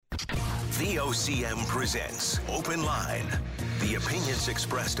VOCM presents Open Line. The opinions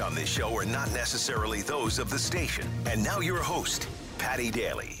expressed on this show are not necessarily those of the station. And now your host, Patty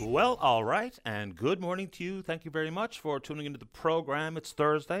Daly. Well, all right, and good morning to you. Thank you very much for tuning into the program. It's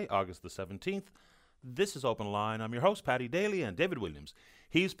Thursday, August the 17th. This is Open Line. I'm your host, Patty Daly, and David Williams.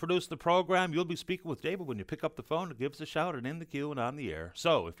 He's produced the program. You'll be speaking with David when you pick up the phone and give us a shout and in the queue and on the air.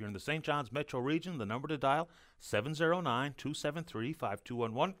 So, if you're in the St. John's metro region, the number to dial,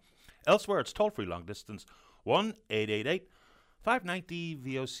 709-273-5211. Elsewhere, it's toll-free long distance,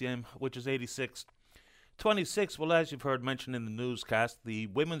 1-888-590-VOCM, which is 8626. Well, as you've heard mentioned in the newscast, the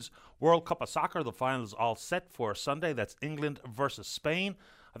Women's World Cup of Soccer, the final is all set for Sunday. That's England versus Spain.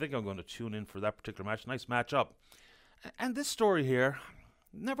 I think I'm going to tune in for that particular match. Nice matchup. And this story here,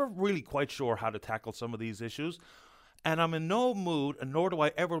 never really quite sure how to tackle some of these issues. And I'm in no mood, and nor do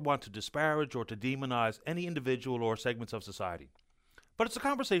I ever want to disparage or to demonize any individual or segments of society. But it's a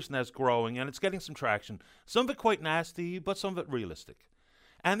conversation that's growing, and it's getting some traction. Some of it quite nasty, but some of it realistic.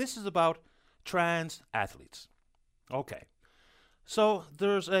 And this is about trans athletes. Okay. So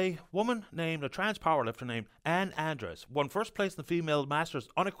there's a woman named, a trans powerlifter named Anne Andres, won first place in the female masters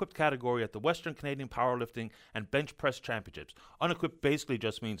unequipped category at the Western Canadian Powerlifting and Bench Press Championships. Unequipped basically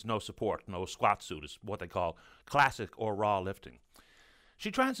just means no support, no squat suit is what they call classic or raw lifting. She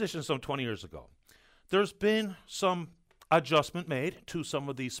transitioned some 20 years ago. There's been some adjustment made to some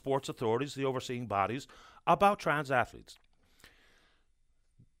of the sports authorities, the overseeing bodies, about trans athletes.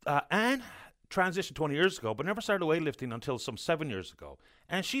 Anne transitioned 20 years ago, but never started weightlifting until some 7 years ago.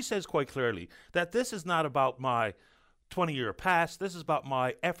 And she says quite clearly that this is not about my 20-year past, this is about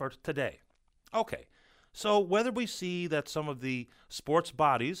my effort today. Okay, so whether we see that some of the sports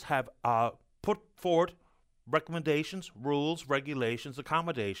bodies have put forward recommendations, rules, regulations,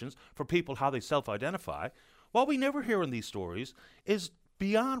 accommodations for people how they self-identify, what we never hear in these stories is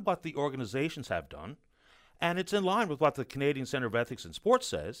beyond what the organizations have done, and it's in line with what the Canadian Centre of Ethics in Sports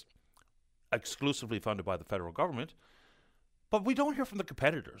says, exclusively funded by the federal government, but we don't hear from the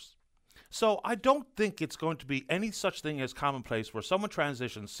competitors. So I don't think it's going to be any such thing as commonplace where someone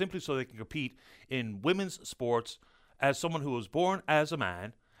transitions simply so they can compete in women's sports as someone who was born as a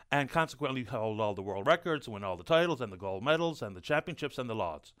man and consequently hold all the world records, win all the titles and the gold medals and the championships and the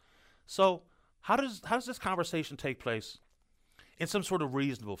lauds. So how does this conversation take place in some sort of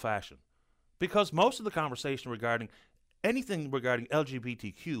reasonable fashion? Because most of the conversation regarding anything regarding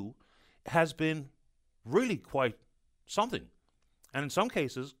LGBTQ has been really quite something, and in some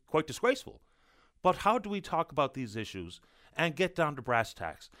cases quite disgraceful. But how do we talk about these issues and get down to brass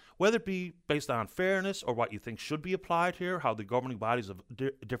tacks, whether it be based on fairness or what you think should be applied here, how the governing bodies of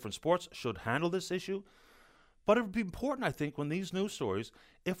different sports should handle this issue? But it would be important, I think, when these news stories,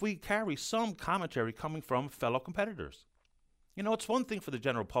 if we carry some commentary coming from fellow competitors. You know, it's one thing for the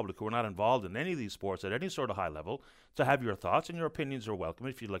general public who are not involved in any of these sports at any sort of high level to have your thoughts, and your opinions are welcome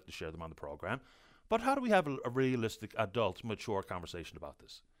if you'd like to share them on the program. But how do we have a realistic, adult, mature conversation about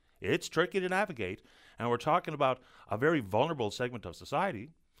this? It's tricky to navigate, and we're talking about a very vulnerable segment of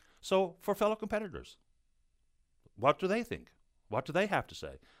society. So for fellow competitors, what do they think? What do they have to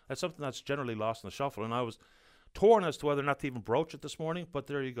say? That's something that's generally lost in the shuffle, and I was torn as to whether or not to even broach it this morning, but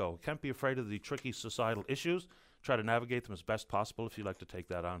there you go. Can't be afraid of the tricky societal issues. Try to navigate them as best possible. If you'd like to take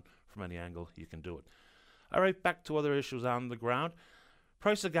that on from any angle, you can do it. All right, back to other issues on the ground.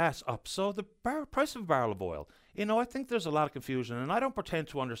 Price of gas up. So the price of a barrel of oil. You know, I think there's a lot of confusion, and I don't pretend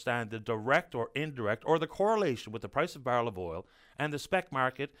to understand the direct or indirect or the correlation with the price of a barrel of oil and the spec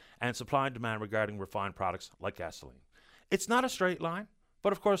market and supply and demand regarding refined products like gasoline. It's not a straight line,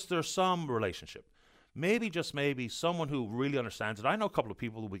 but of course there's some relationship. Maybe, just maybe, someone who really understands it. I know a couple of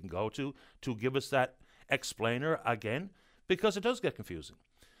people that we can go to give us that explainer again, because it does get confusing.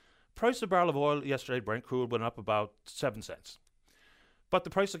 Price of a barrel of oil yesterday, Brent crude, went up about 7 cents. But the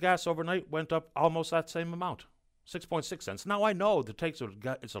price of gas overnight went up almost that same amount, 6.6 cents. Now I know that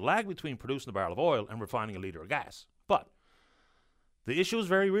it's a lag between producing a barrel of oil and refining a litre of gas. But the issue is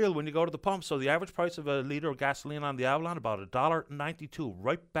very real when you go to the pump. So the average price of a litre of gasoline on the Avalon, about $1.92,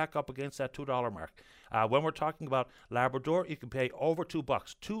 right back up against that $2 mark. When we're talking about Labrador, you can pay over $2,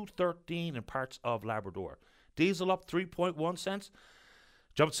 $2.13 in parts of Labrador. Diesel up 3.1 cents,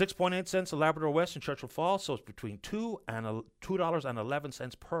 jumped 6.8 cents in Labrador West and Churchill Falls, so it's between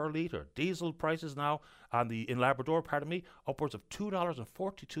 $2.11 per litre. Diesel prices now in Labrador, upwards of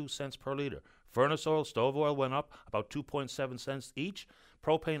 $2.42 per litre. Furnace oil, stove oil went up about 2.7 cents each.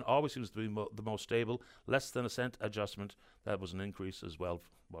 Propane always seems to be the most stable, less than a cent adjustment. That was an increase as well,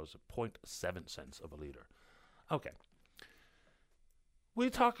 was 0.7 cents of a litre. Okay. We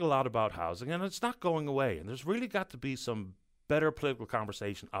talk a lot about housing, and it's not going away, and there's really got to be some better political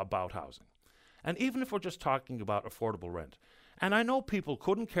conversation about housing. And even if we're just talking about affordable rent, and I know people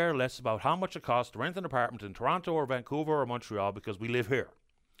couldn't care less about how much it costs to rent an apartment in Toronto or Vancouver or Montreal because we live here.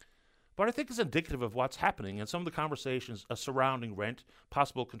 But I think it's indicative of what's happening in some of the conversations surrounding rent,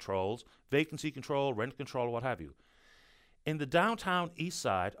 possible controls, vacancy control, rent control, what have you. In the downtown east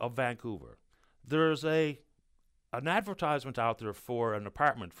side of Vancouver, there's an advertisement out there for an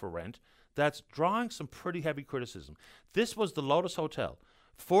apartment for rent that's drawing some pretty heavy criticism. This was the Lotus Hotel,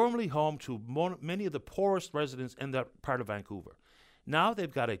 formerly home to many of the poorest residents in that part of Vancouver. Now they've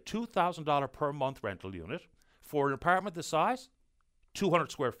got a $2,000 per month rental unit for an apartment this size,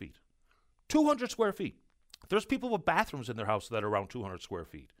 200 square feet. 200 square feet. There's people with bathrooms in their house that are around 200 square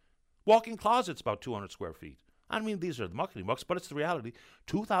feet. Walk-in closets about 200 square feet. I mean, these are the muckety mucks, but it's the reality.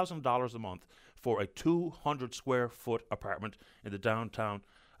 $2,000 a month for a 200 square foot apartment in the downtown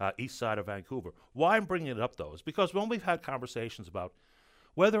east side of Vancouver. Why I'm bringing it up, though, is because when we've had conversations about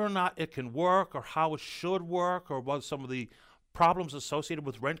whether or not it can work or how it should work or what some of the problems associated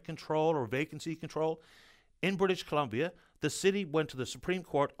with rent control or vacancy control, in British Columbia, the city went to the Supreme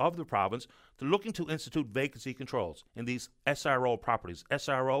Court of the province to looking to institute vacancy controls in these SRO properties.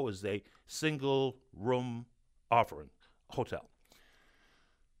 SRO is a single room offering hotel.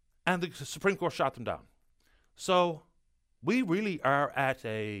 And the Supreme Court shot them down. So we really are at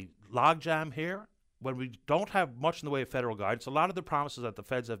a logjam here when we don't have much in the way of federal guidance. A lot of the promises that the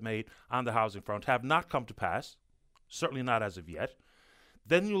feds have made on the housing front have not come to pass, certainly not as of yet.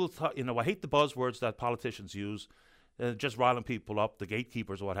 Then I hate the buzzwords that politicians use, just riling people up, the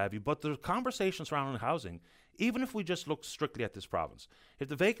gatekeepers or what have you, but the conversations surrounding housing, even if we just look strictly at this province, if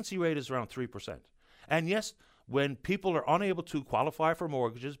the vacancy rate is around 3%, and yes, when people are unable to qualify for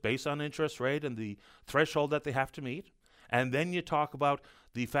mortgages based on interest rate and the threshold that they have to meet, and then you talk about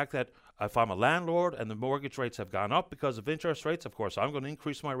the fact that if I'm a landlord and the mortgage rates have gone up because of interest rates, of course, I'm going to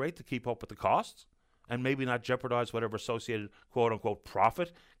increase my rate to keep up with the costs and maybe not jeopardize whatever associated quote-unquote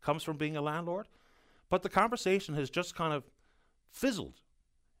profit comes from being a landlord. But the conversation has just kind of fizzled.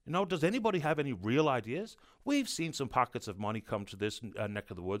 Does anybody have any real ideas? We've seen some pockets of money come to this neck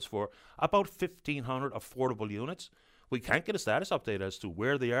of the woods for about 1,500 affordable units. We can't get a status update as to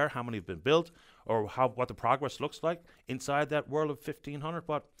where they are, how many have been built, or what the progress looks like inside that world of 1,500.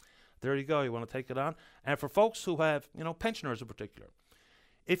 But there you go. You want to take it on. And for folks who have, pensioners in particular,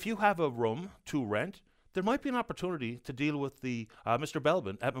 if you have a room to rent, there might be an opportunity to deal with the Mr.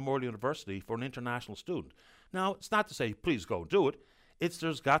 Belbin at Memorial University for an international student. Now, it's not to say, please go do it.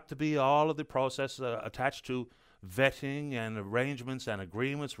 There's got to be all of the process attached to vetting and arrangements and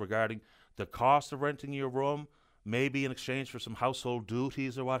agreements regarding the cost of renting your room, maybe in exchange for some household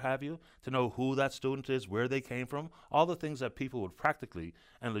duties or what have you, to know who that student is, where they came from, all the things that people would practically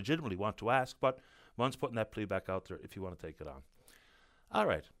and legitimately want to ask. But one's putting that plea back out there if you want to take it on. All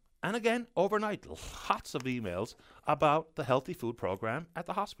right. And again, overnight, lots of emails about the healthy food program at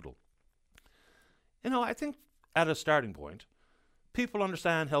the hospital. I think at a starting point, people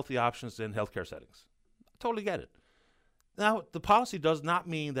understand healthy options in healthcare settings. I totally get it. Now, the policy does not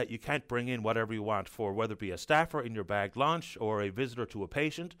mean that you can't bring in whatever you want for whether it be a staffer in your bagged lunch or a visitor to a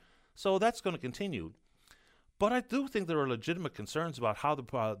patient. So that's going to continue. But I do think there are legitimate concerns about how the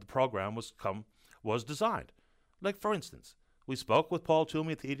program was designed. Like, for instance, we spoke with Paul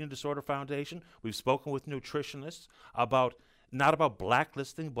Toomey at the Eating Disorder Foundation. We've spoken with nutritionists not about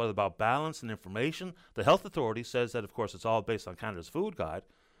blacklisting, but about balance and information. The Health Authority says that, of course, it's all based on Canada's Food Guide.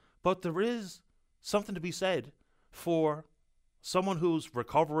 But there is something to be said for someone who's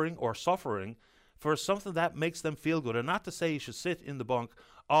recovering or suffering for something that makes them feel good. And not to say you should sit in the bunk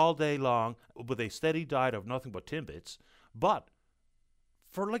all day long with a steady diet of nothing but Timbits, but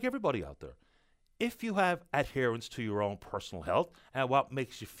for like everybody out there, if you have adherence to your own personal health and what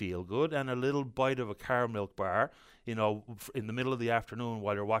makes you feel good and a little bite of a cow milk bar, in the middle of the afternoon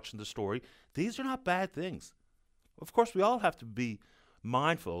while you're watching the story, these are not bad things. Of course, we all have to be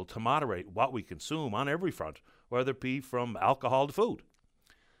mindful to moderate what we consume on every front, whether it be from alcohol to food.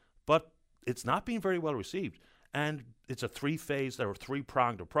 But it's not being very well received. And it's a three-phased or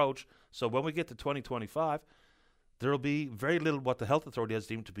three-pronged approach. So when we get to 2025, there will be very little what the Health Authority has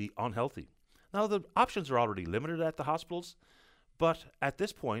deemed to be unhealthy. Now, the options are already limited at the hospitals, but at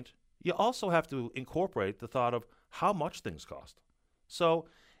this point, you also have to incorporate the thought of how much things cost. So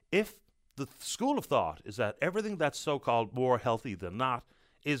if the school of thought is that everything that's so-called more healthy than not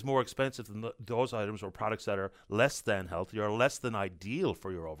is more expensive than those items or products that are less than healthy or less than ideal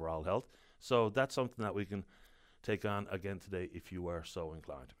for your overall health, so that's something that we can take on again today if you are so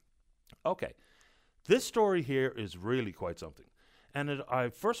inclined. Okay, this story here is really quite something. And I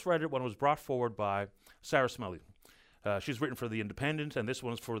first read it when it was brought forward by Sarah Smelly. She's written for The Independent, and this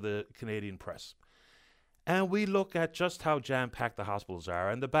one's for the Canadian Press. And we look at just how jam-packed the hospitals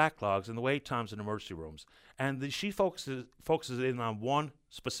are and the backlogs and the wait times in emergency rooms. And she focuses in on one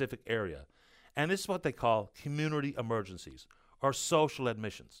specific area. And this is what they call community emergencies or social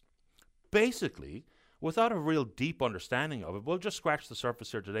admissions. Basically, without a real deep understanding of it, we'll just scratch the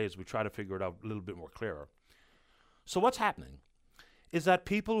surface here today as we try to figure it out a little bit more clearer. So what's happening is that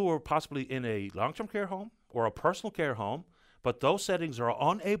people who are possibly in a long-term care home or a personal care home, but those settings are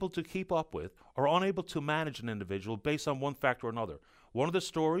unable to keep up with or unable to manage an individual based on one factor or another. One of the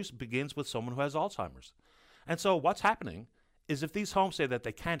stories begins with someone who has Alzheimer's. And so what's happening is if these homes say that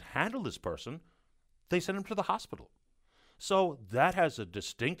they can't handle this person, they send them to the hospital. So that has a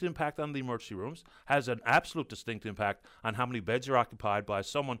distinct impact on the emergency rooms, has an absolute distinct impact on how many beds are occupied by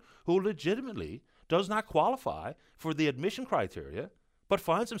someone who legitimately does not qualify for the admission criteria, but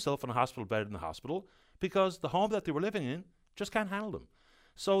finds himself in a hospital bed in the hospital because the home that they were living in just can't handle them.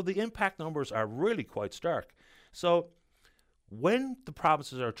 So the impact numbers are really quite stark. So when the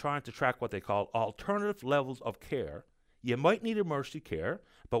provinces are trying to track what they call alternative levels of care, you might need emergency care,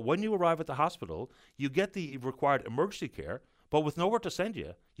 but when you arrive at the hospital, you get the required emergency care, but with nowhere to send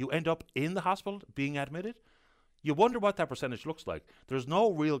you, you end up in the hospital being admitted. You wonder what that percentage looks like. There's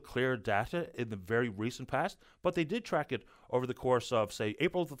no real clear data in the very recent past, but they did track it over the course of, say,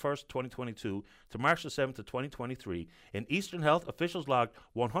 April the 1st, 2022 to March the 7th of 2023. In Eastern Health, officials logged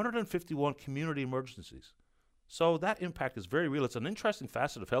 151 community emergencies. So that impact is very real. It's an interesting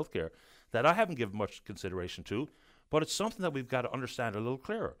facet of healthcare that I haven't given much consideration to, but it's something that we've got to understand a little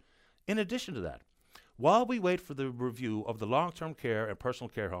clearer. In addition to that, while we wait for the review of the long-term care and personal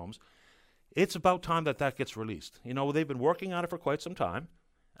care homes, it's about time that that gets released. You know, they've been working on it for quite some time,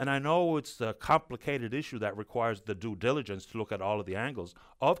 and I know it's a complicated issue that requires the due diligence to look at all of the angles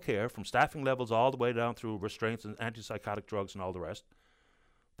of care, from staffing levels all the way down through restraints and antipsychotic drugs and all the rest.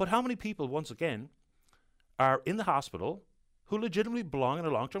 But how many people, once again, are in the hospital who legitimately belong in a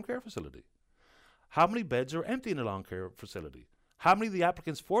long-term care facility? How many beds are empty in a long care facility? How many of the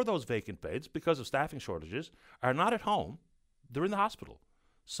applicants for those vacant beds, because of staffing shortages, are not at home? They're in the hospital.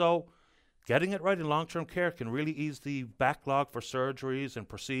 So getting it right in long-term care can really ease the backlog for surgeries and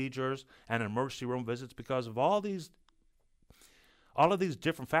procedures and emergency room visits because of all of these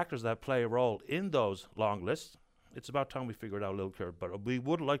different factors that play a role in those long lists. It's about time we figure it out a little clearer, but we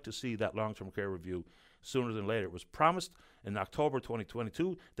would like to see that long-term care review sooner than later. It was promised in October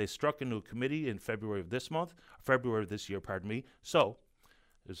 2022. They struck into a committee in February of this year, pardon me. So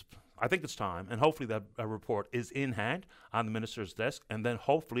I think it's time, and hopefully that report is in hand on the minister's desk, and then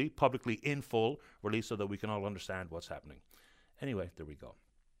hopefully publicly in full released so that we can all understand what's happening. Anyway, there we go.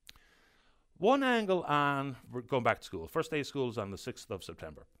 One angle on going back to school. First day of school is on the 6th of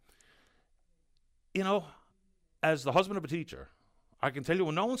September. You know, as the husband of a teacher, I can tell you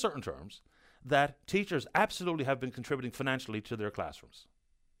in no uncertain terms that teachers absolutely have been contributing financially to their classrooms.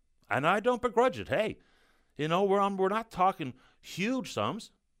 And I don't begrudge it. Hey, you know, we're not talking huge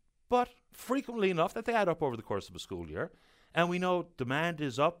sums, but frequently enough that they add up over the course of a school year. And we know demand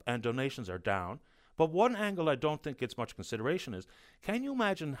is up and donations are down. But one angle I don't think gets much consideration is, can you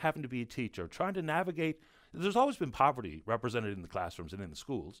imagine having to be a teacher, trying to navigate, there's always been poverty represented in the classrooms and in the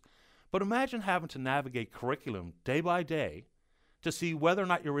schools, but imagine having to navigate curriculum day by day to see whether or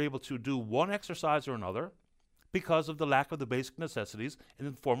not you're able to do one exercise or another because of the lack of the basic necessities in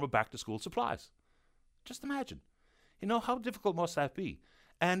the form of back-to-school supplies. Just imagine. You know, how difficult must that be?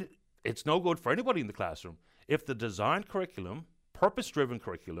 And it's no good for anybody in the classroom if the designed curriculum, purpose-driven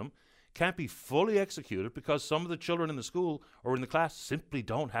curriculum, can't be fully executed because some of the children in the school or in the class simply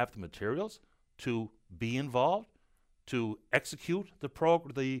don't have the materials to be involved, to execute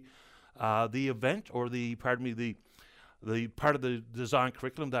the event or the part of the design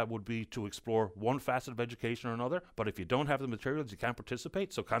curriculum that would be to explore one facet of education or another. But if you don't have the materials, you can't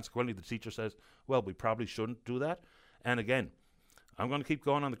participate. So consequently, the teacher says, well, we probably shouldn't do that. And again, I'm going to keep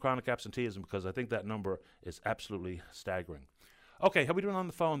going on the chronic absenteeism because I think that number is absolutely staggering. Okay, how are we doing on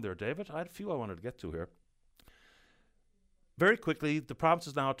the phone there, David? I had a few I wanted to get to here. Very quickly, the province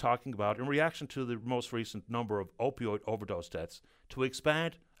is now talking about, in reaction to the most recent number of opioid overdose deaths, to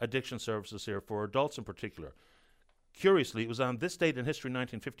expand addiction services here for adults in particular. Curiously, it was on this date in history,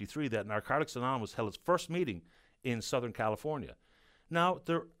 1953, that Narcotics Anonymous held its first meeting in Southern California. Now,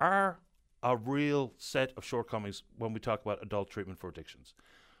 there are a real set of shortcomings when we talk about adult treatment for addictions.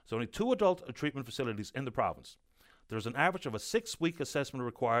 There's only 2 adult treatment facilities in the province. There's an average of a 6-week assessment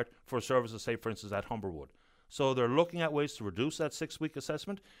required for services, say, for instance, at Humberwood. So they're looking at ways to reduce that 6-week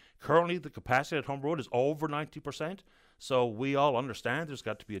assessment. Currently, the capacity at Humberwood is over 90%. So we all understand there's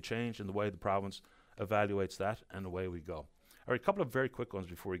got to be a change in the way the province evaluates that, and away we go. All right, a couple of very quick ones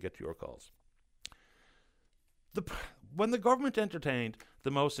before we get to your calls. When the government entertained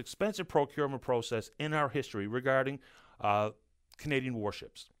the most expensive procurement process in our history regarding Canadian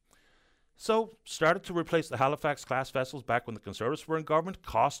warships, so started to replace the Halifax-class vessels back when the Conservatives were in government,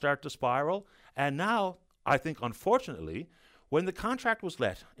 costs started to spiral, and now, I think, unfortunately, when the contract was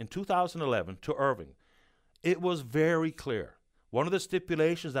let in 2011 to Irving, it was very clear. One of the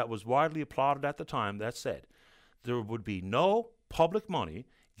stipulations that was widely applauded at the time that said there would be no public money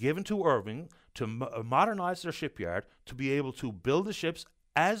given to Irving to modernize their shipyard to be able to build the ships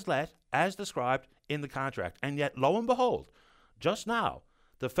as let, as described in the contract. And yet, lo and behold, just now,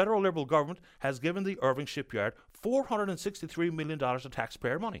 the federal Liberal government has given the Irving shipyard $463 million of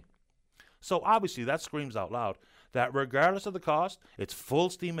taxpayer money. So obviously that screams out loud that regardless of the cost, it's full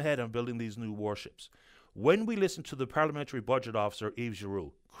steam ahead on building these new warships. When we listen to the Parliamentary Budget Officer, Yves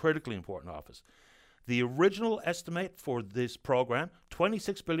Giroux, critically important office, the original estimate for this program,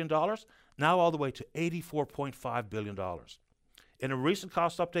 $26 billion, now all the way to $84.5 billion. In a recent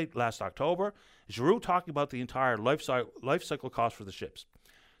cost update last October, Giroux talking about the entire life cycle cost for the ships.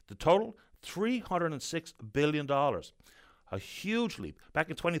 The total, $306 billion. A huge leap. Back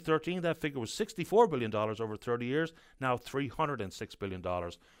in 2013, that figure was $64 billion over 30 years, now $306 billion.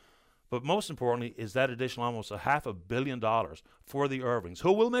 But most importantly is that additional almost $500 million for the Irvings,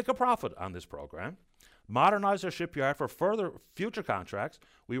 who will make a profit on this program, modernize their shipyard for further future contracts.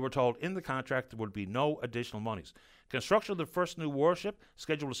 We were told in the contract there would be no additional monies. Construction of the first new warship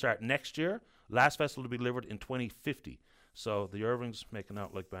scheduled to start next year. Last vessel to be delivered in 2050. So the Irvings making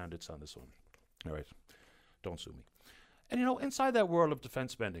out like bandits on this one. All right, don't sue me. And inside that world of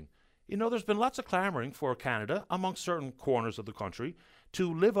defense spending, there's been lots of clamoring for Canada, amongst certain corners of the country,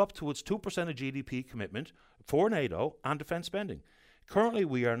 to live up to its 2% of GDP commitment for NATO on defense spending. Currently,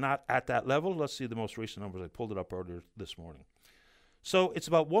 we are not at that level. Let's see the most recent numbers. I pulled it up earlier this morning. So it's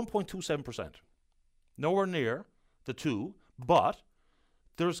about 1.27%. Nowhere near the 2, but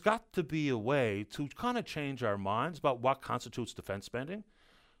there's got to be a way to kind of change our minds about what constitutes defense spending.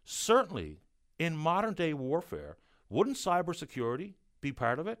 Certainly, in modern-day warfare, wouldn't cybersecurity be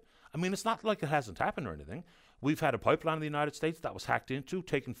part of it? I mean, it's not like it hasn't happened or anything. We've had a pipeline in the United States that was hacked into,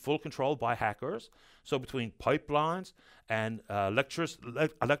 taken full control by hackers. So between pipelines and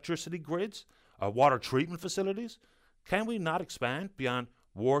electricity grids, water treatment facilities, can we not expand beyond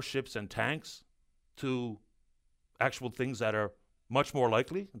warships and tanks to actual things that are much more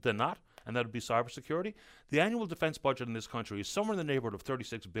likely than not, and that would be cybersecurity? The annual defense budget in this country is somewhere in the neighborhood of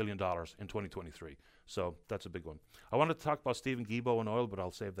 $36 billion in 2023. So that's a big one. I wanted to talk about Stephen Guilbeault and oil, but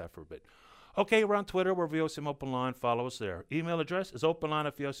I'll save that for a bit. Okay, we're on Twitter. We're VOCM Open Line. Follow us there. Email address is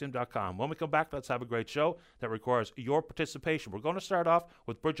openline@vocm.com. When we come back, let's have a great show that requires your participation. We're going to start off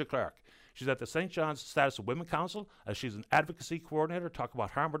with Bridget Clark. She's at the St. John's Status of Women Council, as she's an advocacy coordinator, talk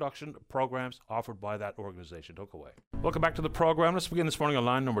about harm reduction programs offered by that organization. Don't go away. Welcome back to the program. Let's begin this morning on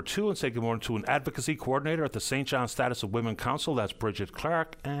line number 2 and say good morning to an advocacy coordinator at the St. John's Status of Women Council. That's Bridget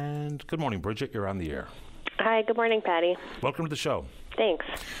Clark. And good morning, Bridget. You're on the air. Hi, good morning, Patty. Welcome to the show. Thanks.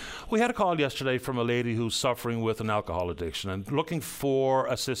 We had a call yesterday from a lady who's suffering with an alcohol addiction and looking for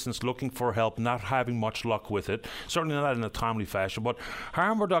assistance, looking for help, not having much luck with it, certainly not in a timely fashion. But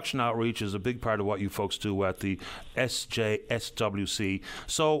harm reduction outreach is a big part of what you folks do at the SJSWC.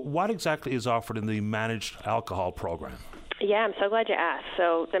 So what exactly is offered in the managed alcohol program? Yeah, I'm so glad you asked.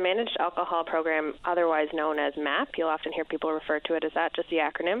 So the Managed Alcohol Program, otherwise known as MAP, you'll often hear people refer to it as that, just the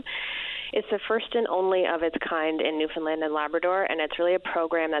acronym. It's the first and only of its kind in Newfoundland and Labrador, and it's really a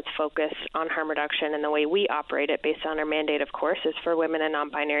program that's focused on harm reduction. And the way we operate it, based on our mandate, of course, is for women and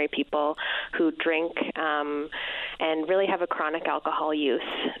non-binary people who drink and really have a chronic alcohol use.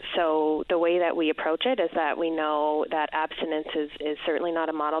 So the way that we approach it is that we know that abstinence is certainly not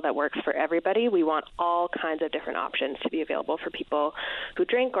a model that works for everybody. We want all kinds of different options to be available for people who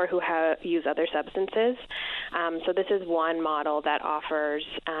drink or who use other substances. So this is one model that offers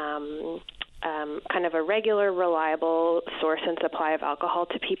kind of a regular, reliable source and supply of alcohol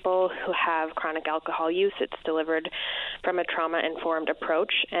to people who have chronic alcohol use. It's delivered from a trauma-informed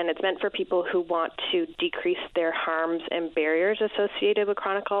approach, and it's meant for people who want to decrease their harms and barriers associated with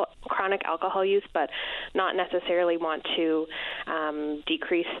chronic alcohol use, but not necessarily want to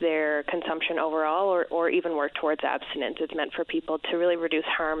decrease their consumption overall or even work towards abstinence. It's meant for people to really reduce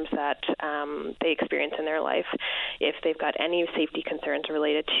harms that they experience in their life if they've got any safety concerns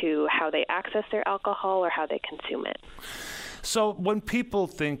related to how they access their alcohol or how they consume it. So when people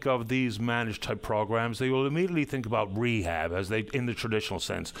think of these managed type programs, they will immediately think about rehab as they in the traditional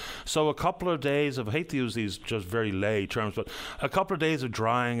sense. So a couple of days of, I hate to use these just very lay terms, but a couple of days of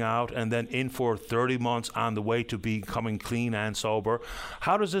drying out and then in for 30 months on the way to becoming clean and sober.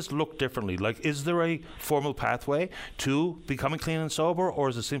 How does this look differently? Like, is there a formal pathway to becoming clean and sober, or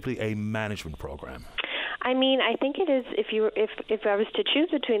is it simply a management program? I mean, I think it is. If I was to choose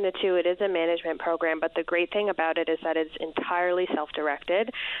between the two, it is a management program. But the great thing about it is that it's entirely self-directed,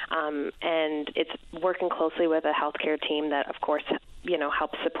 and it's working closely with a healthcare team that, of course,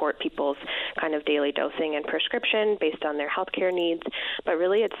 helps support people's kind of daily dosing and prescription based on their healthcare needs. But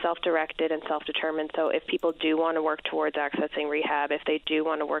really, it's self-directed and self-determined. So if people do want to work towards accessing rehab, if they do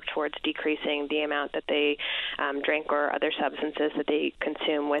want to work towards decreasing the amount that they drink or other substances that they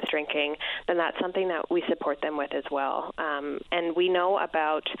consume with drinking, then that's something that we support them with as well. And we know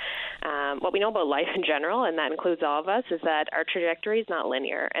about what we know about life in general, and that includes all of us, is that our trajectory is not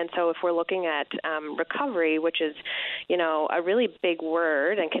linear. And so if we're looking at recovery, which is, a really big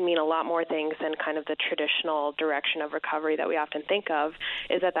word and can mean a lot more things than kind of the traditional direction of recovery that we often think of,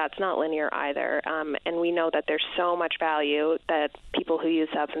 is that that's not linear either. And we know that there's so much value that people who use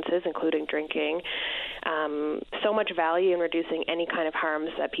substances, including drinking, so much value in reducing any kind of harms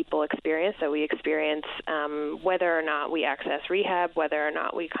that people experience, that we experience, whether or not we access rehab, whether or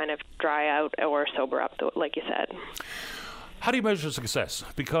not we kind of dry out or sober up, like you said. How do you measure success?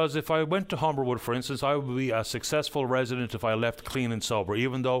 Because if I went to Humberwood, for instance, I would be a successful resident if I left clean and sober,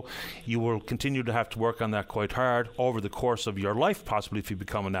 even though you will continue to have to work on that quite hard over the course of your life, possibly if you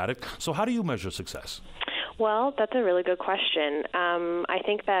become an addict. So how do you measure success? Well, that's a really good question. I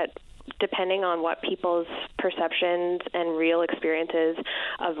think that depending on what people's perceptions and real experiences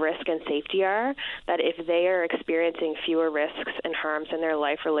of risk and safety are, that if they are experiencing fewer risks and harms in their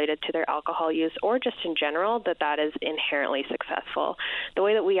life related to their alcohol use or just in general, that is inherently successful. The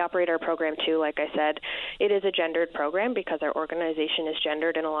way that we operate our program, too, like I said, it is a gendered program because our organization is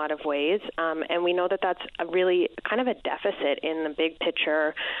gendered in a lot of ways, and we know that that's a really kind of a deficit in the big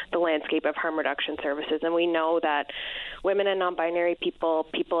picture, the landscape of harm reduction services, and we know that women and non-binary people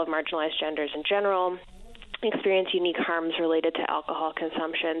of marginalized genders in general, experience unique harms related to alcohol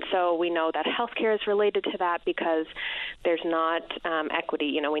consumption. So we know that healthcare is related to that because there's not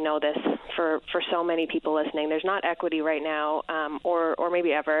equity. We know this for so many people listening. There's not equity right now, or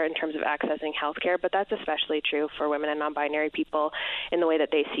maybe ever, in terms of accessing healthcare, but that's especially true for women and non-binary people in the way that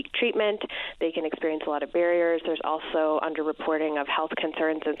they seek treatment. They can experience a lot of barriers. There's also underreporting of health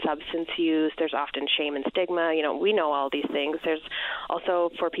concerns and substance use. There's often shame and stigma. We know all these things. There's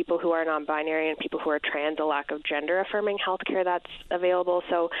also, for people who are non-binary and people who are trans, a lack of gender-affirming healthcare that's available.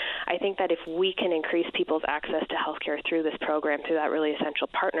 So I think that if we can increase people's access to healthcare through this program, through that really essential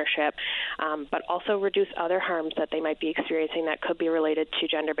partnership, but also reduce other harms that they might be experiencing that could be related to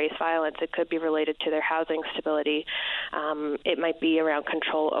gender-based violence, it could be related to their housing stability, it might be around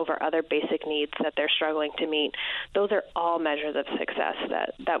control over other basic needs that they're struggling to meet. Those are all measures of success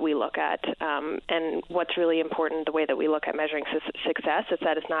that we look at. And what's really important, the way that we look at measuring success, is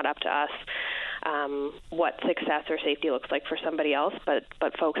that it's not up to us what success or safety looks like for somebody else, but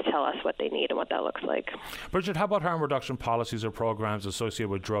folks tell us what they need and what that looks like. Bridget, how about harm reduction policies or programs associated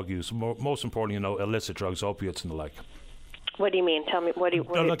with drug use? Most importantly, illicit drugs, opiates and the like. What do you mean? Tell me.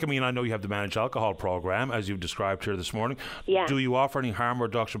 I know you have the managed alcohol program, as you've described here this morning. Yeah. Do you offer any harm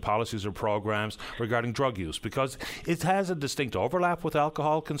reduction policies or programs regarding drug use? Because it has a distinct overlap with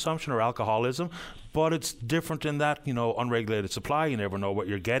alcohol consumption or alcoholism, but it's different in that, unregulated supply, you never know what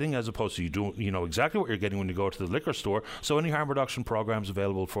you're getting, as opposed to you know exactly what you're getting when you go to the liquor store. So any harm reduction programs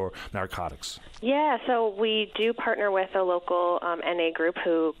available for narcotics? Yeah, so we do partner with a local NA group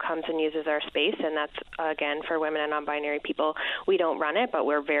who comes and uses our space, and that's, again, for women and non-binary people. We don't run it, but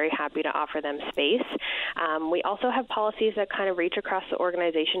we're very happy to offer them space. We also have policies that kind of reach across the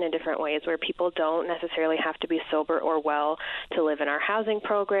organization in different ways, where people don't necessarily have to be sober or well to live in our housing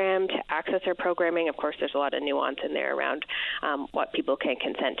program, to access our programming. Of course, there's a lot of nuance in there around what people can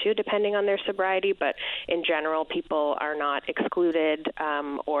consent to depending on their sobriety, but in general, people are not excluded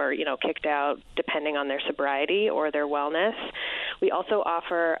or kicked out depending on their sobriety or their wellness. We also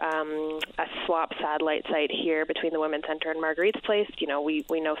offer a swap satellite site here between the Women's Center and Marguerite's Place.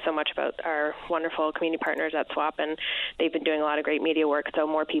 We know so much about our wonderful community partners at SWAP, and they've been doing a lot of great media work, so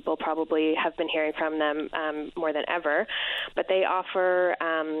more people probably have been hearing from them more than ever. But they offer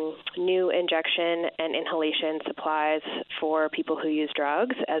new injection and inhalation supplies for people who use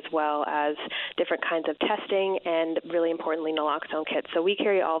drugs, as well as different kinds of testing and, really importantly, naloxone kits. So we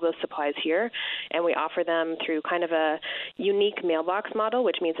carry all those supplies here, and we offer them through kind of a unique mailbox model,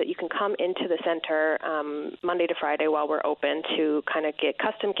 which means that you can come into the center Monday to Friday while we're open to kind of get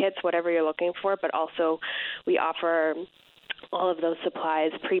custom kits, whatever you're looking for, but also we offer all of those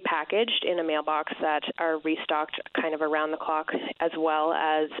supplies prepackaged in a mailbox that are restocked kind of around the clock, as well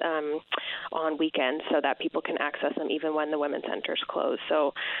as on weekends, so that people can access them even when the women's centers close.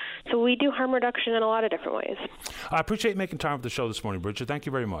 So we do harm reduction in a lot of different ways. I appreciate making time for the show this morning, Bridget. Thank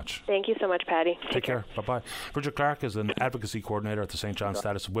you very much. Thank you so much, Patty. Take care. Bye-bye. Bridget Clark is an advocacy coordinator at the St. John's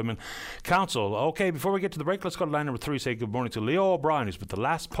Status of Women Council. Okay, before we get to the break, let's go to line number 3. Say good morning to Leo O'Brien, who's with the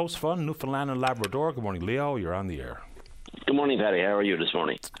Last Post Fund, Newfoundland and Labrador. Good morning, Leo. You're on the air. Good morning, Patty. How are you this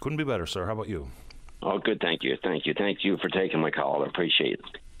morning? Couldn't be better, sir. How about you? Oh, good. Thank you. Thank you for taking my call. I appreciate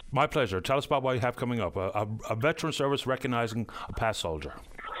it. My pleasure. Tell us about what you have coming up. A veteran service recognizing a past soldier.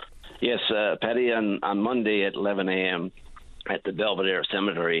 Yes, Patty, on Monday at 11 a.m. at the Belvedere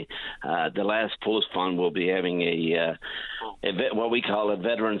Cemetery, the Last Post Fund will be having what we call a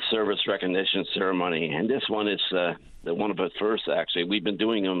veteran service recognition ceremony. And this one is the one of the first, actually. We've been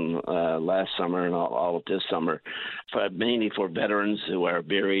doing them last summer and all of this summer, mainly for veterans who are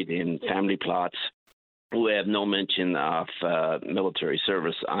buried in family plots who have no mention of military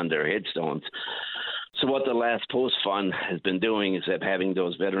service on their headstones. So what the Last Post Fund has been doing is that having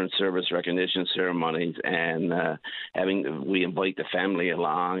those veteran service recognition ceremonies, and we invite the family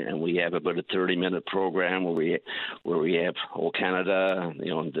along, and we have about a 30-minute program where we have whole Canada,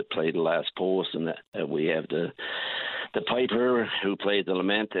 to play the Last Post, and we have the piper who played the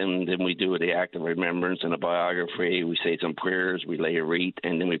lament, and then we do the act of remembrance and a biography. We say some prayers, we lay a wreath,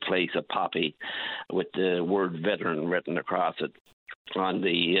 and then we place a poppy with the word veteran written across it on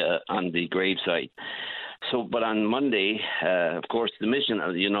the gravesite. So, but on Monday, of course, the mission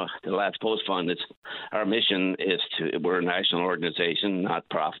of the Last Post Fund, our mission is we're a national organization, not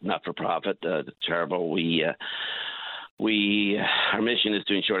for profit, charitable. Our mission is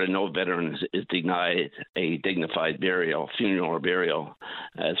to ensure that no veteran is denied a dignified funeral or burial,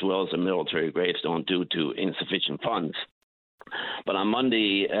 as well as a military gravestone due to insufficient funds. But on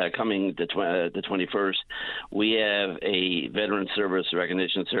Monday, coming the 21st, we have a veteran service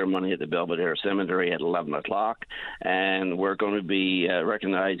recognition ceremony at the Belvedere Cemetery at 11 o'clock, and we're going to be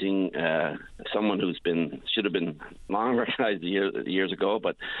recognizing someone who's should have been long recognized years ago,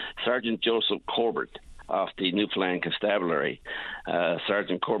 but Sergeant Joseph Corbett of the Newfoundland Constabulary.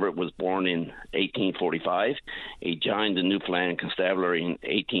 Sergeant Corbett was born in 1845. He joined the Newfoundland Constabulary in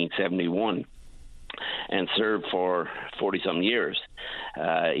 1871. And served for 40-some years.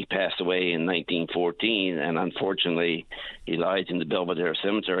 He passed away in 1914, and unfortunately, he lies in the Belvedere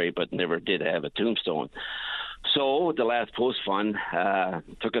Cemetery, but never did have a tombstone. So the Last Post Fund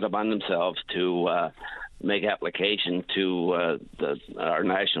took it upon themselves to make application to our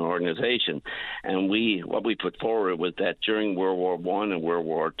national organization, and what we put forward was that during World War I and World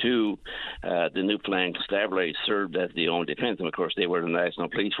War II, the Newfoundland Constabulary served as the own defense, and of course they were the National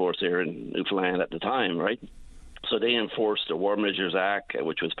Police Force there in Newfoundland at the time, right? So they enforced the War Measures Act,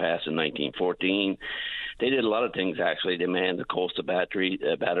 which was passed in 1914. They did a lot of things, actually. They manned the coastal batteries.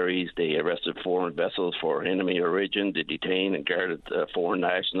 They arrested foreign vessels for enemy origin. They detained and guarded foreign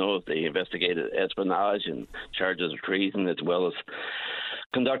nationals. They investigated espionage and charges of treason, as well as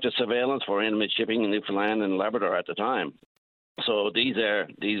conducted surveillance for enemy shipping in Newfoundland and Labrador at the time. So these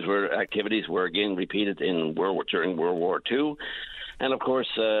activities were again repeated during World War II. And, of course,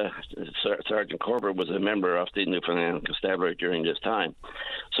 Sergeant Corbett was a member of the Newfoundland Constabulary during this time.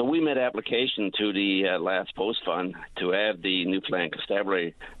 So we made application to the Last Post Fund to have the Newfoundland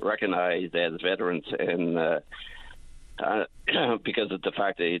Constabulary recognized as veterans, and because of the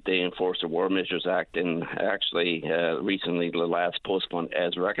fact that they enforced the War Measures Act, and actually recently the Last Post Fund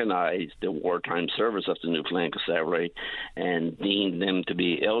has recognized the wartime service of the Newfoundland Constabulary and deemed them to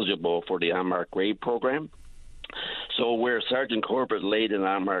be eligible for the unmarked grave program. So where Sergeant Corbett laid an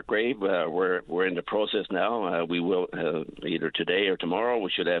unmarked grave, we're in the process now. We will, either today or tomorrow,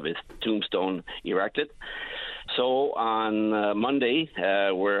 we should have his tombstone erected. So on Monday,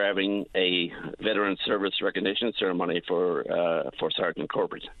 we're having a veteran service recognition ceremony for Sergeant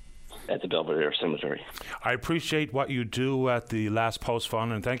Corbett at the Belvedere Cemetery. I appreciate what you do at the Last Post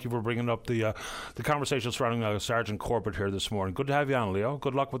Fund, and thank you for bringing up the conversation surrounding Sergeant Corbett here this morning. Good to have you on, Leo.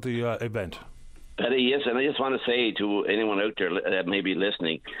 Good luck with the event. Yes, and I just want to say to anyone out there that may be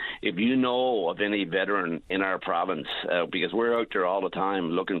listening, if you know of any veteran in our province, because we're out there all the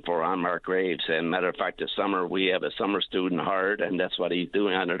time looking for unmarked graves. And matter of fact, this summer we have a summer student hired, and that's what he's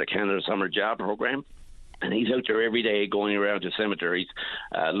doing under the Canada Summer Job Program. And he's out there every day going around to cemeteries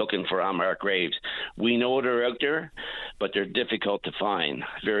looking for unmarked graves. We know they're out there, but they're difficult to find,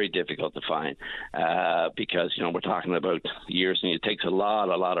 very difficult to find, because, we're talking about years, and it takes a lot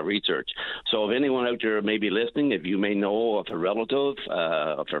of research. So if anyone out there may be listening, if you may know of a relative,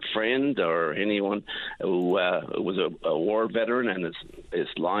 of a friend, or anyone who was a war veteran and is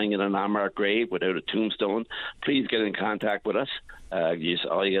lying in an unmarked grave without a tombstone, please get in contact with us. All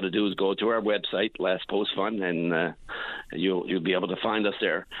you got to do is go to our website, Last Post Fund, and you'll be able to find us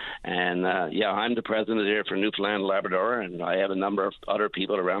there. And I'm the president there for Newfoundland and Labrador, and I have a number of other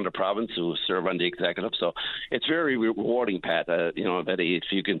people around the province who serve on the executive. So it's very rewarding, Pat. Betty, if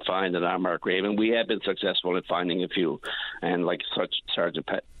you can find an unmarked grave, and we have been successful in finding a few, and like such Sergeant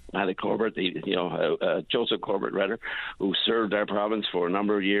Paddy Corbett, Joseph Corbett, rather, who served our province for a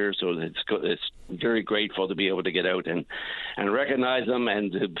number of years. So it's very grateful to be able to get out and recognize him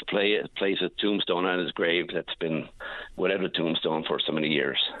and to place a tombstone on his grave that's been without a tombstone for so many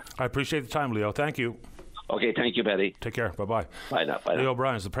years. I appreciate the time, Leo. Thank you. Okay, thank you, Betty. Take care. Bye-bye. Bye now. Leo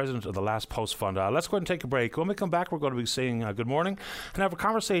O'Brien is the president of the Last Post Fund. Let's go ahead and take a break. When we come back, we're going to be saying good morning and have a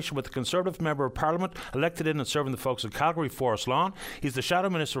conversation with the Conservative Member of Parliament elected in and serving the folks of Calgary Forest Lawn. He's the Shadow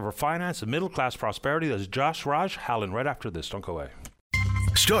Minister for Finance and Middle Class Prosperity. That's Josh Raj Hallen. Right after this. Don't go away.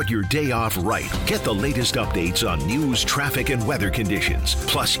 Start your day off right. Get the latest updates on news, traffic, and weather conditions,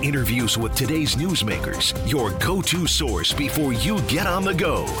 plus interviews with today's newsmakers. Your go-to source before you get on the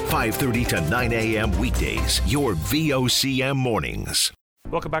go. 5:30 to 9 a.m. weekdays. Your VOCM mornings.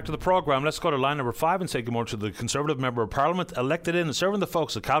 Welcome back to the program. Let's go to line number 5 and say good morning to the Conservative Member of Parliament elected in and serving the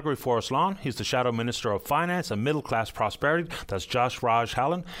folks of Calgary Forest Lawn. He's the Shadow Minister of Finance and Middle Class Prosperity. That's Josh Raj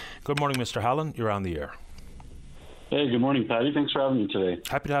Hallen. Good morning, Mr. Hallen. You're on the air. Hey, good morning, Patty. Thanks for having me today.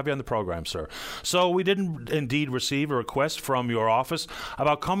 Happy to have you on the program, sir. So we did indeed receive a request from your office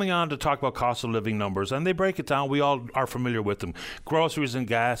about coming on to talk about cost of living numbers, and they break it down. We all are familiar with them. Groceries and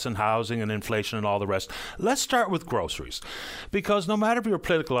gas and housing and inflation and all the rest. Let's start with groceries, because no matter your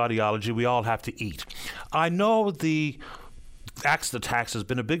political ideology, we all have to eat. I know the Axe the Tax has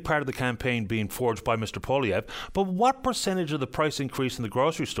been a big part of the campaign being forged by Mr. Poilievre, but what percentage of the price increase in the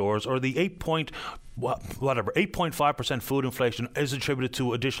grocery stores, or the 8.5% food inflation, is attributed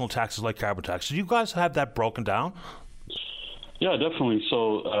to additional taxes like carbon tax? Do you guys have that broken down? Yeah, definitely.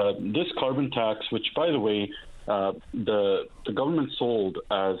 So this carbon tax, which, by the way, the government sold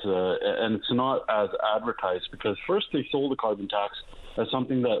as, and it's not as advertised, because first they sold the carbon tax as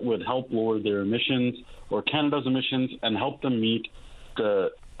something that would help lower their emissions or Canada's emissions and help them meet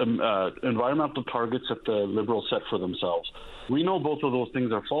the environmental targets that the Liberals set for themselves. We know both of those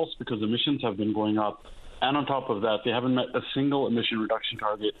things are false because emissions have been going up, and on top of that, they haven't met a single emission reduction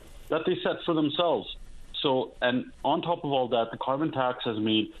target that they set for themselves. So, and on top of all that, the carbon tax has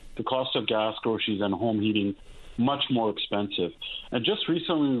made the cost of gas, groceries, and home heating much more expensive. And just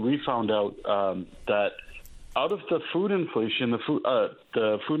recently, we found out that out of the food inflation,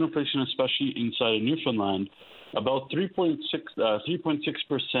 the food inflation, especially inside of Newfoundland, about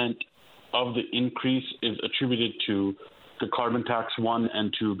 3.6% of the increase is attributed to the carbon tax 1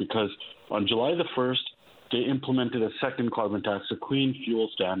 and 2, because on July the 1st, they implemented a second carbon tax, a clean fuel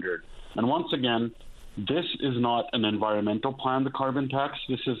standard. And once again, this is not an environmental plan, the carbon tax.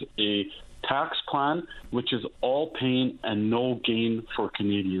 This is a tax plan, which is all pain and no gain for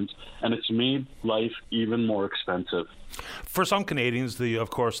Canadians, and it's made life even more expensive. For some Canadians, of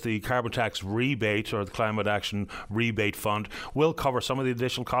course, the carbon tax rebate or the climate action rebate fund will cover some of the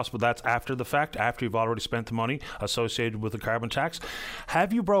additional costs, but that's after the fact, after you've already spent the money associated with the carbon tax.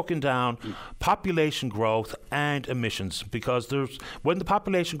 Have you broken down population growth and emissions? Because when the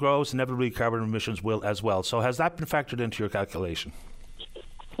population grows, inevitably carbon emissions will as well. So has that been factored into your calculation?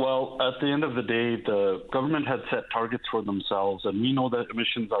 Well, at the end of the day, the government had set targets for themselves, and we know that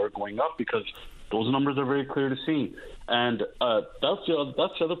emissions are going up because those numbers are very clear to see. And that's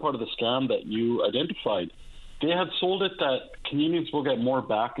the other part of the scam that you identified. They had sold it that Canadians will get more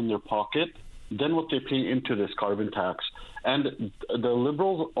back in their pocket than what they pay into this carbon tax. And the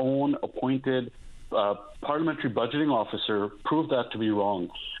Liberals' own appointed parliamentary budgeting officer proved that to be wrong.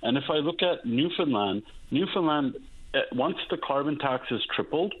 And if I look at Newfoundland, once the carbon tax is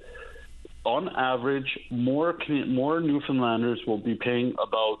tripled, on average, more Newfoundlanders will be paying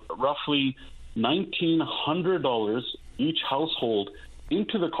about roughly $1,900 each household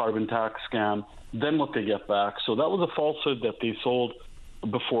into the carbon tax scam than what they get back. So that was a falsehood that they sold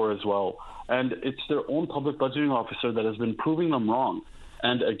before as well. And it's their own public budgeting officer that has been proving them wrong.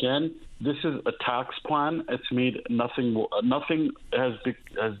 And again, this is a tax plan. It's made nothing has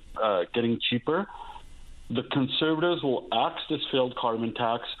getting cheaper. The Conservatives will axe this failed carbon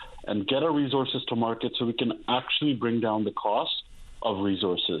tax and get our resources to market so we can actually bring down the cost of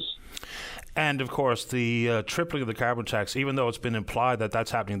resources. And, of course, the tripling of the carbon tax, even though it's been implied that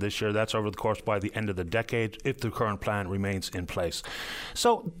that's happening this year, that's over the course by the end of the decade if the current plan remains in place.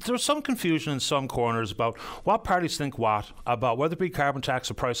 So there's some confusion in some corners about what parties think what about whether it be carbon tax,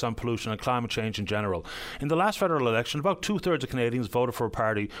 a price on pollution and climate change in general. In the last federal election, about 2/3 of Canadians voted for a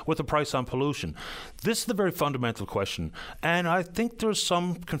party with a price on pollution. This is the very fundamental question, and I think there's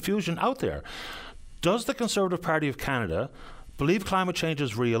some confusion out there. Does the Conservative Party of Canada believe climate change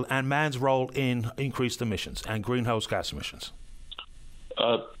is real and man's role in increased emissions and greenhouse gas emissions?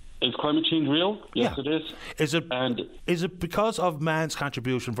 Is climate change real? Yes, yeah. It is. Is it because of man's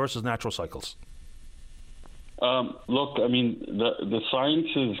contribution versus natural cycles? Look, I mean, the science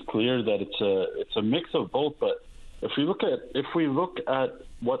is clear that it's a mix of both. But if we look at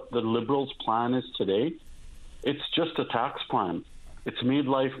what the Liberals' plan is today, it's just a tax plan. It's made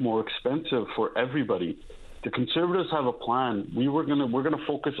life more expensive for everybody. The Conservatives have a plan. We're gonna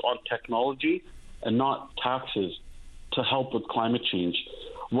focus on technology and not taxes to help with climate change.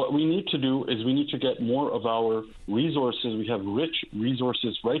 What we need to do is we need to get more of our resources. We have rich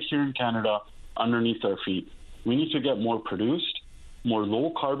resources right here in Canada underneath our feet. We need to get more produced, more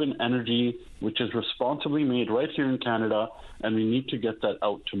low carbon energy, which is responsibly made right here in Canada, and we need to get that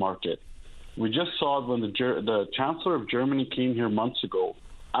out to market. We just saw when the Chancellor of Germany came here months ago,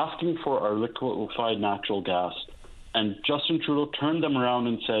 asking for our liquefied natural gas. And Justin Trudeau turned them around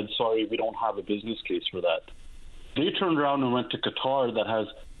and said, sorry, we don't have a business case for that. They turned around and went to Qatar that has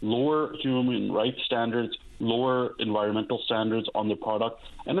lower human rights standards, lower environmental standards on their product,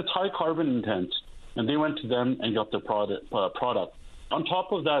 and it's high carbon intense. And they went to them and got their product. On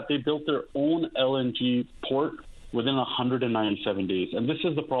top of that, they built their own LNG port within 197 days. And this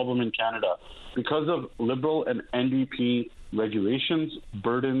is the problem in Canada. Because of Liberal and NDP regulations,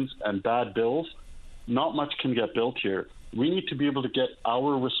 burdens, and bad bills, not much can get built here. We need to be able to get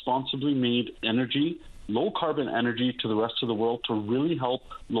our responsibly made energy, low carbon energy, to the rest of the world to really help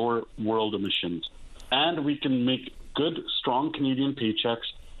lower world emissions. And we can make good, strong Canadian paychecks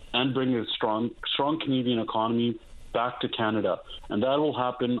and bring a strong Canadian economy back to Canada. And that will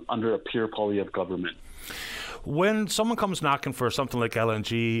happen under a Pierre Poilievre government. When someone comes knocking for something like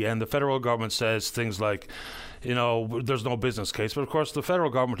LNG and the federal government says things like, you know, there's no business case, but of course the federal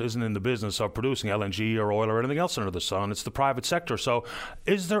government isn't in the business of producing LNG or oil or anything else under the sun. It's the private sector. So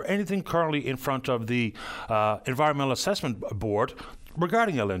is there anything currently in front of the Environmental Assessment Board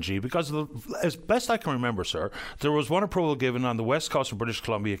regarding LNG? Because as best I can remember, sir, there was one approval given on the west coast of British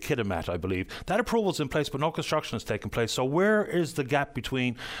Columbia, Kitimat, I believe. That approval's in place, but no construction has taken place. So where is the gap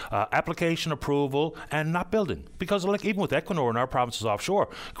between application approval and not building? Because like even with Equinor in our provinces offshore,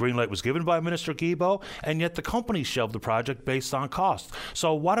 green light was given by Minister Guilbeault, and yet the company shelved the project based on cost.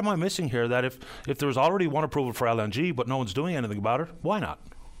 So what am I missing here? That if there was already one approval for LNG, but no one's doing anything about it, why not?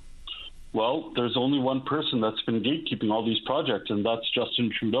 Well, there's only one person that's been gatekeeping all these projects, and that's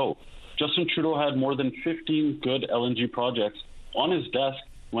Justin Trudeau. Justin Trudeau had more than 15 good LNG projects on his desk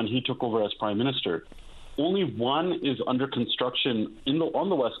when he took over as Prime Minister. Only one is under construction on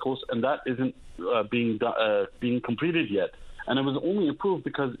the West Coast, and that isn't being completed yet. And it was only approved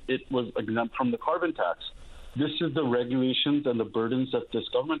because it was exempt from the carbon tax. This is the regulations and the burdens that this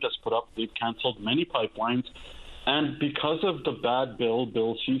government has put up. They've cancelled many pipelines. And because of the bad bill,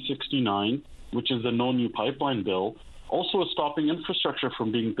 Bill C-69, which is the No New Pipeline bill, also is stopping infrastructure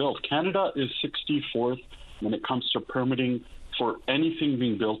from being built. Canada is 64th when it comes to permitting for anything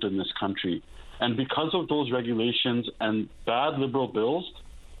being built in this country. And because of those regulations and bad Liberal bills,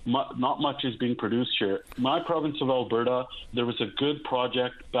 not much is being produced here. My province of Alberta, there was a good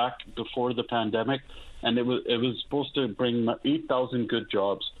project back before the pandemic, and it was supposed to bring 8,000 good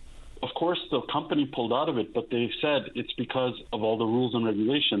jobs. Of course, the company pulled out of it, but they said it's because of all the rules and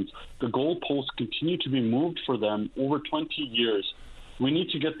regulations. The goalposts continue to be moved for them over 20 years. We need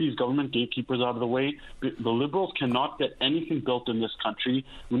to get these government gatekeepers out of the way. The Liberals cannot get anything built in this country.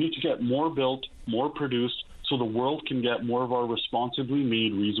 We need to get more built, more produced, so the world can get more of our responsibly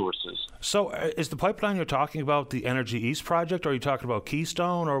made resources. So is the pipeline you're talking about the Energy East project, or are you talking about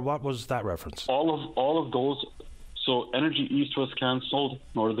Keystone, or what was that reference? All of those. So Energy East was cancelled,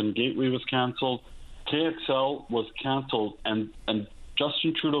 Northern Gateway was cancelled, KXL was cancelled, and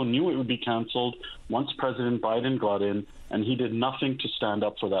Justin Trudeau knew it would be cancelled once President Biden got in, and he did nothing to stand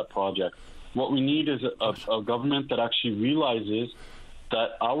up for that project. What we need is a government that actually realizes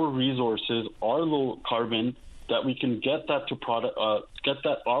that our resources are low carbon, that we can get that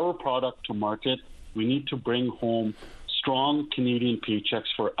our product to market. We need to bring home strong Canadian paychecks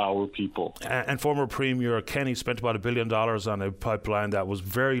for our people. And former Premier Kenny spent about $1 billion on a pipeline that was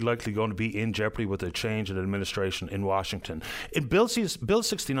very likely going to be in jeopardy with a change in administration in Washington. In Bill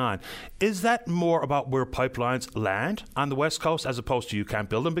 69, is that more about where pipelines land on the West Coast as opposed to you can't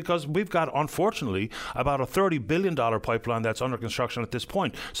build them? Because we've got, unfortunately, about a $30 billion pipeline that's under construction at this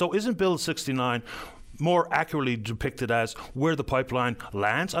point. So isn't Bill 69 more accurately depicted as where the pipeline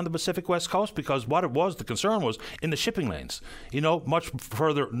lands on the Pacific West Coast? Because what it was, the concern was in the shipping lanes. Much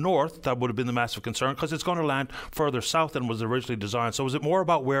further north, that would have been the massive concern because it's going to land further south than was originally designed. So is it more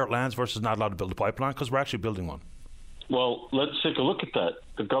about where it lands versus not allowed to build a pipeline? Because we're actually building one. Well, let's take a look at that.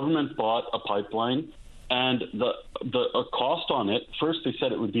 The government bought a pipeline, and the cost on it, first they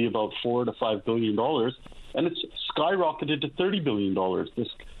said it would be about $4 to $5 billion, and it's skyrocketed to $30 billion.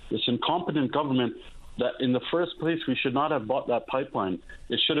 This incompetent government, that in the first place we should not have bought that pipeline.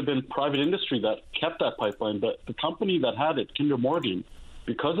 It should have been private industry that kept that pipeline. But the company that had it, Kinder Morgan,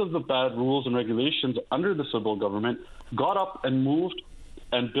 because of the bad rules and regulations under the Liberal government, got up and moved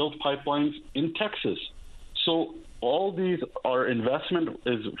and built pipelines in Texas. So all these, our investment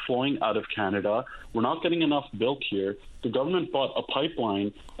is flowing out of Canada. We're not getting enough built here. The government bought a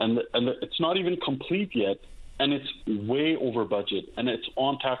pipeline, and it's not even complete yet, and it's way over budget, and it's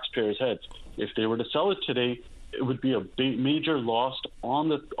on taxpayers' heads. If they were to sell it today, it would be a big, major loss on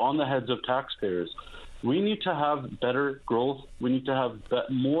the heads of taxpayers. We need to have better growth. We need to have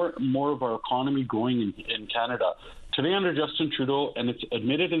more of our economy growing in Canada. Today under Justin Trudeau, and it's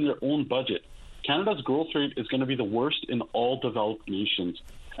admitted in their own budget, Canada's growth rate is going to be the worst in all developed nations.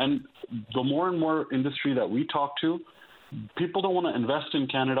 And the more and more industry that we talk to, people don't want to invest in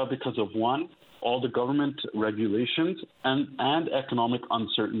Canada because of, one, all the government regulations and economic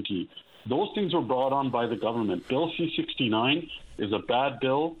uncertainty. Those things were brought on by the government. Bill C-69 is a bad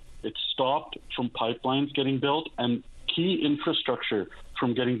bill. It stopped from pipelines getting built and key infrastructure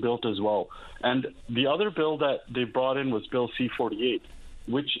from getting built as well. And the other bill that they brought in was Bill C-48,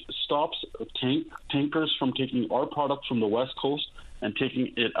 which stops tankers from taking our product from the West Coast and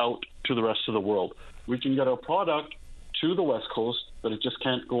taking it out to the rest of the world. We can get our product to the West Coast, but it just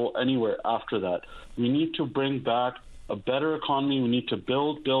can't go anywhere after that. We need to bring back a better economy. We need to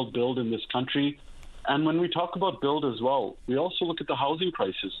build in this country. And when we talk about build as well, we also look at the housing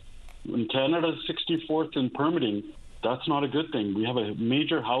prices. When Canada's 64th in permitting, that's not a good thing. We have a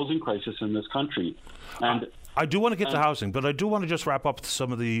major housing crisis in this country. And I do want to get to housing, but I do want to just wrap up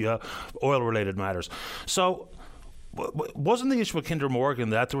some of the oil-related matters. So wasn't the issue with Kinder Morgan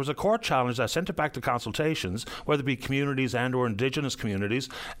that there was a court challenge that sent it back to consultations, whether it be communities and or Indigenous communities,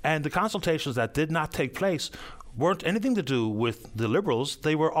 and the consultations that did not take place weren't anything to do with the Liberals.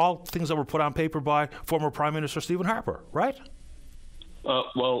 They were all things that were put on paper by former Prime Minister Stephen Harper, right?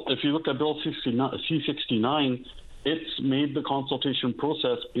 Well, if you look at Bill C-69, it's made the consultation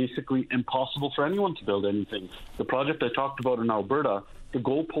process basically impossible for anyone to build anything. The project I talked about in Alberta, the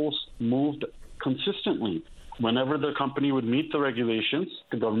goalposts moved consistently. Whenever the company would meet the regulations,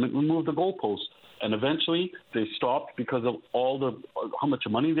 the government would move the goalposts. And eventually they stopped because of how much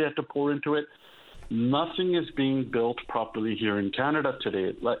money they had to pour into it. Nothing is being built properly here in Canada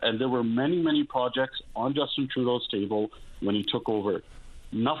today. And there were many projects on Justin Trudeau's table when he took over.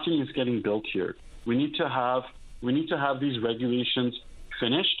 Nothing is getting built here. We need to have these regulations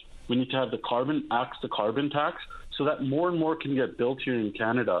finished. We need to have the carbon tax, so that more and more can get built here in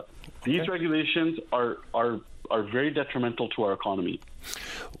Canada. These regulations are very detrimental to our economy.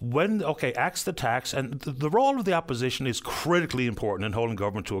 Axe the tax, and the role of the opposition is critically important in holding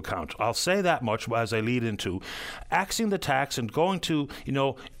government to account. I'll say that much as I lead into axing the tax and going to,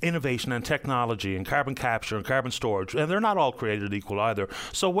 innovation and technology and carbon capture and carbon storage, and they're not all created equal either.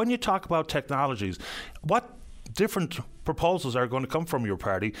 So when you talk about technologies, what different proposals are going to come from your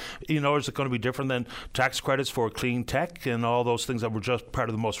party? Is it going to be different than tax credits for clean tech and all those things that were just part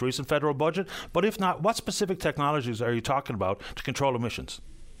of the most recent federal budget? But if not, what specific technologies are you talking about to control emissions?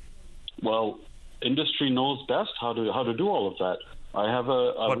 Well, industry knows best how to do all of that.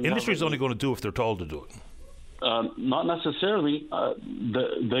 But industry is only going to do if they're told to do it. Not necessarily.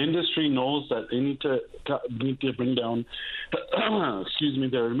 The industry knows that they need to bring down,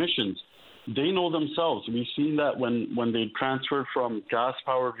 their emissions. They know themselves. We've seen that when they transferred from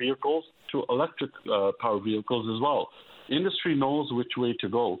gas-powered vehicles to electric powered vehicles as well. Industry knows which way to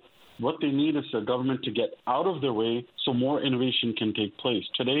go. What they need is the government to get out of their way so more innovation can take place.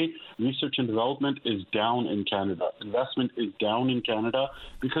 Today, research and development is down in Canada. Investment is down in Canada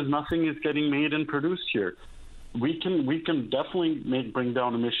because nothing is getting made and produced here. We can definitely bring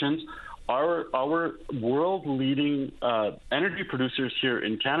down emissions. our world-leading energy producers here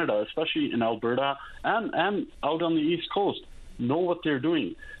in Canada, especially in Alberta and out on the East Coast, know what they're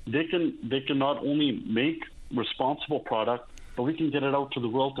doing. They can not only make responsible product, but we can get it out to the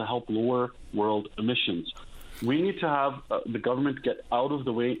world to help lower world emissions. We need to have the government get out of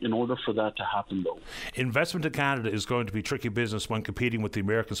the way in order for that to happen, though. Investment in Canada is going to be tricky business when competing with the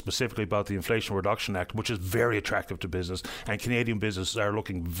Americans, specifically about the Inflation Reduction Act, which is very attractive to business, and Canadian businesses are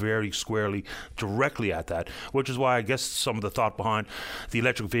looking very squarely directly at that, which is why I guess some of the thought behind the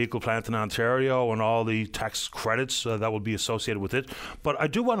electric vehicle plant in Ontario and all the tax credits that will be associated with it. But I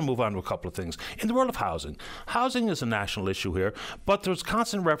do want to move on to a couple of things. In the world of housing is a national issue here, but there's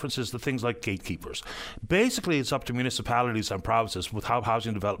constant references to things like gatekeepers. Basically, it's up to municipalities and provinces with how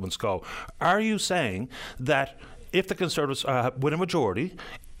housing developments go. Are you saying that if the Conservatives win a majority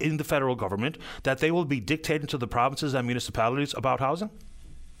in the federal government, that they will be dictating to the provinces and municipalities about housing?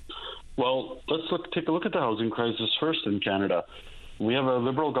 Well, let's take a look at the housing crisis first in Canada. We have a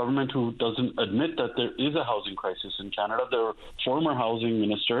Liberal government who doesn't admit that there is a housing crisis in Canada. Their former housing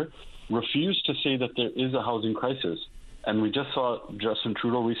minister refused to say that there is a housing crisis. And we just saw Justin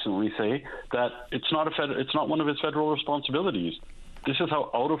Trudeau recently say that it's not one of his federal responsibilities. This is how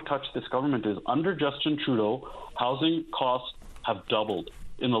out of touch this government is. Under Justin Trudeau, housing costs have doubled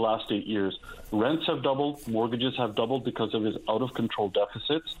in the last 8 years. Rents have doubled, mortgages have doubled because of his out of control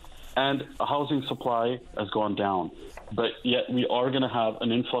deficits, and housing supply has gone down. But yet we are going to have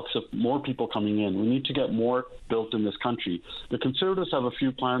an influx of more people coming in. We need to get more built in this country. The Conservatives have a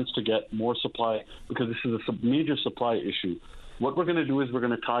few plans to get more supply because this is a major supply issue. What we're going to do is we're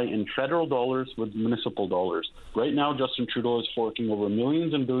going to tie in federal dollars with municipal dollars. Right now, Justin Trudeau is forking over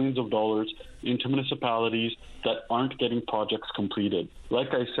millions and billions of dollars into municipalities that aren't getting projects completed. Like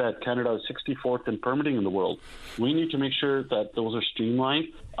I said, Canada is 64th in permitting in the world. We need to make sure that those are streamlined.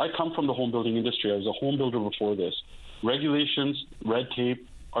 I come from the home building industry. I was a home builder before this. Regulations, red tape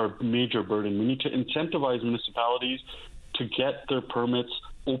are a major burden. We need to incentivize municipalities to get their permits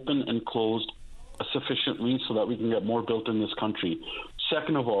open and closed sufficiently so that we can get more built in this country.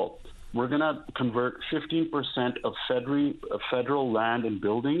 Second of all, we're going to convert 15% of federal land and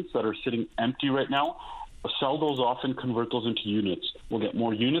buildings that are sitting empty right now, sell those off and convert those into units. We'll get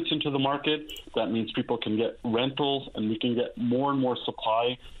more units into the market. That means people can get rentals and we can get more and more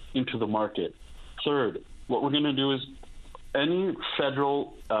supply into the market. Third, what we're going to do is any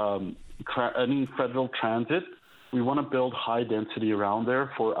federal transit, we want to build high density around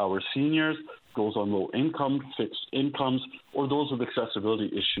there for our seniors, those on low income, fixed incomes, or those with accessibility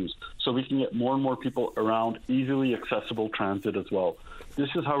issues. So we can get more and more people around easily accessible transit as well. This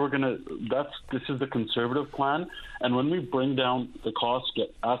is how this is the Conservative plan. And when we bring down the costs,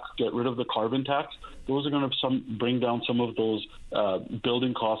 get rid of the carbon tax, those are going to bring down some of those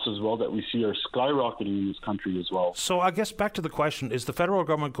building costs as well that we see are skyrocketing in this country as well. So I guess back to the question, is the federal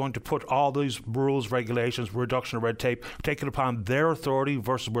government going to put all these rules, regulations, reduction of red tape, take it upon their authority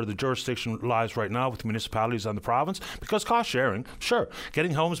versus where the jurisdiction lies right now with the municipalities and the province? Because cost sharing, sure,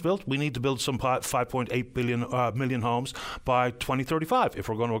 getting homes built, we need to build some 5.8 million homes by 2035 if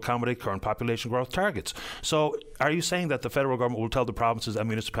we're going to accommodate current population growth targets. So are you saying that the federal government will tell the provinces and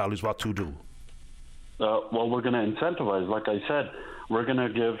municipalities what to do? Well, we're going to incentivize. Like I said, we're going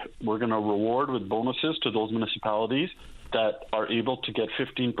to reward with bonuses to those municipalities that are able to get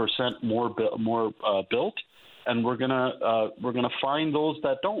 15% more built, and we're going to find those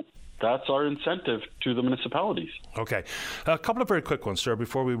that don't. That's our incentive to the municipalities. Okay. A couple of very quick ones, sir,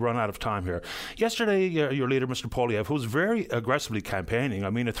 before we run out of time here. Yesterday, your leader, Mr. Poilievre, who was very aggressively campaigning, I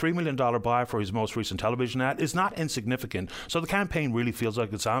mean, a $3 million buy for his most recent television ad is not insignificant. So the campaign really feels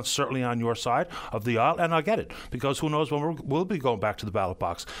like it's certainly on your side of the aisle, and I get it, because who knows when we'll be going back to the ballot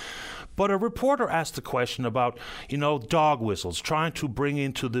box. But a reporter asked the question about, dog whistles, trying to bring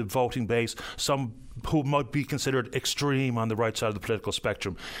into the voting base some who might be considered extreme on the right side of the political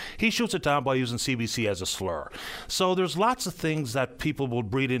spectrum. He shoots it down by using CBC as a slur. So there's lots of things that people will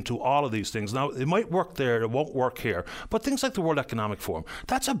breed into all of these things. Now, it might work there, it won't work here, but things like the World Economic Forum,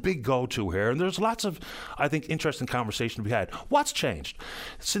 that's a big go-to here, and there's lots of, I think, interesting conversation to be had. What's changed?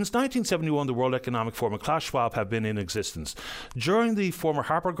 Since 1971, the World Economic Forum and Klaus Schwab have been in existence. During the former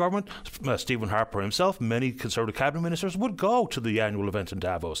Harper government, Stephen Harper himself, many Conservative cabinet ministers would go to the annual event in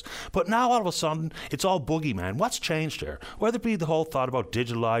Davos. But now, all of a sudden, it's all boogeyman. What's changed there? Whether it be the whole thought about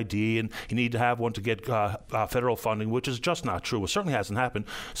digital ID and you need to have one to get federal funding, which is just not true. It certainly hasn't happened.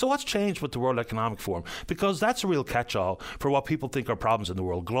 So what's changed with the World Economic Forum? Because that's a real catch-all for what people think are problems in the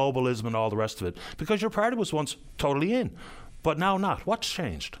world, globalism and all the rest of it. Because your party was once totally in, but now not. What's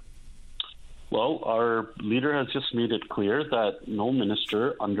changed? Well, our leader has just made it clear that no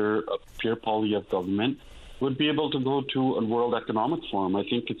minister under a pure poly of government would be able to go to a World Economic Forum. I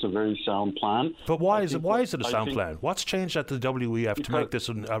think it's a very sound plan. But why is it a sound plan? What's changed at the WEF to make this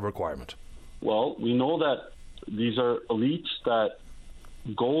a requirement? Well, we know that these are elites that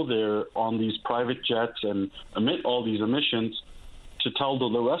go there on these private jets and emit all these emissions to tell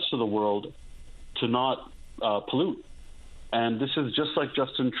the rest of the world to not pollute. And this is just like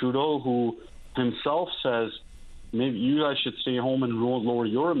Justin Trudeau, who himself says, maybe you guys should stay home and lower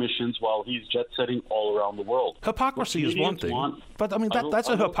your emissions while he's jet setting all around the world. Hypocrisy is one thing, but I mean that's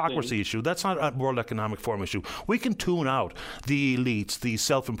a hypocrisy issue. That's not a World Economic Forum issue. We can tune out the elites, the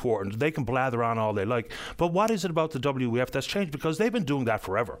self-important. They can blather on all they like. But what is it about the WEF that's changed? Because they've been doing that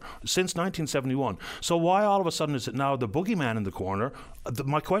forever, since 1971. So why all of a sudden is it now the boogeyman in the corner?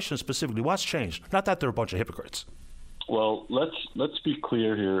 My question is specifically, what's changed? Not that they're a bunch of hypocrites. Well, let's be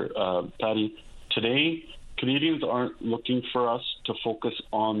clear here, Patty. Today, Canadians aren't looking for us to focus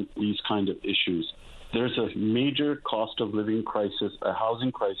on these kind of issues. There's a major cost of living crisis, a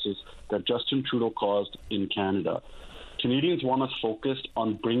housing crisis that Justin Trudeau caused in Canada. Canadians want us focused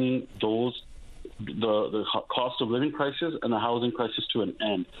on bringing the cost of living crisis and the housing crisis to an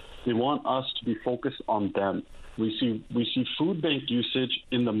end. They want us to be focused on them. We see food bank usage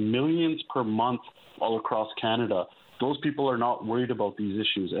in the millions per month all across Canada. Those people are not worried about these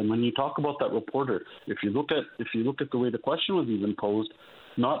issues. And when you talk about that reporter, if you look at the way the question was even posed,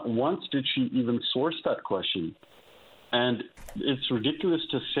 not once did she even source that question. And it's ridiculous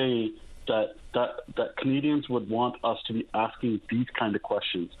to say that Canadians would want us to be asking these kind of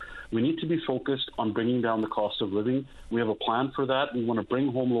questions. We need to be focused on bringing down the cost of living. We have a plan for that. We want to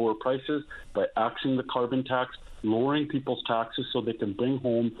bring home lower prices by axing the carbon tax, lowering people's taxes so they can bring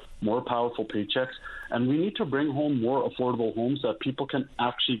home more powerful paychecks. And we need to bring home more affordable homes that people can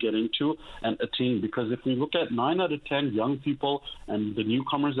actually get into and attain. Because if we look at 9 out of 10 young people and the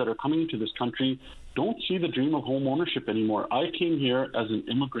newcomers that are coming into this country don't see the dream of home ownership anymore. I came here as an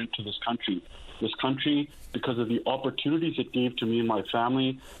immigrant to this country. This country, because of the opportunities it gave to me and my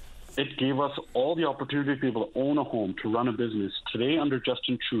family, it gave us all the opportunity to be able to own a home, to run a business. Today, under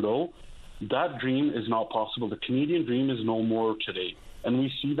Justin Trudeau, that dream is not possible. The Canadian dream is no more today. And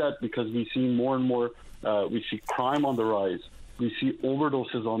we see that because we see more and more, we see crime on the rise. We see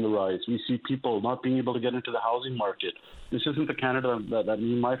overdoses on the rise. We see people not being able to get into the housing market. This isn't the Canada that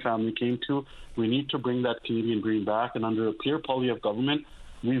me and my family came to. We need to bring that Canadian dream back. And under a clear policy of government,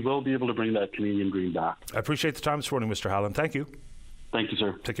 we will be able to bring that Canadian dream back. I appreciate the time this morning, Mr. Hallen. Thank you. Thank you,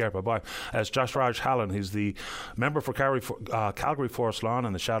 sir. Take care. Bye-bye. As Josh Raj Hallen, he's the member for Calgary Forest Lawn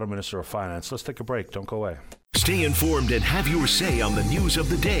and the Shadow Minister of Finance. Let's take a break. Don't go away. Stay informed and have your say on the news of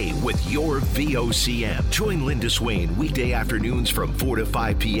the day with your VOCM. Join Linda Swain weekday afternoons from 4 to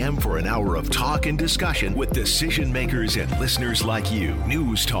 5 p.m. for an hour of talk and discussion with decision makers and listeners like you.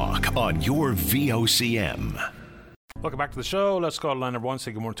 News Talk on your VOCM. Welcome back to the show. Let's go to line number one.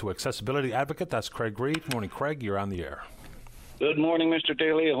 Say good morning to Accessibility Advocate. That's Craig Reid. Good morning, Craig. You're on the air. Good morning, Mr.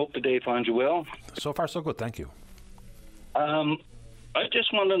 Daly. I hope the day finds you well. So far, so good. Thank you. I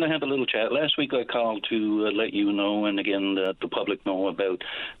just wanted to have a little chat. Last week I called to let you know, and again the public know, about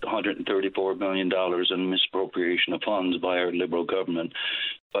the $134 million in misappropriation of funds by our Liberal government.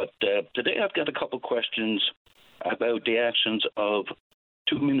 But today I've got a couple questions about the actions of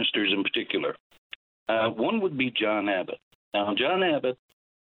two ministers in particular. One would be John Abbott. Now, John Abbott,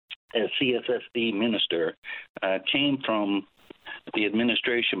 as CSSD minister, came from the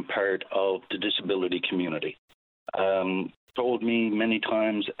administration part of the disability community. Told me many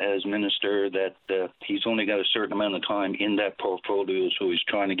times as minister that he's only got a certain amount of time in that portfolio, so he's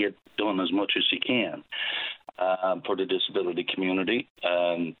trying to get done as much as he can for the disability community.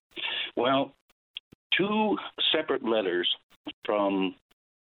 Well, two separate letters from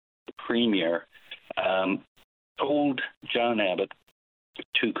the Premier told John Abbott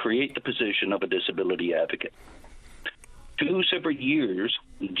to create the position of a disability advocate. 2 separate years,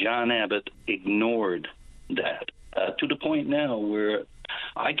 John Abbott ignored that. To the point now where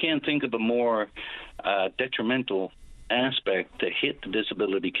I can't think of a more detrimental aspect to hit the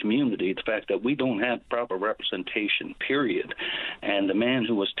disability community, the fact that we don't have proper representation, period. And the man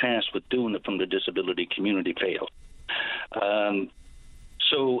who was tasked with doing it from the disability community failed.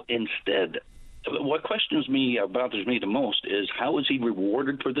 So instead, what questions me or bothers me the most is how is he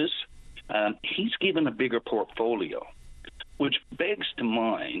rewarded for this? He's given a bigger portfolio, which begs to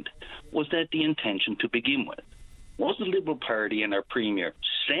mind, was that the intention to begin with? Was the Liberal Party and our Premier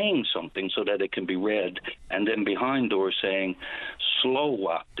saying something so that it can be read, and then behind doors saying, slow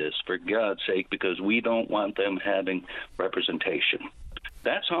walk this, for God's sake, because we don't want them having representation?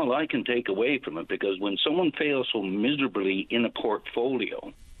 That's all I can take away from it, because when someone fails so miserably in a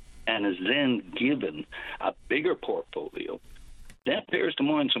portfolio and is then given a bigger portfolio, that bears to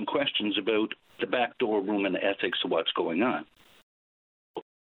mind some questions about the backdoor room and the ethics of what's going on.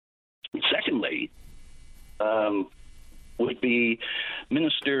 Secondly, would be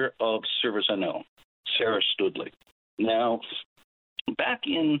Minister of Service and Health, Sarah Studley. Now, back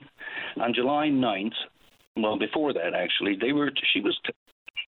on July 9th, well, before that actually, the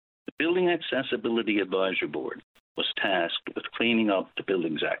Building Accessibility Advisory Board was tasked with cleaning up the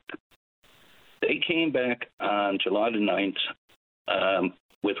Buildings Act. They came back on July the 9th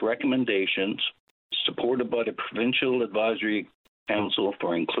with recommendations supported by the Provincial Advisory Council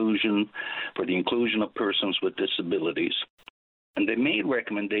for the inclusion of persons with disabilities. And they made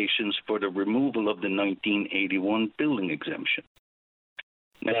recommendations for the removal of the 1981 building exemption.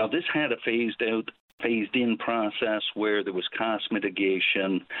 Now, this had a phased-in process where there was cost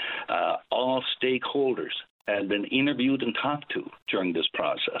mitigation. All stakeholders had been interviewed and talked to during this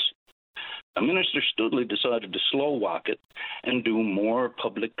process. Now, Minister Studley decided to slow walk it and do more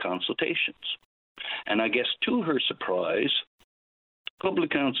public consultations. And I guess to her surprise,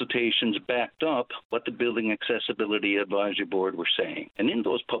 public consultations backed up what the Building Accessibility Advisory Board were saying. And in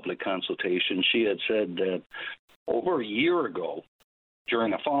those public consultations, she had said that over a year ago,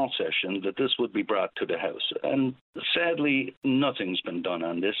 during a fall session, that this would be brought to the House. And sadly, nothing's been done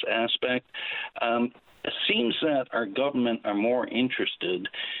on this aspect. It seems that our government are more interested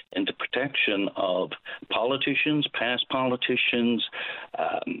in the protection of politicians, past politicians,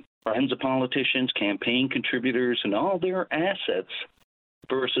 friends of politicians, campaign contributors, and all their assets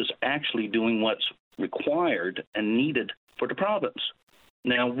versus actually doing what's required and needed for the province.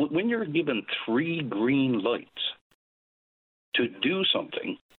 Now, when you're given 3 green lights to do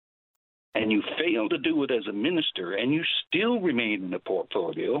something, and you fail to do it as a minister, and you still remain in the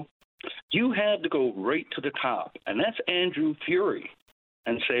portfolio, you had to go right to the top, and that's Andrew Fury,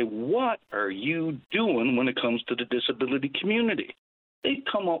 and say, what are you doing when it comes to the disability community? They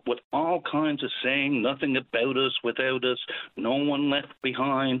come up with all kinds of saying, nothing about us, without us, no one left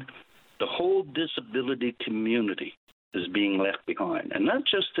behind. The whole disability community is being left behind, and not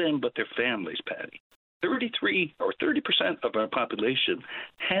just them, but their families, Patty. 33 or 30% of our population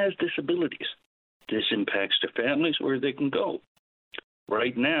has disabilities. This impacts their families, where they can go.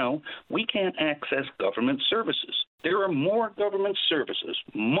 Right now, we can't access government services. There are more government services,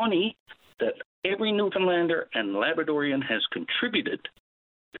 money that every Newfoundlander and Labradorian has contributed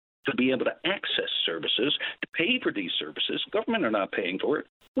to be able to access services, to pay for these services. Government are not paying for it.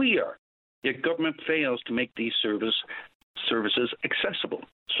 We are. Yet government fails to make these services accessible.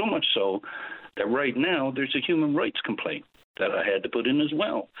 So much so that right now there's a human rights complaint that I had to put in as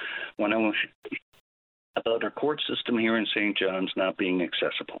well when I was about our court system here in St. John's not being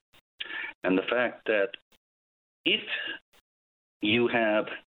accessible. And the fact that if you have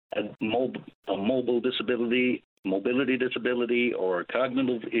a mobility disability, or a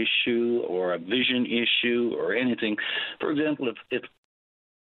cognitive issue, or a vision issue, or anything, for example, if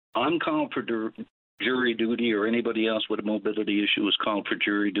I'm called for jury duty, or anybody else with a mobility issue is called for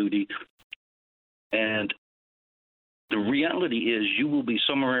jury duty, and the reality is you will be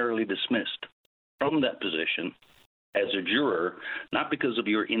summarily dismissed from that position as a juror, not because of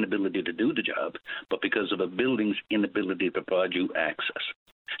your inability to do the job, but because of a building's inability to provide you access.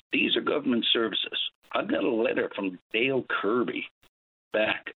 These are government services. I've got a letter from Dale Kirby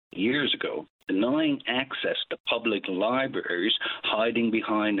back years ago denying access to public libraries, hiding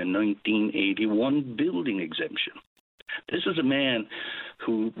behind a 1981 building exemption. This is a man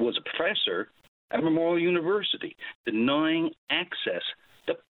who was a professor at Memorial University, denying access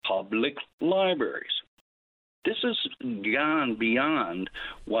to public libraries. This has gone beyond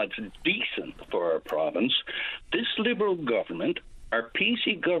what's decent for our province. This Liberal government, our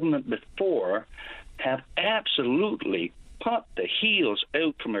PC government before, have absolutely put the heels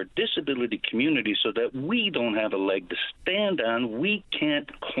out from our disability community so that we don't have a leg to stand on. We can't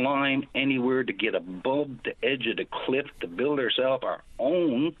climb anywhere to get above the edge of the cliff to build ourselves our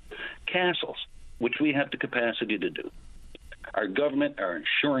own castles, which we have the capacity to do. Our government are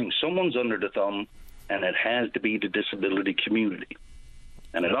ensuring someone's under the thumb, and it has to be the disability community.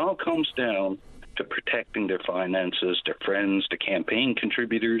 And it all comes down to protecting their finances, their friends, the campaign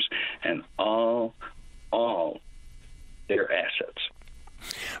contributors, and all their assets.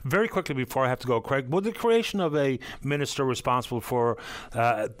 Very quickly before I have to go, Craig, would the creation of a minister responsible for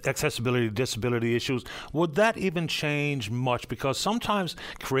accessibility, disability issues, would that even change much? Because sometimes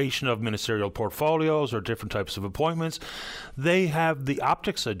creation of ministerial portfolios or different types of appointments, they have the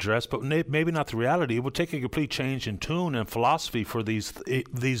optics addressed, but maybe not the reality. It would take a complete change in tune and philosophy for these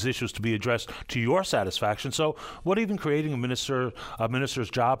issues to be addressed to your satisfaction. So would even creating a minister's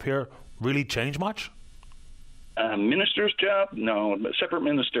job here really change much? A minister's job? No. A separate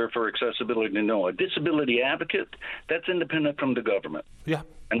minister for accessibility? No. A disability advocate? That's independent from the government. Yeah.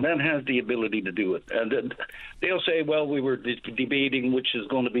 And that has the ability to do it. And they'll say, well, we were debating which is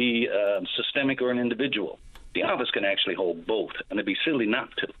going to be systemic or an individual. The office can actually hold both, and it'd be silly not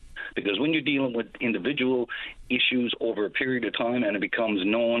to. Because when you're dealing with individual issues over a period of time and it becomes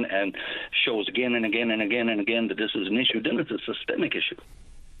known and shows again and again and again and again that this is an issue, then it's a systemic issue.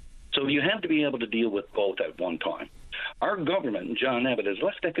 So you have to be able to deal with both at one time. Our government, and John Abbott, has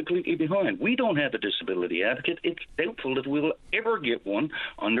left that completely behind. We don't have a disability advocate. It's doubtful that we'll ever get one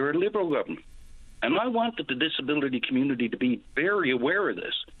under a Liberal government. And I want the disability community to be very aware of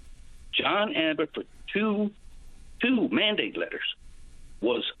this. John Abbott, for two mandate letters,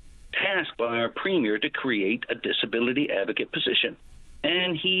 was tasked by our premier to create a disability advocate position.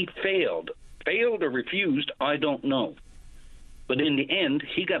 And he failed. Failed or refused, I don't know. But in the end,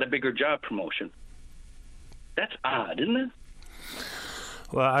 he got a bigger job promotion. That's odd, isn't it?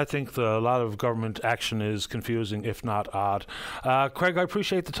 Well, I think a lot of government action is confusing, if not odd. Craig, I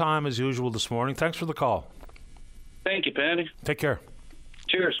appreciate the time as usual this morning. Thanks for the call. Thank you, Patty. Take care.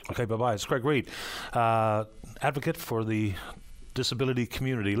 Cheers. Okay, bye-bye. It's Craig Reid, advocate for the disability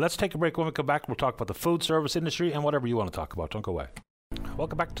community. Let's take a break. When we come back, we'll talk about the food service industry and whatever you want to talk about. Don't go away.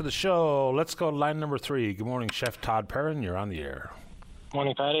 Welcome back to the show. Let's go to line number 3. Good morning, Chef Todd Perrin. You're on the air.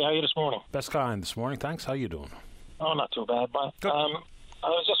 Morning, Patty. How are you this morning? Best kind this morning. Thanks. How you doing? Oh, not too bad, but Good. I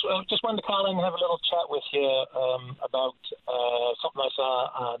was just wanted to call in and have a little chat with you about something I saw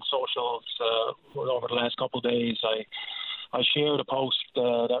on socials over the last couple of days. I shared a post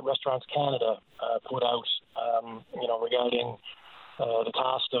that Restaurants Canada put out, regarding the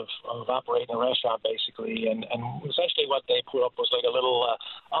cost of operating a restaurant, basically, and essentially what they put up was like a little,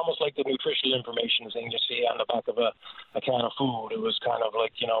 almost like the nutritional information thing you see on the back of a can of food. It was kind of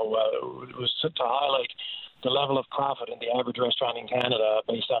like, it was to highlight the level of profit in the average restaurant in Canada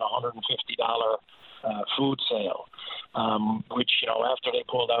based on $150 food sale, which, after they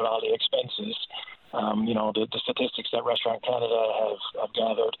pulled out all the expenses, the statistics that Restaurant Canada have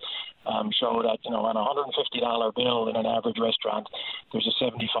gathered show that, on a $150 bill in an average restaurant, there's a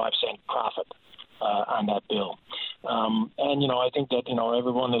 75-cent profit on that bill. I think that,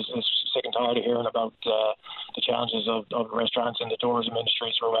 everyone is sick and tired of hearing about the challenges of restaurants in the tourism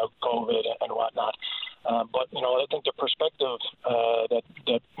industry throughout COVID and whatnot. But I think the perspective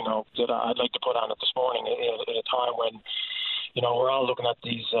that I'd like to put on it this morning at a time when we're all looking at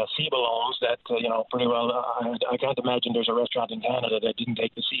these CEBA loans that pretty well. I can't imagine there's a restaurant in Canada that didn't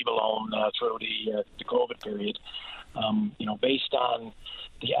take the CEBA loan through the COVID period. Based on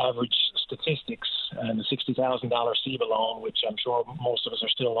the average statistics and the $60,000 CEBA loan, which I'm sure most of us are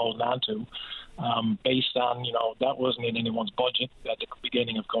still holding on to, based on, that wasn't in anyone's budget at the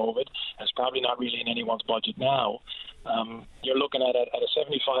beginning of COVID, and it's probably not really in anyone's budget now. You're looking at a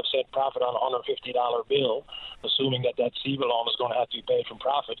 75-cent profit on a $150 bill, assuming that CEBA loan is going to have to be paid from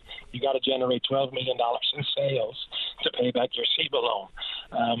profit. You got to generate $12 million in sales to pay back your CEBA loan.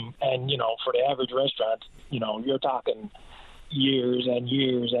 For the average restaurant, you're talking years and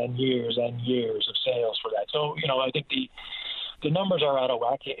years and years and years of sales for that. So, I think the numbers are out of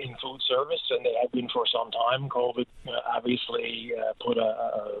whack in food service, and they have been for some time. COVID obviously put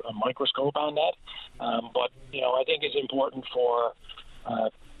a microscope on that. But I think it's important for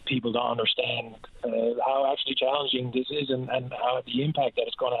people to understand how actually challenging this is and how the impact that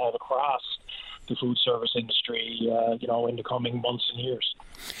it's going to have across the food service industry, in the coming months and years.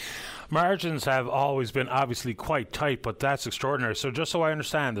 Margins have always been obviously quite tight, but that's extraordinary. So just so I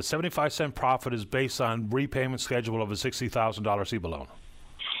understand, the 75-cent profit is based on repayment schedule of a $60,000 CEBA loan.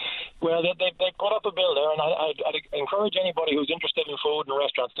 Well, they put up a bill there, and I'd encourage anybody who's interested in food and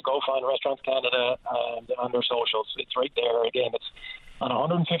restaurants to go find Restaurants Canada on their socials. It's right there. Again, it's on a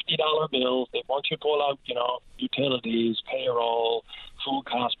 $150 bill. Once you pull out, utilities, payroll, food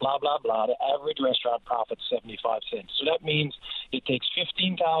costs, blah, blah, blah, the average restaurant profits 75 cents. So that means it takes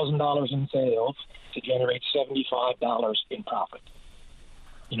 $15,000 in sales to generate $75 in profit.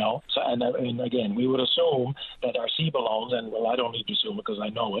 So and again, we would assume that our CEBA loans, and I don't need to assume it because I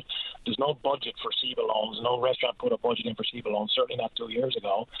know it, there's no budget for CEBA loans. No restaurant put a budget in for CEBA loans, certainly not 2 years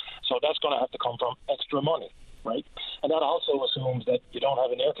ago. So that's going to have to come from extra money. right? And that also assumes that you don't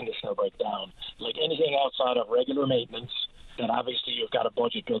have an air conditioner breakdown. Like anything outside of regular maintenance, that obviously you've got a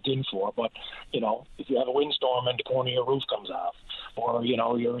budget built in for. But, if you have a windstorm and the corner of your roof comes off, or,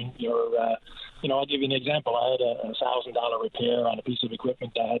 you're in your, I'll give you an example. I had a $1,000 repair on a piece of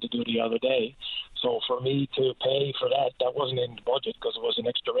equipment that I had to do the other day. So for me to pay for that wasn't in the budget because it was an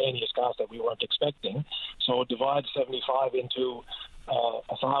extraneous cost that we weren't expecting. So divide 75 into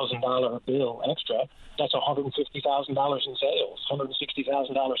 $1,000 bill extra. That's $150,000 in sales,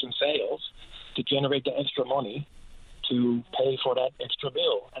 $160,000 in sales to generate the extra money to pay for that extra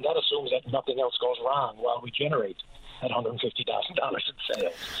bill. And that assumes that nothing else goes wrong while we generate that $150,000 in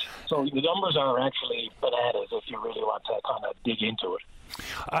sales. So the numbers are actually bananas if you really want to kind of dig into it.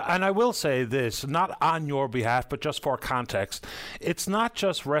 And I will say this, not on your behalf, but just for context, it's not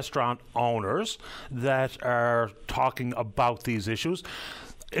just restaurant owners that are talking about these issues.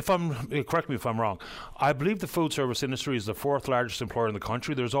 Correct me if I'm wrong, I believe the food service industry is the fourth largest employer in the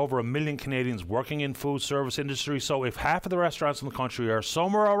country. There's over 1 million Canadians working in food service industry. So if half of the restaurants in the country are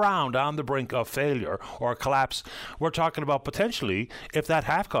somewhere around on the brink of failure or collapse, we're talking about potentially, if that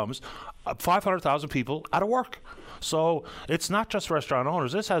half comes, 500,000 people out of work. So it's not just restaurant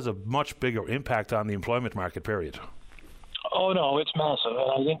owners. This has a much bigger impact on the employment market, period. Oh, no, it's massive.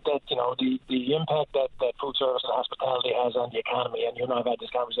 And I think that, the impact that food service and hospitality has on the economy, and I've had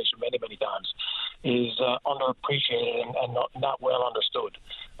this conversation many, many times, is underappreciated and not well understood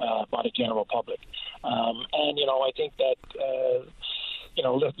by the general public. I think that,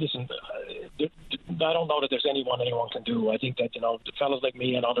 listen, I don't know that there's anyone can do. I think that, the fellows like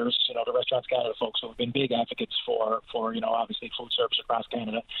me and others, the Restaurants Canada folks who have been big advocates for obviously food service across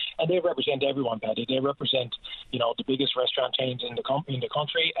Canada, and they represent everyone, Patty. They represent, the biggest restaurant chains in the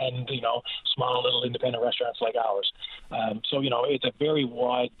country and, small little independent restaurants like ours. So it's a very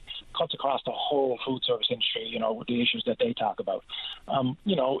wide, cuts across the whole food service industry, with the issues that they talk about.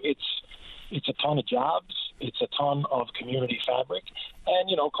 It's a ton of jobs. It's a ton of community fabric. And,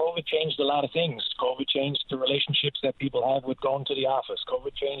 COVID changed a lot of things. COVID changed the relationships that people have with going to the office.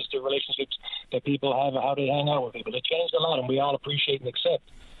 COVID changed the relationships that people have, how they hang out with people. It changed a lot, and we all appreciate and accept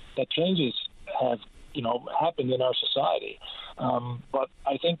that changes have, happened in our society. But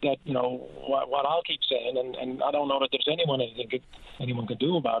I think that, what I'll keep saying, and I don't know that there's anyone can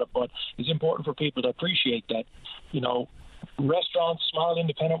do about it, but it's important for people to appreciate that, restaurants, small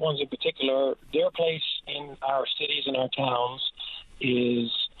independent ones in particular, their place in our cities and our towns is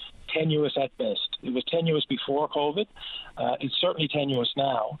tenuous at best. It was tenuous before COVID. It's certainly tenuous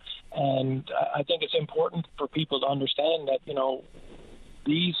now. And I think it's important for people to understand that,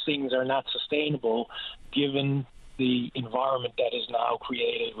 these things are not sustainable given the environment that is now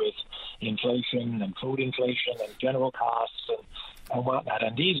created with inflation and food inflation and general costs and whatnot.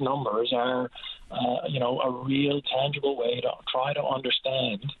 And these numbers are, a real tangible way to try to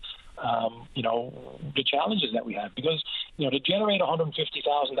understand, the challenges that we have. Because, to generate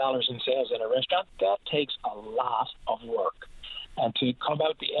 $150,000 in sales in a restaurant, that takes a lot of work. And to come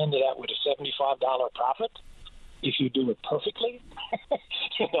out the end of that with a $75 profit, if you do it perfectly,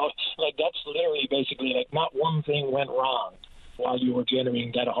 that's literally basically like not one thing went wrong while you were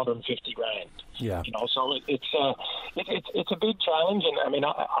generating that $150,000. Yeah. So it's a big challenge, and I mean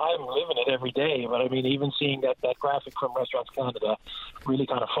I'm living it every day. But I mean, even seeing that graphic from Restaurants Canada really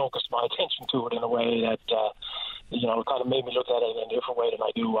kind of focused my attention to it in a way that kind of made me look at it in a different way than I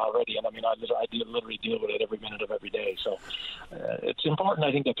do already. And I mean, I literally deal with it every minute of every day. So it's important,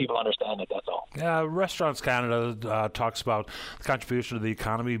 I think, that people understand it. That's all. Yeah, Restaurants Canada talks about the contribution to the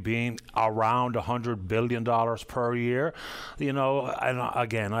economy being around $100 billion per year. And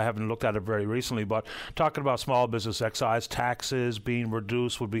again, I haven't looked at it very recently, but talking about small business excise taxes being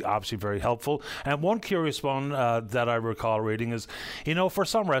reduced would be obviously very helpful. And one curious one that I recall reading is, for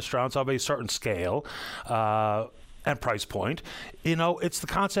some restaurants of a certain scale, and price point, it's the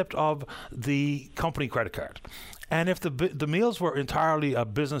concept of the company credit card. And if the meals were entirely a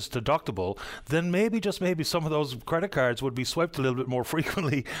business deductible, then maybe some of those credit cards would be swiped a little bit more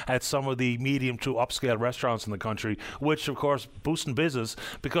frequently at some of the medium to upscale restaurants in the country, which of course boosting business,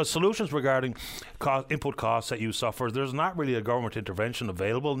 because solutions regarding input costs that you suffer, there's not really a government intervention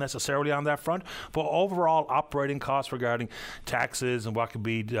available necessarily on that front, but overall operating costs regarding taxes and what could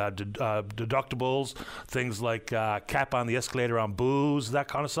be deductibles, things like cap on the escalator on booze, that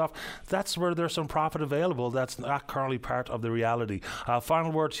kind of stuff, that's where there's some profit available that's not currently part of the reality.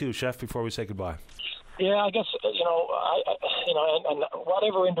 Final word to you, Chef, before we say goodbye. Yeah, I guess and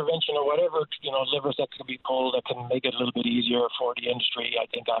whatever intervention or whatever levers that could be pulled that can make it a little bit easier for the industry, I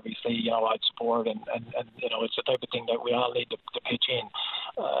think obviously I'd support, and it's the type of thing that we all need to pitch in,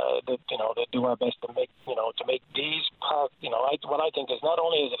 to do our best to make these what I think is not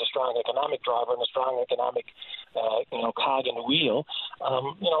only is it a strong economic driver and a strong economic cog in the wheel.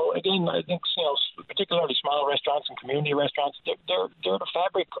 Again, I think particularly small restaurants and community restaurants, they're the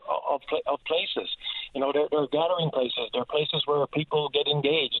fabric of places. They're gathering places. They're places where people get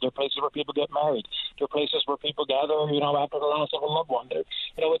engaged. They're places where people get married. They're places where people gather, after the loss of a loved one.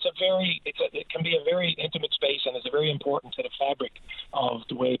 It can be a very intimate space, and it's very important to the fabric of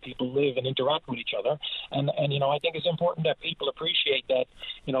the way people live and interact with each other. And I think it's important that people appreciate that.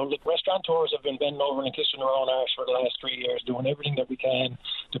 Restaurateurs have been bending over and kissing their own arse for the last 3 years, doing everything that we can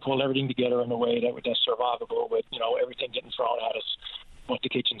to pull everything together in a way that's survivable with everything getting thrown at us but the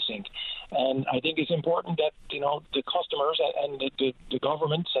kitchen sink. And I think it's important that the customers and the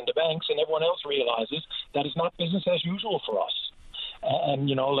governments and the banks and everyone else realizes that it's not business as usual for us. And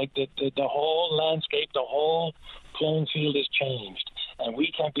the whole landscape, the whole playing field has changed, and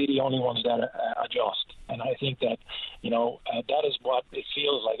we can't be the only ones that adjust. And I think that that is what it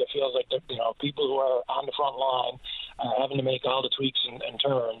feels like. It feels like people who are on the front line are having to make all the tweaks and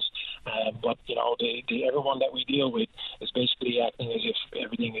turns. But everyone that we deal with is basically acting as if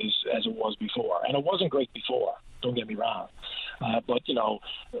everything is as it was before, and it wasn't great before. Don't get me wrong. But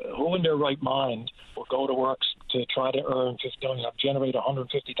who in their right mind will go to work to try to generate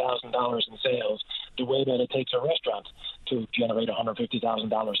 $150,000 in sales the way that it takes a restaurant to generate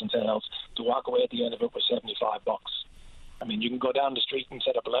 $150,000 in sales to walk away at the end of it with $75? I mean, you can go down the street and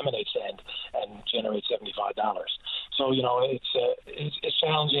set up a lemonade stand and generate $75. So it's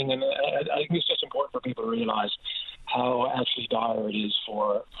challenging, and I think it's just important for people to realize how actually dire it is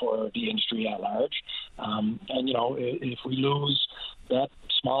for the industry at large. If we lose that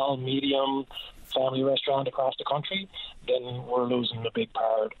small, medium family restaurant across the country, then we're losing a big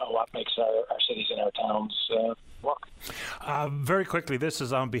part of what makes our cities and our towns work. Very quickly, this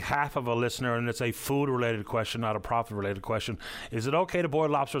is on behalf of a listener, and it's a food-related question, not a profit-related question. Is it okay to boil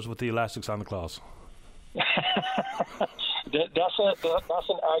lobsters with the elastics on the claws? That's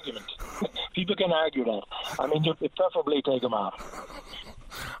an argument. People can argue that. I mean, you preferably take them out.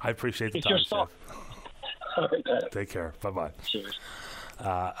 I appreciate the it's time, your stuff. Chef. Take care. Bye-bye. Cheers.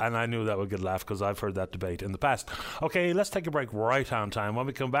 And I knew that would get a laugh because I've heard that debate in the past. Okay, let's take a break right on time. When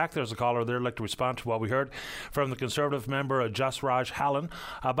we come back, there's a caller there who'd like to respond to what we heard from the Conservative member, Just Raj Hallen,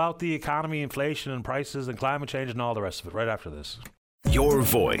 about the economy, inflation and prices and climate change and all the rest of it right after this. Your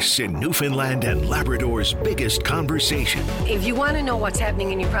voice in Newfoundland and Labrador's biggest conversation. If you want to know what's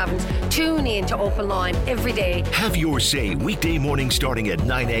happening in your province, tune in to Openline every day. Have your say weekday morning starting at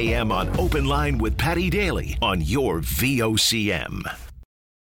 9 a.m. on Openline with Paddy Daly on your VOCM.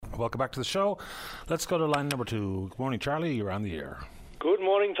 Welcome back to the show. Let's go to line number 2. Good morning, Charlie. You're on the air. Good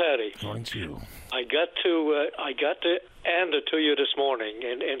morning, Paddy. Good morning to you. I got to hand it to you this morning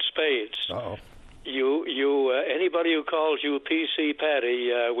in spades. Uh-oh. Anybody who calls you PC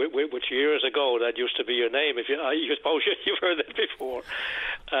Paddy, which years ago that used to be your name. I suppose you've heard that before.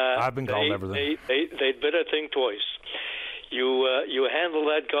 I've been called everything. They'd better think twice. You handle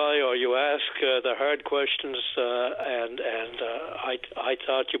that guy, or you ask the hard questions, and I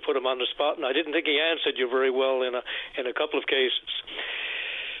thought you put him on the spot, and I didn't think he answered you very well in a couple of cases.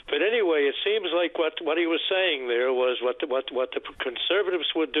 But anyway, it seems like what he was saying there was what the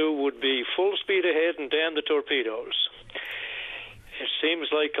Conservatives would do would be full speed ahead and damn the torpedoes. It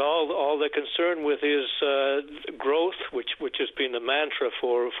seems like all they're concerned with is growth, which has been the mantra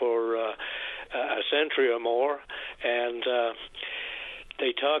for a century or more, and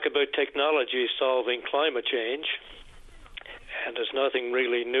they talk about technology solving climate change, and there's nothing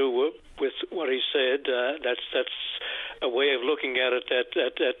really new with what he said. That's a way of looking at it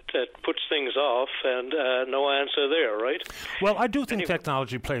that puts things off, and no answer there, right? Well, I do think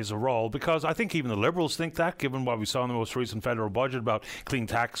technology plays a role, because I think even the Liberals think that, given what we saw in the most recent federal budget about clean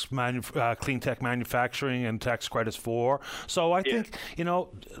tech manufacturing and tax credits for. So I think,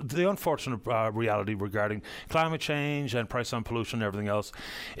 the unfortunate reality regarding climate change and price on pollution and everything else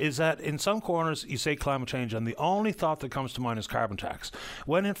is that in some corners you say climate change and the only thought that comes to mind is carbon tax,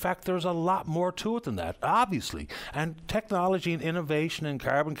 when in fact there's a lot more to it than that, obviously. And technology and innovation and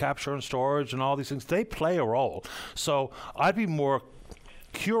carbon capture and storage and all these things, they play a role. So I'd be more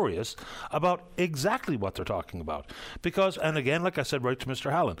curious about exactly what they're talking about. Because, and again, like I said right to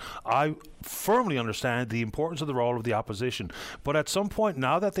Mr. Hallen, I firmly understand the importance of the role of the opposition. But at some point,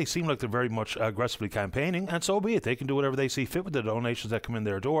 now that they seem like they're very much aggressively campaigning, and so be it, they can do whatever they see fit with the donations that come in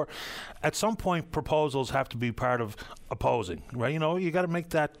their door. At some point, proposals have to be part of opposing, right? You know, you got to make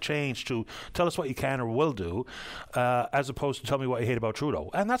that change to tell us what you can or will do, as opposed to tell me what you hate about Trudeau.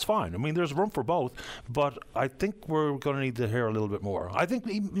 And that's fine. I mean, there's room for both, but I think we're going to need to hear a little bit more. I think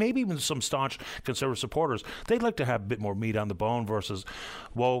maybe even some staunch Conservative supporters, they'd like to have a bit more meat on the bone versus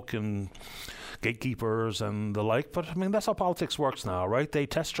woke and gatekeepers and the like. But I mean, that's how politics works now, right? They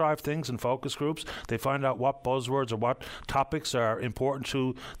test drive things in focus groups. They find out what buzzwords or what topics are important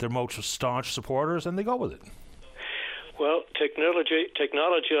to their most staunch supporters, and they go with it. Well, technology,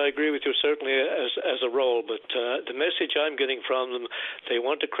 I agree with you certainly as a role, but the message I'm getting from them, they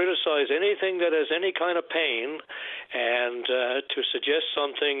want to criticize anything that has any kind of pain, and to suggest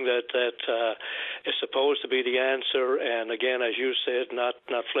something that is supposed to be the answer, and again, as you said, not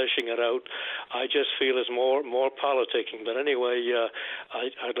fleshing it out, I just feel is more politicking. But anyway,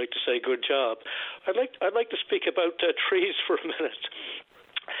 I'd like to say good job. I'd like to speak about trees for a minute.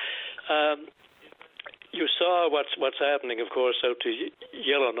 You saw what's happening, of course, out to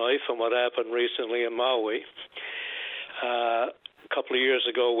Yellowknife and what happened recently in Maui. A couple of years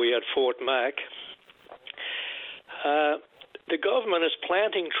ago, we had Fort Mac. The government is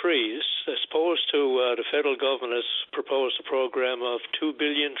planting trees, as opposed to the federal government has proposed a program of 2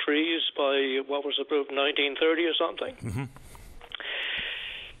 billion trees by, what was approved, 1930 or something? Mm-hmm.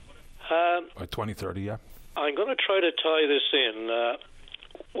 By 2030, yeah. I'm going to try to tie this in.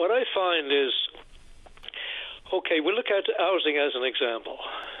 What I find is, okay, we'll look at housing as an example.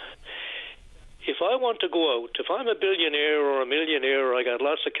 If I want to go out, if I'm a billionaire or a millionaire, or I got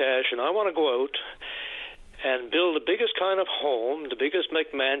lots of cash, and I want to go out and build the biggest kind of home, the biggest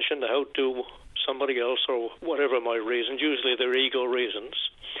McMansion to outdo somebody else or whatever my reasons, usually they're ego reasons,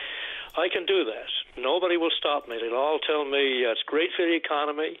 I can do that. Nobody will stop me. They'll all tell me it's great for the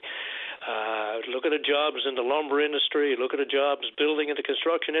economy. Look at the jobs in the lumber industry, look at the jobs building in the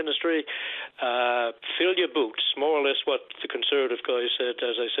construction industry, fill your boots, more or less what the Conservative guy said,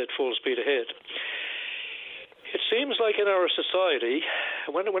 as I said, full speed ahead. It seems like in our society,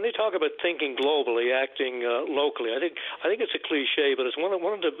 when they talk about thinking globally, acting locally, I think it's a cliche, but it's one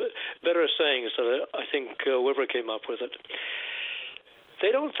of the better sayings that I think whoever came up with it. They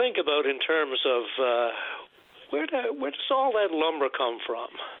don't think about in terms of where does all that lumber come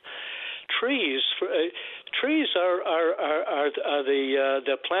from? Trees are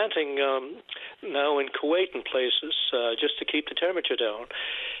they're planting now in Kuwait and places just to keep the temperature down.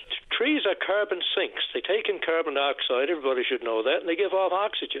 Trees are carbon sinks. They take in carbon dioxide, everybody should know that, and they give off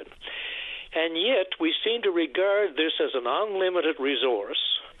oxygen. And yet we seem to regard this as an unlimited resource.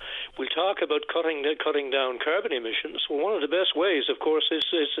 We talk about cutting down carbon emissions. Well, one of the best ways, of course, is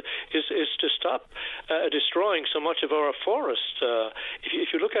to stop destroying so much of our forests.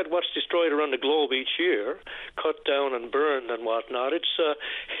 If you look at what's destroyed around the globe each year, cut down and burned and whatnot, it's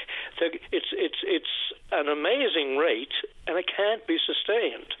an amazing rate, and it can't be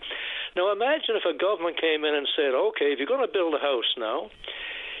sustained. Now, imagine if a government came in and said, "Okay, if you're going to build a house now,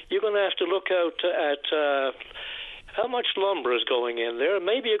 you're going to have to look out at." How much lumber is going in there?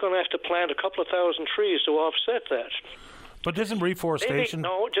 Maybe you're going to have to plant a couple of thousand trees to offset that. But isn't reforestation?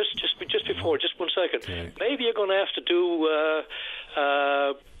 Maybe, no, just before, just 1 second. Okay. Maybe you're going to have to do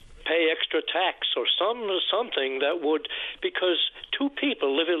pay extra tax or something that would, because two people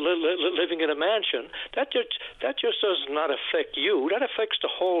living in a mansion, that just does not affect you. That affects the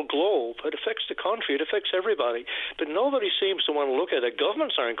whole globe. It affects the country. It affects everybody. But nobody seems to want to look at it.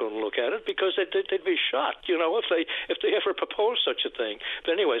 Governments aren't going to look at it because they'd be shocked, if they ever propose such a thing.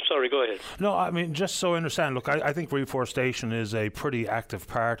 But anyway, sorry, go ahead. No, I mean, just so I understand, look, I think reforestation is a pretty active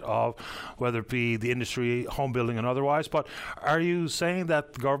part of whether it be the industry, home building and otherwise, but are you saying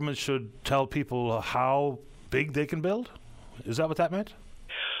that government should tell people how big they can build? Is that what that meant?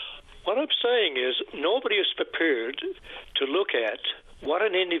 What I'm saying is nobody is prepared to look at what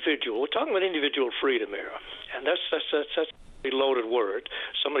an individual, we're talking about individual freedom here, and that's a loaded word.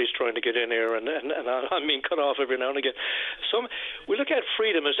 Somebody's trying to get in here, and I'm being cut off every now and again. We look at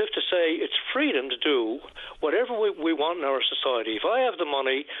freedom as if to say it's freedom to do whatever we want in our society. If I have the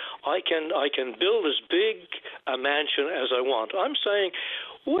money, I can build as big a mansion as I want. I'm saying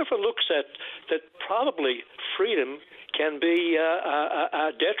whoever looks at that, probably freedom can be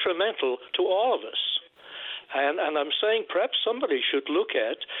detrimental to all of us. And I'm saying perhaps somebody should look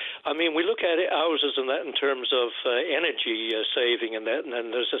at, we look at houses and that in terms of energy saving and that, and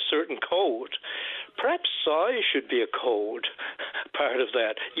then there's a certain code. Perhaps size should be a code part of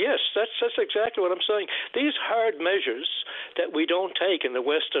that. Yes, that's exactly what I'm saying. These hard measures that we don't take in the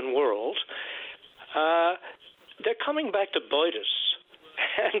Western world, they're coming back to bite us.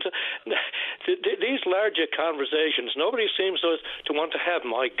 And these larger conversations, nobody seems to want to have.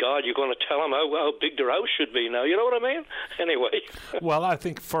 My God, you're going to tell them how big their house should be now. You know what I mean? Anyway. Well, I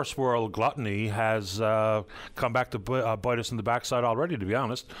think first world gluttony has come back to bite us in the backside already, to be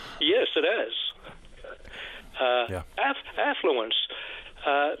honest. Yes, it has. Affluence.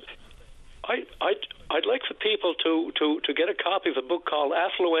 I'd like for people to get a copy of a book called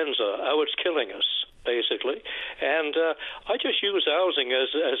Affluenza, How It's Killing Us, basically. And I just use housing as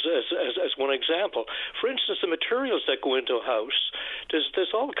one example. For instance, the materials that go into a house,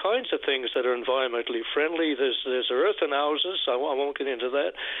 there's all kinds of things that are environmentally friendly. There's earth in houses. I won't get into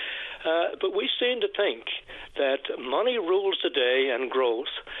that. But we seem to think that money rules the day and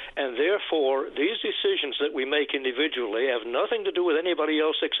growth, and therefore these decisions that we make individually have nothing to do with anybody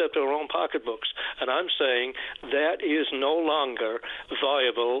else except our own pocketbooks. And I'm saying that is no longer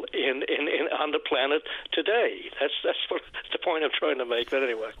viable on the planet today. That's the point I'm trying to make. But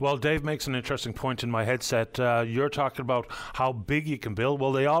anyway. Well, Dave makes an interesting point in my headset. You're talking about how big you can build.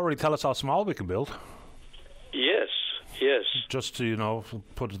 Well, they already tell us how small we can build. Yes. Just to,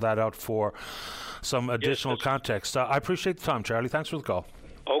 put that out for some additional context. I appreciate the time, Charlie. Thanks for the call.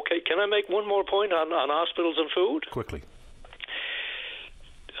 Okay. Can I make one more point on hospitals and food? Quickly.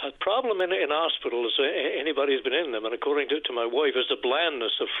 A problem in hospitals, anybody who's been in them, and according to my wife, is the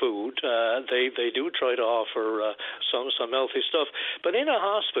blandness of food. They do try to offer some healthy stuff. But in a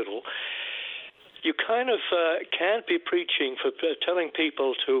hospital, you kind of can't be preaching for telling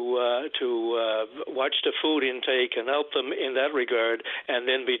people to watch the food intake and help them in that regard, and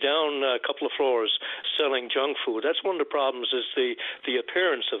then be down a couple of floors selling junk food. That's one of the problems, is the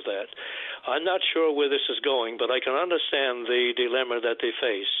appearance of that. I'm not sure where this is going, but I can understand the dilemma that they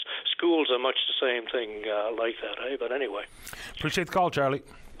face. Schools are much the same thing like that, eh? But anyway. Appreciate the call, Charlie.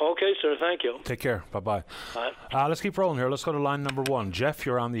 Okay, sir. Thank you. Take care. Bye-bye. Bye. Let's keep rolling here. Let's go to line number 1. Jeff,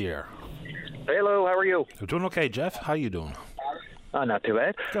 you're on the air. Hello, how are you? We're doing okay, Jeff. How you doing? Not too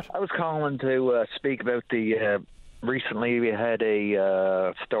bad. Good. I was calling to speak about the recently we had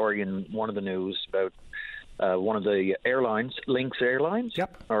a story in one of the news about one of the airlines, Lynx Airlines,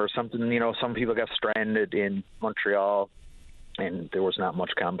 or something. Some people got stranded in Montreal, and there was not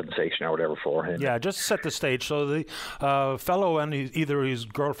much compensation or whatever for him. Yeah, just to set the stage. So the fellow and either his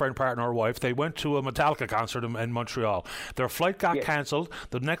girlfriend, partner, or wife, they went to a Metallica concert in Montreal. Their flight got cancelled.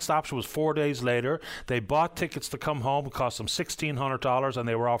 The next option was 4 days later. They bought tickets to come home. It cost them $1,600, and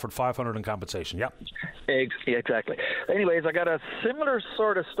they were offered $500 in compensation. Yep. Exactly. Anyways, I got a similar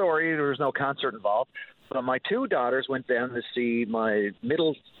sort of story. There was no concert involved. But my two daughters went down to see my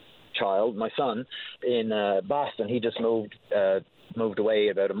middle child, my son, in Boston. He just moved away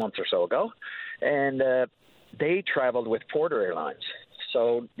about a month or so ago, and they traveled with Porter Airlines.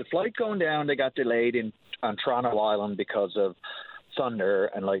 So the flight going down, they got delayed on Toronto Island because of thunder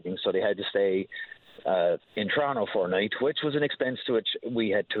and lightning, so they had to stay in Toronto for a night, which was an expense to which we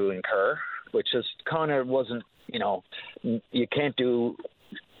had to incur, which is kind of wasn't, you can't do.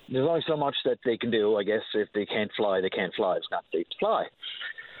 There's only so much that they can do, I guess. If they can't fly, they can't fly. It's not safe to fly.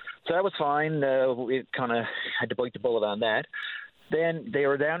 So that was fine. We kind of had to bite the bullet on that. Then they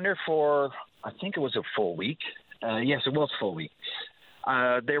were down there for, I think it was a full week. Yes, it was a full week.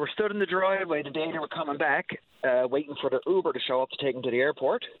 They were stood in the driveway the day they were coming back, waiting for the Uber to show up to take them to the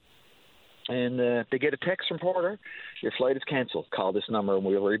airport. And they get a text from Porter, your flight is canceled. Call this number and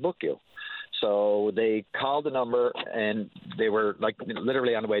we'll rebook you. So they called the number, and they were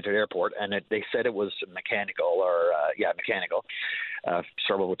literally on the way to the airport, and they said it was mechanical.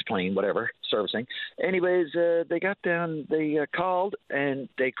 Trouble with the plane, whatever, servicing. Anyways, they got down, they called, and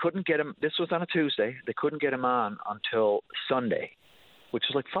they couldn't get him. This was on a Tuesday. They couldn't get him on until Sunday, which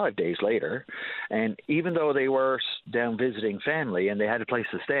is 5 days later. And even though they were down visiting family and they had a place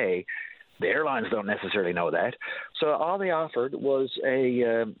to stay, the airlines don't necessarily know that. So all they offered was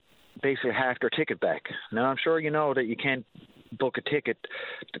basically half their ticket back. Now, I'm sure you know that you can't book a ticket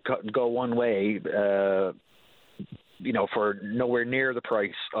to go one way, for nowhere near the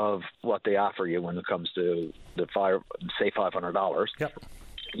price of what they offer you when it comes to say $500. Yep.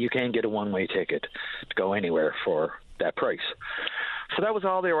 You can't get a one-way ticket to go anywhere for that price. So that was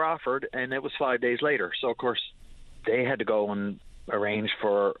all they were offered, and it was 5 days later. So, of course, they had to go and arrange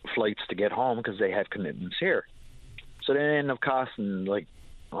for flights to get home because they had commitments here. So they ended up costing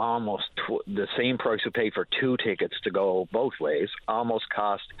almost the same price we pay for 2 tickets to go both ways, almost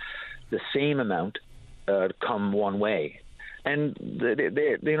cost the same amount come one way. And they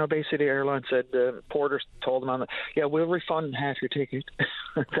basically the airline said, Porter told them we'll refund half your ticket.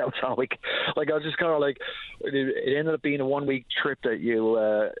 That was all I was just kind of like, it ended up being a 1-week trip that you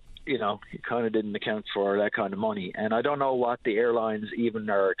kind of didn't account for that kind of money. And I don't know what the airlines even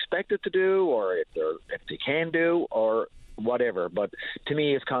are expected to do, or if they can do, or whatever. But to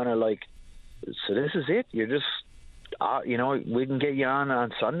me, it's kind of like, so this is it? You're just, we can get you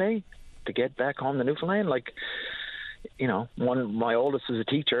on Sunday to get back home to Newfoundland? Like, my oldest is a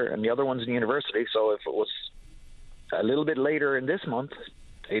teacher and the other one's in university. So if it was a little bit later in this month,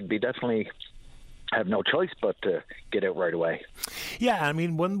 they'd be definitely have no choice but to get out right away. Yeah, I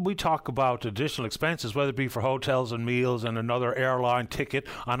mean, when we talk about additional expenses, whether it be for hotels and meals and another airline ticket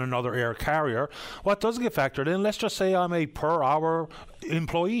on another air carrier, what doesn't get factored in, let's just say I'm a per-hour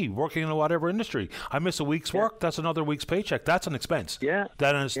employee working in whatever industry. I miss a week's work, that's another week's paycheck. That's an expense. Yeah.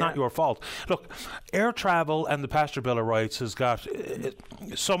 And it's not your fault. Look, air travel and the Passenger Bill of Rights has got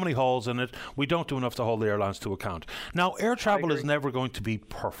so many holes in it. We don't do enough to hold the airlines to account. Now, air travel is never going to be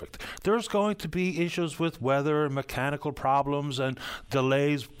perfect. There's going to be issues with weather, mechanical problems, and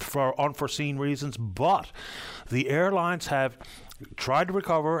delays for unforeseen reasons, but the airlines have tried to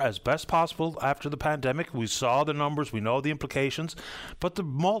recover as best possible after the pandemic. We saw the numbers, we know the implications, but the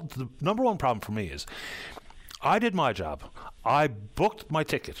number one problem for me is I did my job. I booked my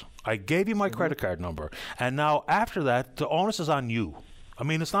ticket. I gave you my credit card number, and now after that, the onus is on you. I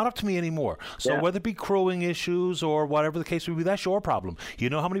mean, it's not up to me anymore. So whether it be crewing issues or whatever the case may be, that's your problem.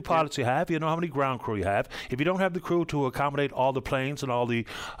 You know how many pilots you have. You know how many ground crew you have. If you don't have the crew to accommodate all the planes and all the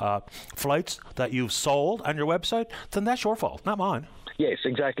flights that you've sold on your website, then that's your fault, not mine. Yes,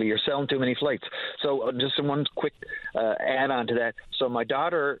 exactly. You're selling too many flights. So just one quick add-on to that. So my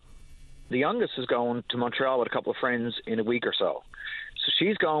daughter, the youngest, is going to Montreal with a couple of friends in a week or so. So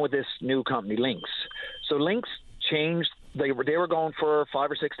she's going with this new company, Lynx. So Lynx changed. They were going for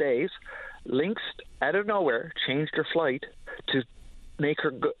 5 or 6 days. Lynx, out of nowhere, changed her flight to make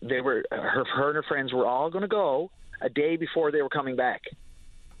her go. Her and her friends were all going to go a day before they were coming back.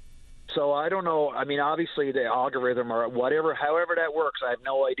 So I don't know. I mean, obviously the algorithm or whatever, however that works, I have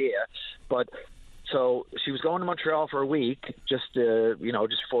no idea. But so she was going to Montreal for a week, just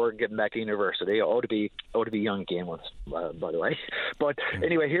before getting back to university. To be young again, by the way. But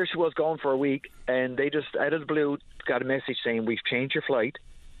anyway, here she was going for a week, and they just out of the blue got a message saying, we've changed your flight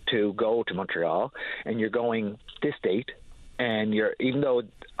to go to Montreal, and you're going this date. And even though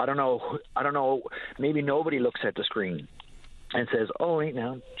I don't know, maybe nobody looks at the screen and says, oh, wait,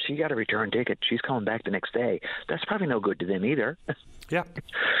 now she got a return ticket. She's coming back the next day. That's probably no good to them either. Yeah.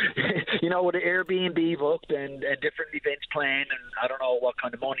 With the Airbnb booked and different events planned, and I don't know what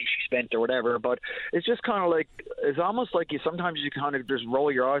kind of money she spent or whatever, but it's just kind of like, it's almost like sometimes you kind of just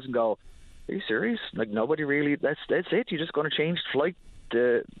roll your eyes and go, are you serious? Like, nobody really, that's it? You're just going to change the flight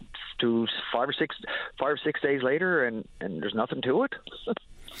to 5 or 6 days later, and there's nothing to it?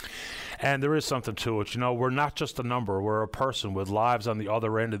 And there is something to it. We're not just a number. We're a person with lives on the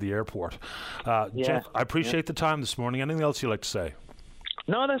other end of the airport. Jeff, I appreciate the time this morning. Anything else you'd like to say?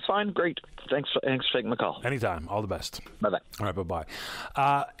 No, that's fine. Great. Thanks for taking the call. Anytime. All the best. Bye-bye. All right,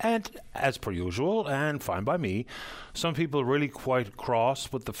 bye-bye. And as per usual, and fine by me, some people are really quite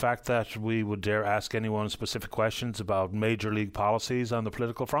cross with the fact that we would dare ask anyone specific questions about major league policies on the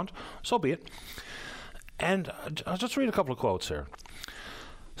political front. So be it. And I'll just read a couple of quotes here.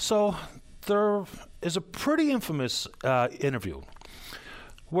 So there is a pretty infamous interview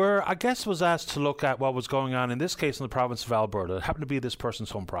where a guest was asked to look at what was going on, in this case in the province of Alberta. It happened to be this person's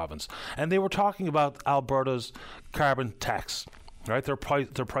home province. And they were talking about Alberta's carbon tax, right? Their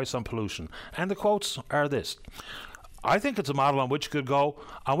price on pollution. And the quotes are this: I think it's a model on which it could go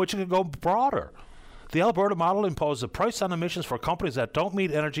broader. The Alberta model imposes a price on emissions for companies that don't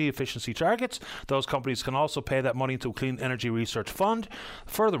meet energy efficiency targets. Those companies can also pay that money to a clean energy research fund.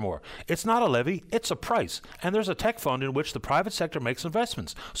 Furthermore, it's not a levy, it's a price. And there's a tech fund in which the private sector makes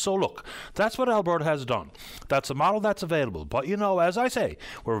investments. So look, that's what Alberta has done. That's a model that's available. But as I say,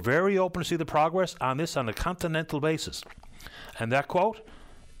 we're very open to see the progress on this on a continental basis. And that quote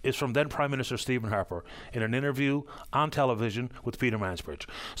is from then Prime Minister Stephen Harper in an interview on television with Peter Mansbridge.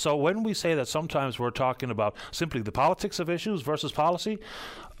 So when we say that sometimes we're talking about simply the politics of issues versus policy,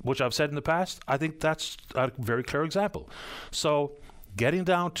 which I've said in the past, I think that's a very clear example. So getting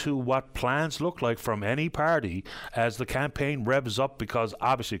down to what plans look like from any party as the campaign revs up, because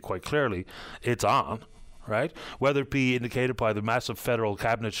obviously quite clearly it's on, right? Whether it be indicated by the massive federal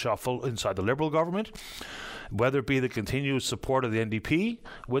cabinet shuffle inside the Liberal government, whether it be the continued support of the NDP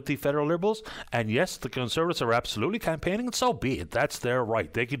with the federal Liberals. And yes, the Conservatives are absolutely campaigning, and so be it. That's their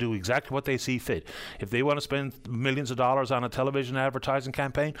right. They can do exactly what they see fit. If they want to spend millions of dollars on a television advertising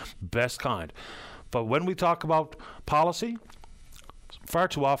campaign, best kind. But when we talk about policy, far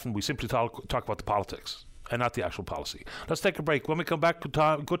too often we simply talk about the politics and not the actual policy. Let's take a break. When we come back, good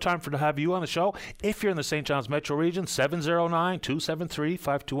time to have you on the show. If you're in the St. John's metro region,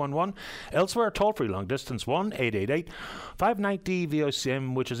 709-273-5211. Elsewhere, toll-free long distance,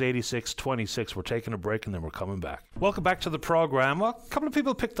 1-888-590-VOCM, which is 8626. We're taking a break and then we're coming back. Welcome back to the program. Well, a couple of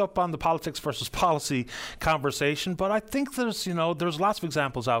people picked up on the politics versus policy conversation, but I think there's lots of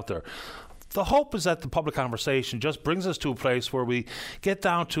examples out there. The hope is that the public conversation just brings us to a place where we get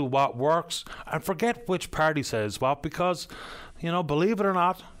down to what works and forget which party says what, because, believe it or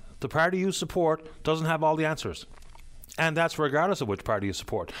not, the party you support doesn't have all the answers. And that's regardless of which party you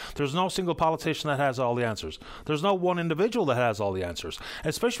support. There's no single politician that has all the answers. There's no one individual that has all the answers,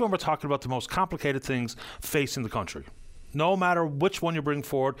 especially when we're talking about the most complicated things facing the country. No matter which one you bring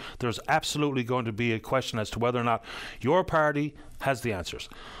forward, there's absolutely going to be a question as to whether or not your party has the answers.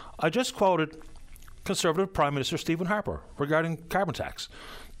 I just quoted Conservative Prime Minister Stephen Harper regarding carbon tax.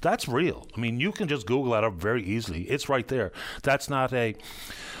 That's real. I mean, you can just Google that up very easily. It's right there. That's not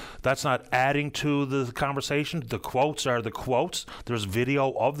adding to the conversation. The quotes are the quotes. There's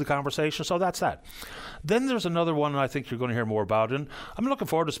video of the conversation, so that's that. Then there's another one I think you're going to hear more about, and I'm looking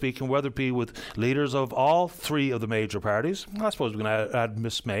forward to speaking, whether it be with leaders of all three of the major parties. I suppose we're going to add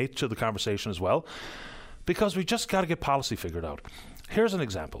Miss May to the conversation as well, because we just got to get policy figured out. Here's an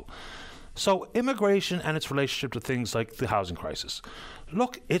example. So immigration and its relationship to things like the housing crisis.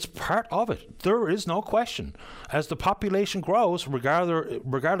 Look, it's part of it. There is no question. As the population grows,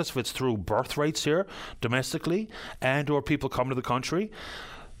 regardless if it's through birth rates here, domestically, and or people come to the country,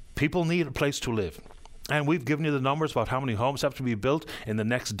 people need a place to live. And we've given you the numbers about how many homes have to be built in the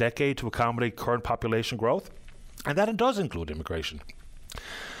next decade to accommodate current population growth. And that does include immigration.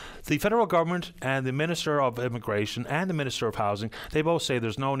 The federal government and the Minister of Immigration and the Minister of Housing, they both say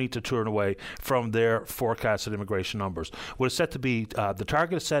there's no need to turn away from their forecasted immigration numbers. What is set to be, the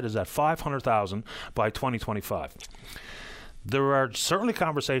target set is at 500,000 by 2025. There are certainly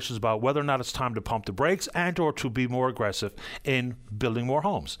conversations about whether or not it's time to pump the brakes and or to be more aggressive in building more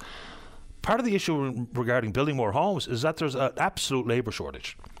homes. Part of the issue regarding building more homes is that there's an absolute labor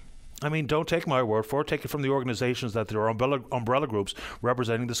shortage. I mean, don't take my word for it. Take it from the organizations that there are umbrella groups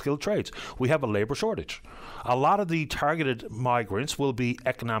representing the skilled trades. We have a labor shortage. A lot of the targeted migrants will be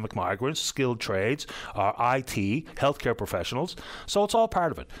economic migrants, skilled trades, IT, healthcare professionals. So it's all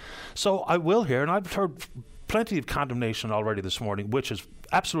part of it. So I will hear, and I've heard plenty of condemnation already this morning, which is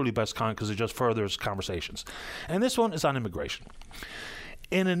absolutely best kind because it just furthers conversations. And this one is on immigration.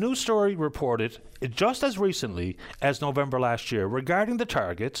 In a news story reported just as recently as November last year regarding the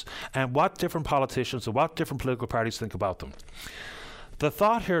targets and what different politicians and what different political parties think about them. The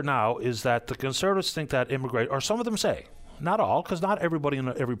thought here now is that the Conservatives think that or some of them say, not all, because not everybody in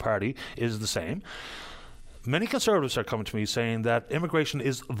every party is the same. Many Conservatives are coming to me saying that immigration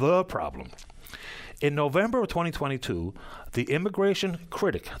is the problem. In November of 2022, the immigration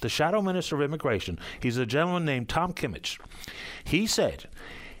critic, the shadow minister of immigration, he's a gentleman named Tom Kimmich. He said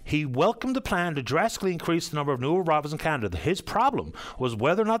he welcomed the plan to drastically increase the number of new arrivals in Canada. His problem was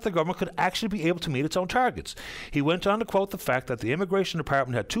whether or not the government could actually be able to meet its own targets. He went on to quote the fact that the immigration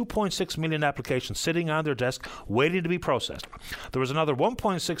department had 2.6 million applications sitting on their desk waiting to be processed. There was another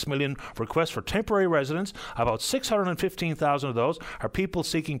 1.6 million requests for temporary residence. About 615,000 of those are people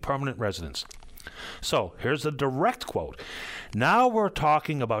seeking permanent residence. So here's a direct quote. Now we're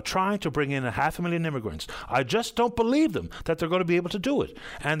talking about trying to bring in 500,000 immigrants. I just don't believe them that they're going to be able to do it.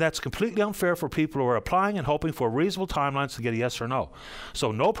 And that's completely unfair for people who are applying and hoping for reasonable timelines to get a yes or no.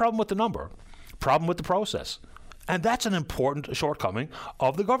 So no problem with the number, problem with the process. And that's an important shortcoming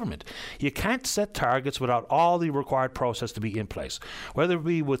of the government. You can't set targets without all the required process to be in place, whether it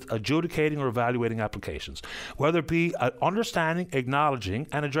be with adjudicating or evaluating applications, whether it be understanding, acknowledging,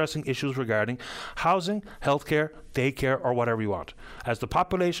 and addressing issues regarding housing, healthcare, daycare, or whatever you want. As the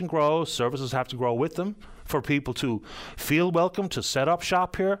population grows, services have to grow with them for people to feel welcome, to set up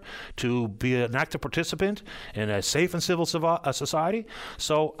shop here, to be an active participant in a safe and civil society.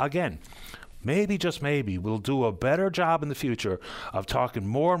 So again, maybe, just maybe, we'll do a better job in the future of talking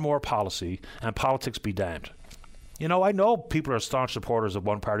more and more policy, and politics be damned. You know, I know people are staunch supporters of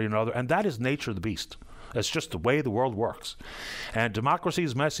one party or another, and that is nature of the beast. It's just the way the world works. And democracy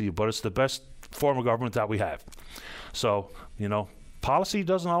is messy, but it's the best form of government that we have. So, you know, Policy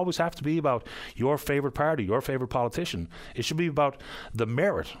doesn't always have to be about your favorite party, your favorite politician. It should be about the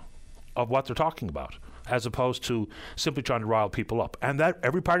merit of what they're talking about, as opposed to simply trying to rile people up. And that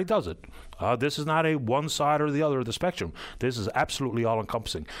every party does it. This is not a one side or the other of the spectrum. This is absolutely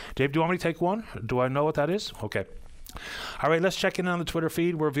all-encompassing. Dave, do you want me to take one? Do I know what that is? Okay. All right, let's check in on the Twitter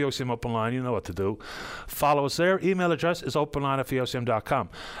feed. We're VOCM Openline. You know what to do. Follow us there. Email address is openline@vocm.com.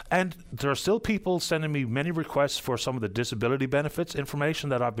 And there are still people sending me many requests for some of the disability benefits information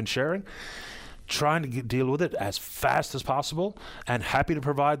that I've been sharing. Trying to deal with it as fast as possible, and happy to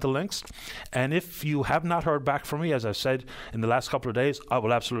provide the links. And if you have not heard back from me, as I said in the last couple of days, I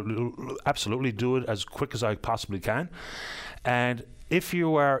will absolutely do it as quick as I possibly can. And if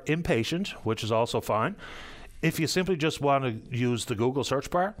you are impatient, which is also fine, if you simply just want to use the Google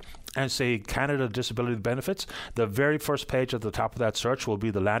search bar and say Canada Disability Benefits, the very first page at the top of that search will be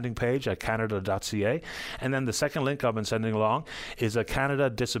the landing page at canada.ca. And then the second link I've been sending along is a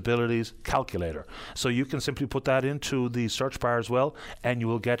Canada Disabilities Calculator. So you can simply put that into the search bar as well, and you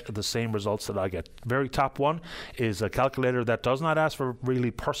will get the same results that I get. Very top one is a calculator that does not ask for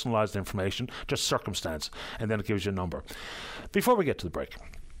really personalized information, just circumstance, and then it gives you a number. Before we get to the break,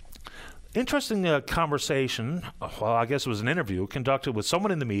 interesting conversation, well, I guess it was an interview conducted with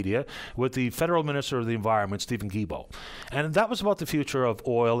someone in the media with the Federal Minister of the Environment, Stephen Guilbeault. And that was about the future of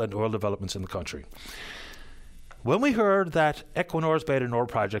oil and oil developments in the country. When we heard that Equinor's Beta Nord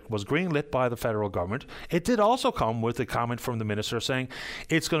project was greenlit by the federal government, it did also come with a comment from the minister saying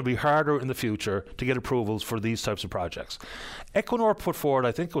it's going to be harder in the future to get approvals for these types of projects. Equinor put forward,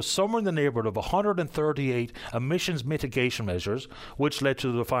 I think it was somewhere in the neighborhood of 138 emissions mitigation measures, which led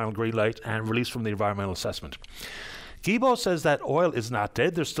to the final green light and release from the environmental assessment. Guilbeault says that oil is not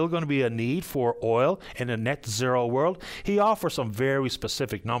dead. There's still going to be a need for oil in a net zero world. He offers some very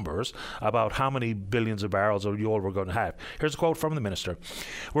specific numbers about how many billions of barrels of oil we're going to have. Here's a quote from the minister.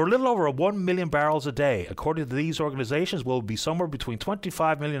 We're a little over 1 million barrels a day. According to these organizations, we'll be somewhere between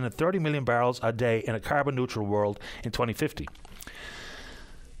 25 million and 30 million barrels a day in a carbon neutral world in 2050.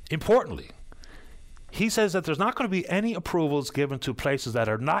 Importantly, he says that there's not going to be any approvals given to places that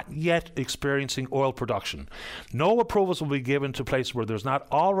are not yet experiencing oil production. No approvals will be given to places where there's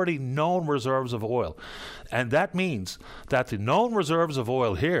not already known reserves of oil. And that means that the known reserves of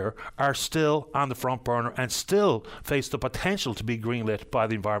oil here are still on the front burner and still face the potential to be greenlit by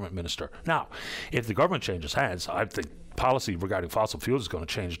the Environment Minister. Now, if the government changes hands, I think policy regarding fossil fuels is going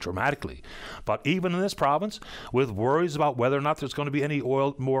to change dramatically. But even in this province, with worries about whether or not there's going to be any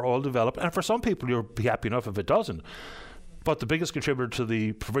more oil developed, and for some people you'll be happy enough if it doesn't, but the biggest contributor to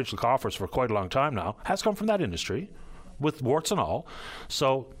the provincial coffers for quite a long time now has come from that industry, with warts and all.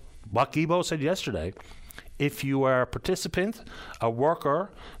 So what Guilbeault said yesterday, if you are a participant, a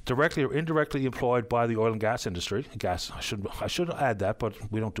worker, directly or indirectly employed by the oil and gas industry, I should add that, but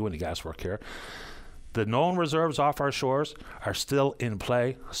we don't do any gas work here, the known reserves off our shores are still in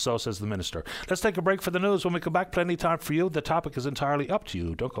play, so says the minister. Let's take a break for the news. When we come back, plenty of time for you. The topic is entirely up to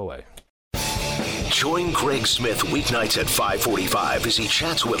you. Don't go away. Join Greg Smith weeknights at 5:45 as he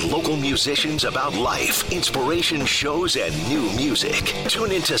chats with local musicians about life, inspiration, shows, and new music.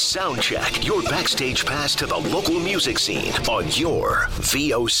 Tune into Soundcheck, your backstage pass to the local music scene on your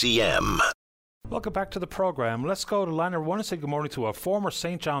VOCM. Welcome back to the program. Let's go to line number one and say good morning to a former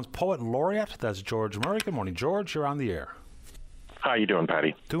St. John's Poet Laureate. That's George Murray. Good morning, George. You're on the air. How you doing,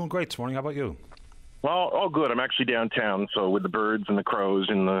 Patty? Doing great this morning. How about you? Well, all good. I'm actually downtown, so with the birds and the crows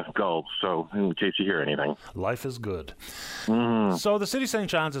and the gulls, so in case you hear anything. Life is good. Mm-hmm. So the City of St.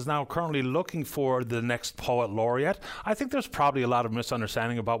 John's is now currently looking for the next Poet Laureate. I think there's probably a lot of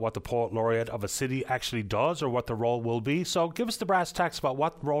misunderstanding about what the Poet Laureate of a city actually does or what the role will be. So give us the brass tacks about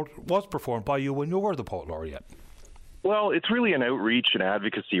what role was performed by you when you were the Poet Laureate. Well, it's really an outreach and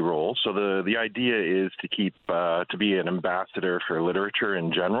advocacy role. So the idea is to be an ambassador for literature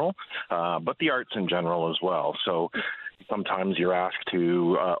in general, but the arts in general as well. So sometimes you're asked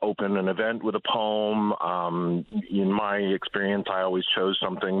to open an event with a poem. In my experience, I always chose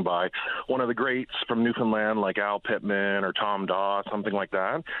something by one of the greats from Newfoundland, like Al Pittman or Tom Daw, something like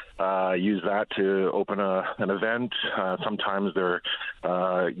that. Use that to open an event. Sometimes they're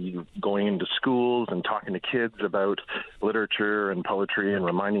going into schools and talking to kids about literature and poetry and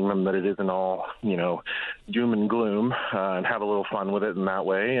reminding them that it isn't all, doom and gloom, and have a little fun with it in that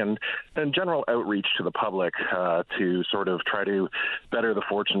way. And general outreach to the public to sort of try to better the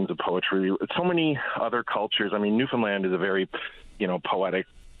fortunes of poetry. So many other cultures. I mean, Newfoundland is a very, poetic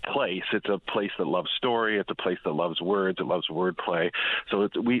place. It's a place that loves story. It's a place that loves words. It loves wordplay. So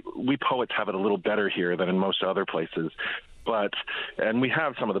we poets have it a little better here than in most other places. And we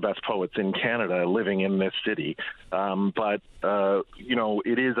have some of the best poets in Canada living in this city. It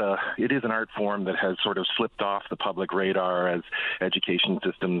is an art form that has sort of slipped off the public radar as education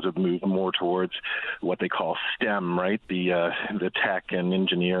systems have moved more towards what they call STEM, right? The tech and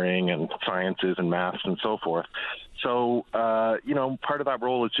engineering and sciences and maths and so forth. So, part of that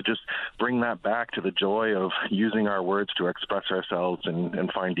role is to just bring that back to the joy of using our words to express ourselves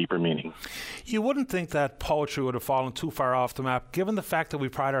and find deeper meaning. You wouldn't think that poetry would have fallen too far off the map, given the fact that we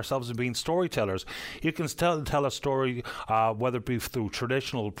pride ourselves in being storytellers. You can still tell a story, whether it be through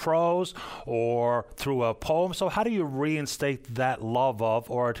traditional prose or through a poem. So how do you reinstate that love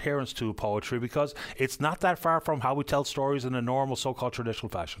of or adherence to poetry? Because it's not that far from how we tell stories in a normal so-called traditional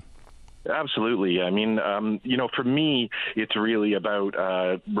fashion. Absolutely. I mean, for me, it's really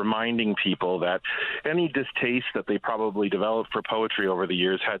about reminding people that any distaste that they probably developed for poetry over the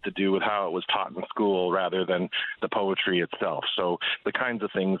years had to do with how it was taught in school rather than the poetry itself. So the kinds of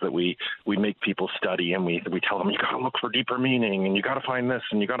things that we make people study, and we tell them, you got to look for deeper meaning, and you got to find this,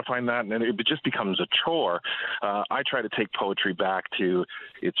 and you got to find that, and it just becomes a chore. I try to take poetry back to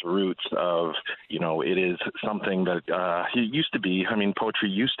its roots of, it is something that it used to be. I mean, poetry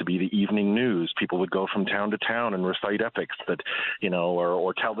used to be the evening news. People would go from town to town and recite epics that,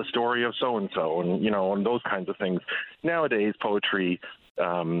 or tell the story of so-and-so and those kinds of things. Nowadays, poetry,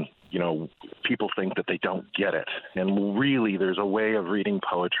 people think that they don't get it. And really, there's a way of reading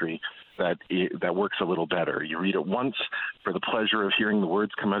poetry that works a little better. You read it once for the pleasure of hearing the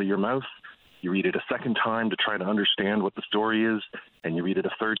words come out of your mouth. You read it a second time to try to understand what the story is, and you read it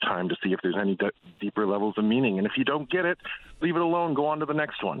a third time to see if there's any deeper levels of meaning. And if you don't get it, leave it alone, go on to the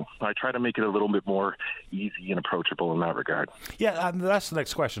next one. I try to make it a little bit more easy and approachable in that regard. Yeah, and that's the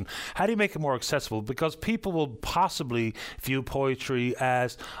next question. How do you make it more accessible? Because people will possibly view poetry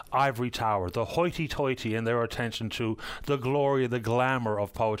as ivory tower, the hoity-toity in their attention to the glory, the glamour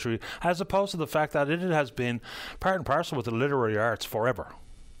of poetry, as opposed to the fact that it has been part and parcel with the literary arts forever.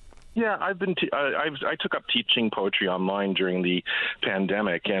 Yeah, I took up teaching poetry online during the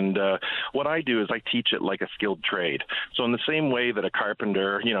pandemic, and what I do is I teach it like a skilled trade. So in the same way that a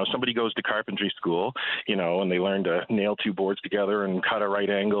carpenter, somebody goes to carpentry school, and they learn to nail two boards together and cut a right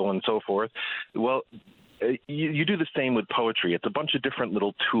angle and so forth. Well, you do the same with poetry. It's a bunch of different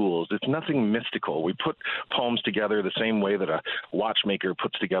little tools. It's nothing mystical. We put poems together the same way that a watchmaker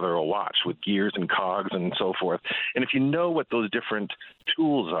puts together a watch with gears and cogs and so forth. And if you know what those different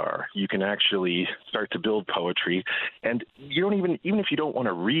tools are, you can actually start to build poetry. And you don't even if you don't want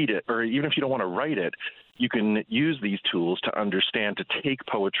to read it, or even if you don't want to write it, you can use these tools to understand, to take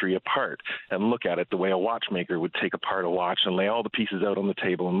poetry apart and look at it the way a watchmaker would take apart a watch and lay all the pieces out on the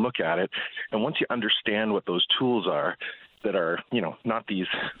table and look at it. And once you understand what those tools are, that are, not these,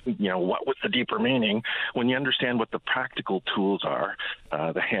 what's the deeper meaning? When you understand what the practical tools are,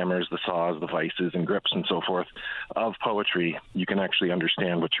 the hammers, the saws, the vices and grips and so forth of poetry, you can actually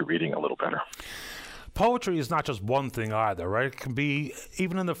understand what you're reading a little better. Poetry is not just one thing either, right? It can be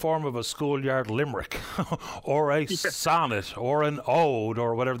even in the form of a schoolyard limerick or a sonnet or an ode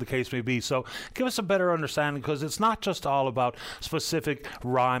or whatever the case may be. So give us a better understanding, because it's not just all about specific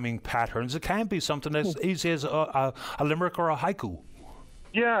rhyming patterns. It can be something as easy as a limerick or a haiku.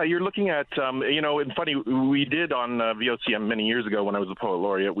 Yeah, you're looking at, and funny, we did on VOCM many years ago when I was a poet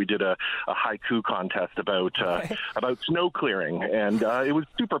laureate, we did a haiku contest about snow clearing, and it was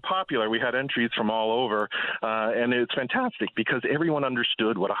super popular. We had entries from all over, and it's fantastic because everyone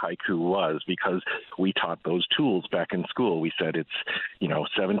understood what a haiku was, because we taught those tools back in school. We said it's,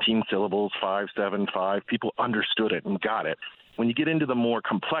 17 syllables, 5, 7, 5. People understood it and got it. When you get into the more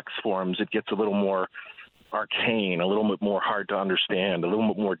complex forms, it gets a little more arcane, a little bit more hard to understand, a little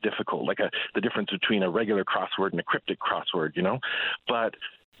bit more difficult, like the difference between a regular crossword and a cryptic crossword, But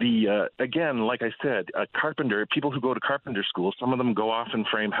again, like I said, a carpenter, people who go to carpenter school, some of them go off and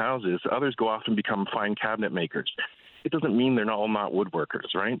frame houses, others go off and become fine cabinet makers. It doesn't mean they're all not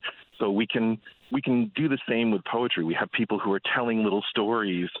woodworkers, right? So we can do the same with poetry. We have people who are telling little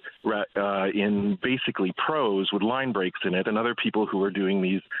stories in basically prose with line breaks in it, and other people who are doing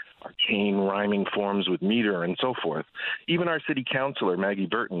these arcane rhyming forms with meter and so forth. Even our city councillor, Maggie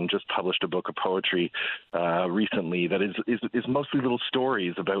Burton, just published a book of poetry recently that is mostly little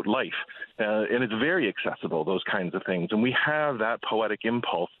stories about life. And it's very accessible, those kinds of things. And we have that poetic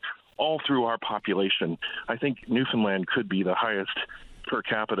impulse all through our population. I think Newfoundland could be the highest per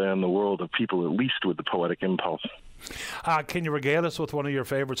capita in the world of people, at least with the poetic impulse. Can you regale us with one of your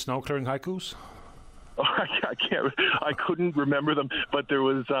favorite snow clearing haikus? I couldn't remember them, but there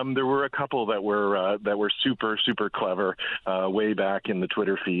were a couple that were super clever way back in the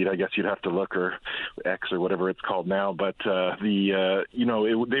Twitter feed. I guess you'd have to look, or X or whatever it's called now. But they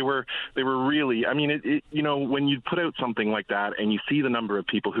were really. I mean, when you put out something like that and you see the number of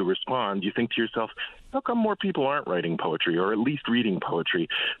people who respond, you think to yourself, how come more people aren't writing poetry, or at least reading poetry,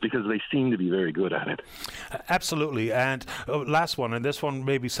 because they seem to be very good at it? Absolutely. And last one, and this one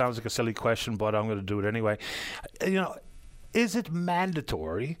maybe sounds like a silly question, but I'm going to do it anyway. Is it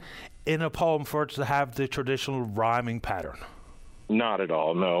mandatory in a poem for it to have the traditional rhyming pattern? Not at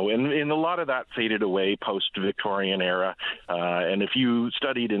all, no. And a lot of that faded away post-Victorian era. And if you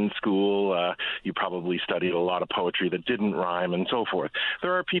studied in school, you probably studied a lot of poetry that didn't rhyme and so forth.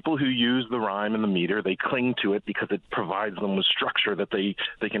 There are people who use the rhyme and the meter. They cling to it because it provides them with structure that they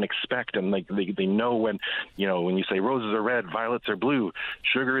can expect. And they know when you say roses are red, violets are blue,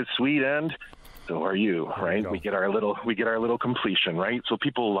 sugar is sweet, and so are you, right? We get our little completion, right? So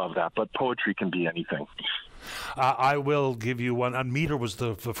people love that, but poetry can be anything. I will give you one, and meter was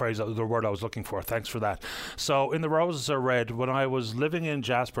the phrase, the word I was looking for. Thanks for that. So, in The Roses Are Red, when I was living in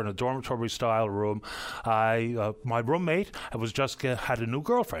Jasper in a dormitory-style room, my roommate had a new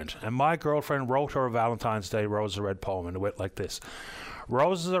girlfriend, and my girlfriend wrote her a Valentine's Day Roses Are Red poem, and it went like this.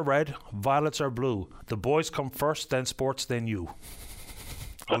 Roses are red, violets are blue. The boys come first, then sports, then you.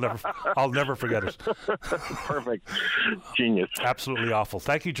 I'll never forget it. Perfect. Genius. Absolutely awful.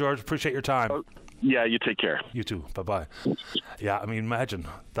 Thank you, George. Appreciate your time. Yeah, you take care. You too. Bye-bye. Yeah, I mean, imagine.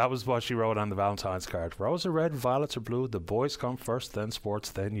 That was what she wrote on the Valentine's card. Roses are red, violets are blue. The boys come first, then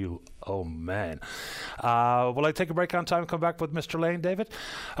sports, then you. Oh, man. Will I take a break on time and come back with Mr. Lane, David?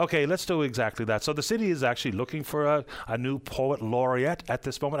 Okay, let's do exactly that. So the city is actually looking for a new poet laureate at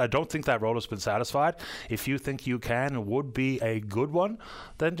this moment. I don't think that role has been satisfied. If you think you can and would be a good one,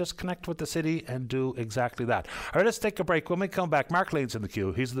 then just connect with the city and do exactly that. All right, let's take a break. When we come back, Mark Lane's in the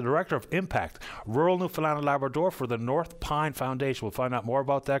queue. He's the Director of Impact, Rural Newfoundland and Labrador for the North Pine Foundation. We'll find out more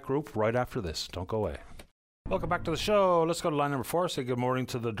about that group right after this. Don't go away. Welcome back to the show. Let's go to line number 4. Say good morning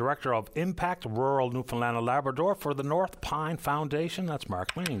to the Director of Impact, Rural Newfoundland and Labrador for the North Pine Foundation. That's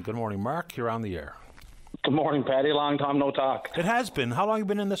Mark Lane. Good morning, Mark. You're on the air. Good morning, Paddy. Long time no talk. It has been. How long have you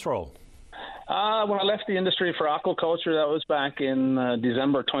been in this role? When I left the industry for aquaculture, that was back in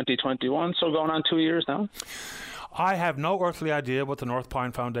December 2021, so going on 2 years now. I have no earthly idea what the North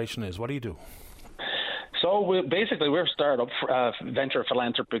Pine Foundation is. What do you do? So we're a startup venture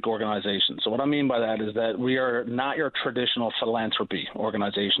philanthropic organization. So what I mean by that is that we are not your traditional philanthropy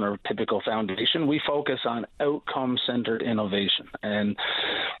organization or typical foundation. We focus on outcome-centered innovation. And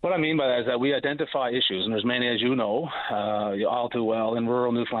what I mean by that is that we identify issues, and there's many, as you know, all too well, in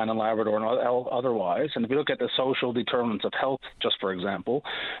rural Newfoundland and Labrador and otherwise. And if you look at the social determinants of health, just for example,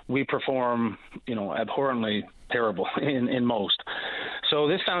 we perform, abhorrently terrible in most. So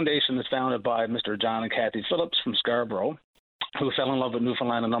this foundation is founded by Mr. John and Kathy Phillips from Scarborough, who fell in love with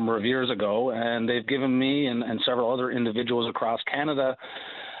Newfoundland a number of years ago, and they've given me and several other individuals across Canada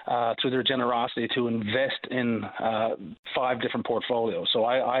through their generosity to invest in 5 different portfolios. So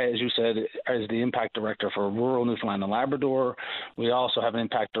I, as you said, as the Impact Director for Rural Newfoundland and Labrador. We also have an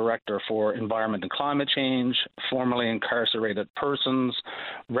Impact Director for Environment and Climate Change, formerly incarcerated persons,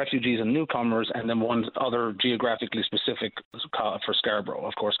 refugees and newcomers, and then one other geographically specific for Scarborough,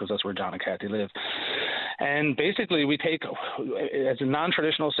 of course, because that's where John and Kathy live. And basically, we take, as a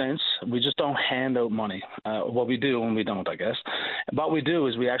non-traditional sense, we just don't hand out money. Well, we do and we don't, I guess. What we do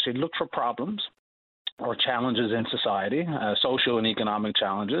is we actually look for problems or challenges in society, social and economic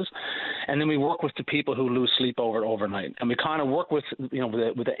challenges, and then we work with the people who lose sleep over it overnight. And we kind of work with, with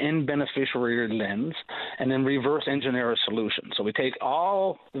the end beneficiary lens, and then reverse engineer a solution. So we take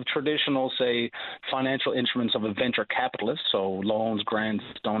all the traditional, say, financial instruments of a venture capitalist, so loans, grants,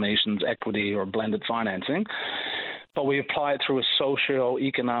 donations, equity, or blended financing, but we apply it through a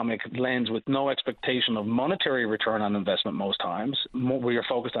socio-economic lens with no expectation of monetary return on investment most times. We are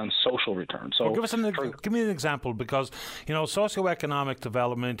focused on social return. So, well, give me an example, because, socioeconomic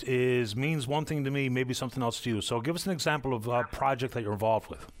development means one thing to me, maybe something else to you. So give us an example of a project that you're involved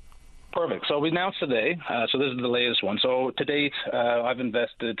with. Perfect. So we announced today, so this is the latest one. So to date, I've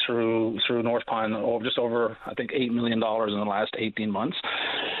invested through North Pine just over, I think, $8 million in the last 18 months.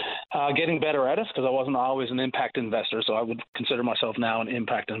 Getting better at it, because I wasn't always an impact investor, so I would consider myself now an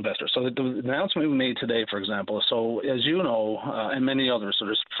impact investor. So the announcement we made today, for example, so as you know, and many others, so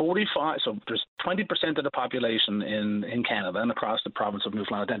there's 20% of the population in Canada and across the province of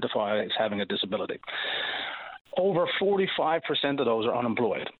Newfoundland identify as having a disability. Over 45% of those are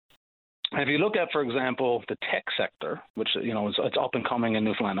unemployed. And if you look at, for example, the tech sector, which it's up and coming in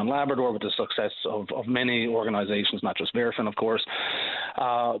Newfoundland and Labrador with the success of many organizations, not just Verifin, of course,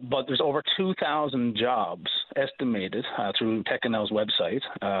 but there's over 2,000 jobs estimated through TechNL's website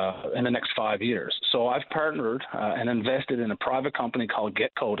in the next 5 years. So I've partnered and invested in a private company called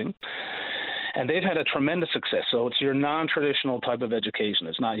Get Coding. And they've had a tremendous success. So it's your non-traditional type of education.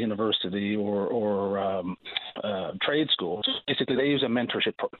 It's not university or trade school. Basically, they use a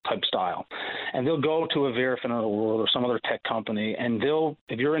mentorship type style. And they'll go to a Verifin of the world or some other tech company, and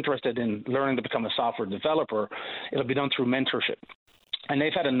if you're interested in learning to become a software developer, it'll be done through mentorship. And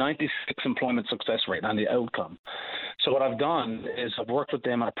they've had a 96 employment success rate on the outcome. So what I've done is I've worked with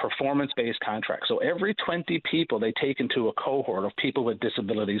them on a performance-based contract. So every 20 people they take into a cohort of people with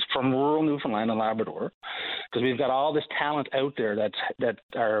disabilities from rural Newfoundland and Labrador, because we've got all this talent out there that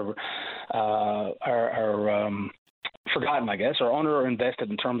are forgotten, I guess, or underinvested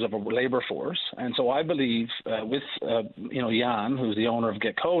in terms of a labor force. And so I believe with Jan, who's the owner of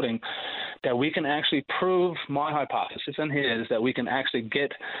Get Coding, that we can actually prove my hypothesis and his that we can actually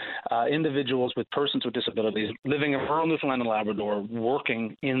get individuals with persons with disabilities living in rural Newfoundland and Labrador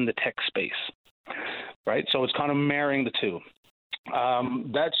working in the tech space, right? So it's kind of marrying the two.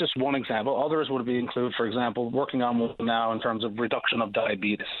 That's just one example. Others would include, for example, working on one now in terms of reduction of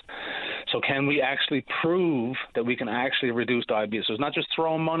diabetes. So can we actually prove that we can actually reduce diabetes? So it's not just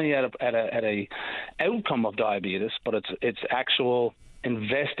throwing money at a outcome of diabetes, but it's actual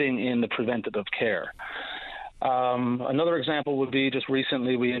investing in the preventative care. Another example would be just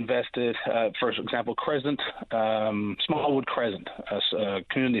recently we invested, for example, Smallwood Crescent, a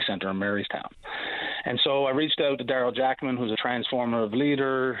community center in Marystown. And so I reached out to Daryl Jackman, who's a transformative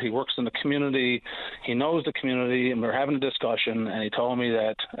leader. He works in the community. He knows the community, and we were having a discussion, and he told me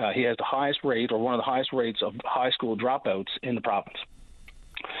that he has the highest rate, or one of the highest rates of high school dropouts in the province.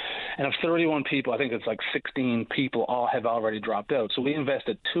 And of 31 people, I think it's like 16 people all have already dropped out. So we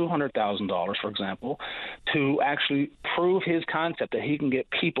invested $200,000, for example, to actually prove his concept that he can get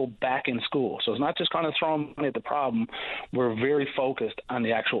people back in school. So it's not just kind of throwing money at the problem. We're very focused on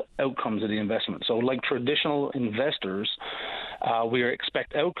the actual outcomes of the investment. So like traditional investors, we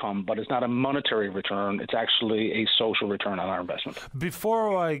expect outcome, but it's not a monetary return. It's actually a social return on our investment.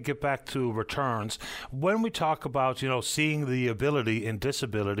 Before I get back to returns, when we talk about, seeing the ability in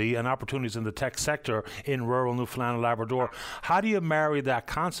disability and opportunities in the tech sector in rural Newfoundland and Labrador, how do you marry that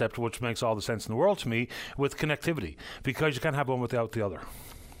concept, which makes all the sense in the world to me, with connectivity? Because you can't have one without the other.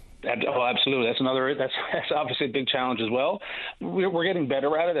 Oh, absolutely. That's obviously a big challenge as well. We're getting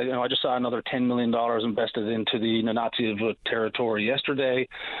better at it. I just saw another $10 million invested into the Nunatsiavut territory yesterday.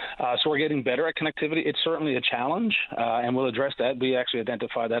 So we're getting better at connectivity. It's certainly a challenge, and we'll address that. We actually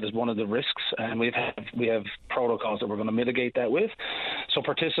identify that as one of the risks, and we have protocols that we're going to mitigate that with. So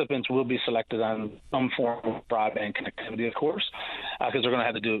participants will be selected on some form of broadband connectivity, of course, because you're going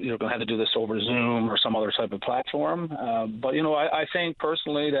to have to do this over Zoom or some other type of platform. But I think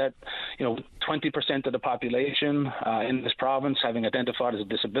personally that 20% of the population in this province having identified as a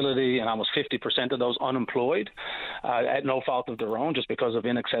disability, and almost 50% of those unemployed at no fault of their own, just because of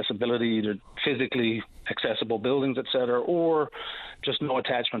inaccessibility, either physically accessible buildings, et cetera, or just no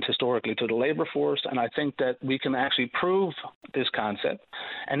attachment historically to the labor force. And I think that we can actually prove this concept,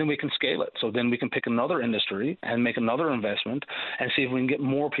 and then we can scale it. So then we can pick another industry and make another investment and see if we can get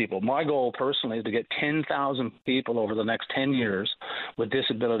more people. My goal personally is to get 10,000 people over the next 10 years with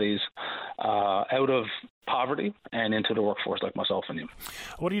disabilities out of poverty and into the workforce, like myself and you.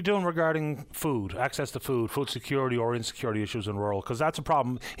 What are you doing regarding food, access to food security or insecurity issues in rural? Because that's a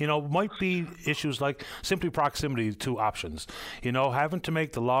problem. Might be issues like simply proximity to options. Having to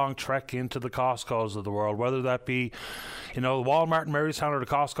make the long trek into the Costco's of the world, whether that be, Walmart in Marystown or the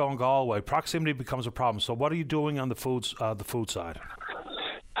Costco in Galway. Proximity becomes a problem. So what are you doing on the food side?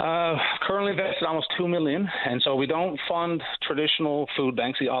 Currently invested almost $2 million, and so we don't fund traditional food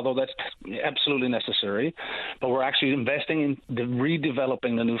banks, although that's absolutely necessary. But we're actually investing in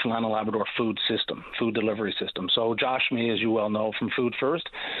redeveloping the Newfoundland and Labrador food delivery system. So Josh Mee, as you well know from Food First,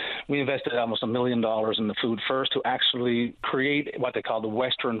 we invested almost $1 million in the Food First to actually create what they call the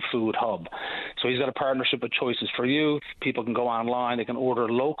Western Food Hub. So he's got a partnership with Choices for Youth. People can go online, they can order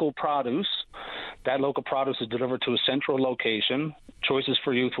local produce. That local produce is delivered to a central location. Choices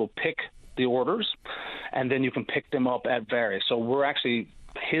for Youth will pick the orders, and then you can pick them up at various. So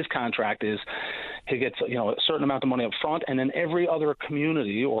his contract is he gets a certain amount of money up front, and then every other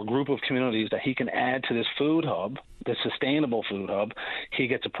community or group of communities that he can add to this food hub, the sustainable food hub, he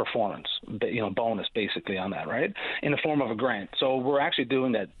gets a performance bonus basically on that, right, in the form of a grant. So we're actually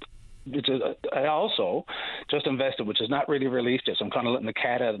doing that I also just invested, which is not really released yet, so I'm kind of letting the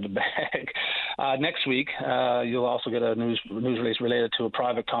cat out of the bag. Next week, you'll also get a news release related to a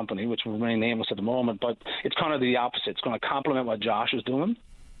private company, which will remain nameless at the moment, but it's kind of the opposite. It's going to complement what Josh is doing.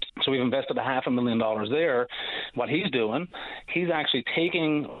 So we've invested $500,000 there. What he's doing, he's actually he's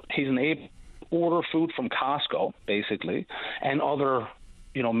able to order food from Costco, basically, and other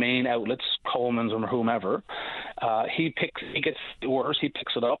main outlets, Coleman's or whomever. He gets the orders, he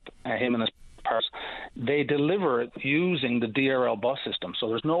picks it up, him and his partners. They deliver it using the DRL bus system. So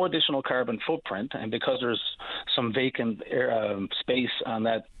there's no additional carbon footprint, and because there's some vacant space on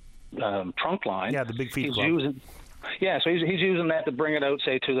that trunk line, the big feed he's club. So he's using that to bring it out,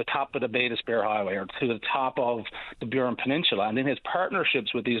 say, to the top of the Bay d'Espoir Highway or to the top of the Burin Peninsula, and then his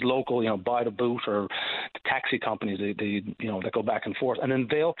partnerships with these local, buy the boot or the taxi companies, that go back and forth, and then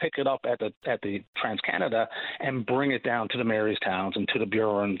they'll pick it up at the TransCanada and bring it down to the Mary's towns and to the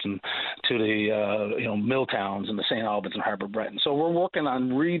Burins and to the mill towns and the St. Albans and Harbour Breton. So we're working on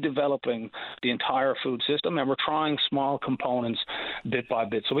redeveloping the entire food system, and we're trying small components bit by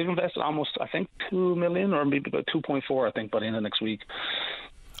bit. So we've invested almost, I think, $2 million or maybe about 2.4, I think, by the end of next week.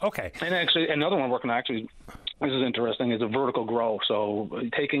 Okay. And actually, another one working this is interesting, is a vertical grow. So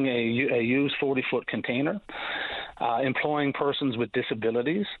taking a used 40-foot container, employing persons with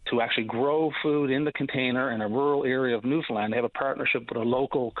disabilities to actually grow food in the container in a rural area of Newfoundland. They have a partnership with a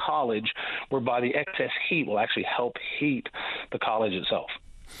local college whereby the excess heat will actually help heat the college itself.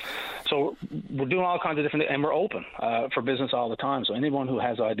 So we're doing all kinds of different, and we're open for business all the time. So anyone who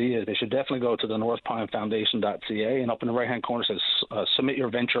has ideas, they should definitely go to the northpinefoundation.ca, and up in the right-hand corner says submit your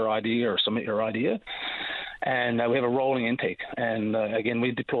venture idea or submit your idea. And we have a rolling intake. And again, we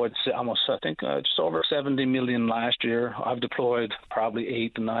deployed almost, I think, just over 70 million last year. I've deployed probably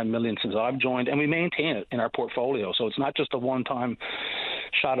 8 to 9 million since I've joined, and we maintain it in our portfolio. So it's not just a one-time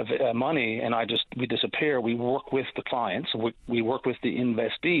shot of money and we disappear. We work with the clients, we work with the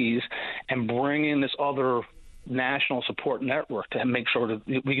investees, and bring in this other national support network to make sure that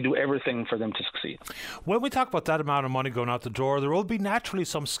we can do everything for them to succeed. When we talk about that amount of money going out the door, there will be naturally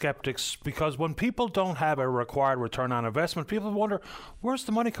some skeptics, because when people don't have a required return on investment, people wonder, where's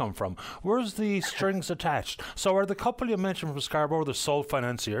the money come from? Where's the strings attached? So are the couple you mentioned from Scarborough the sole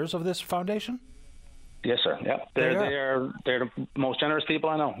financiers of this foundation? Yes, sir. Yeah, they're the most generous people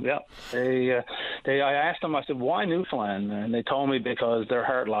I know. Yeah, I asked them. I said, "Why Newfoundland?" And they told me because their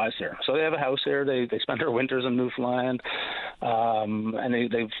heart lies here. So they have a house here. They spend their winters in Newfoundland, and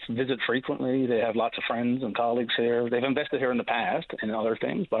they visit frequently. They have lots of friends and colleagues here. They've invested here in the past in other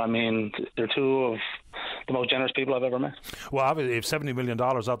things, but I mean, they're two of the most generous people I've ever met. Well, obviously, if $70 million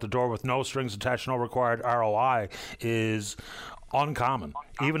out the door with no strings attached, no required ROI is uncommon,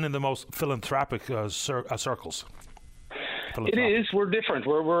 even in the most philanthropic circles. It is. We're different.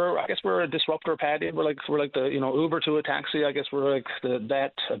 I guess we're a disruptor, Paddy. We're like the Uber to a taxi. I guess we're like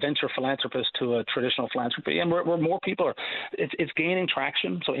that venture philanthropist to a traditional philanthropy, and we're more people. It's gaining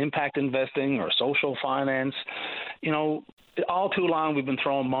traction. So impact investing or social finance, all too long we've been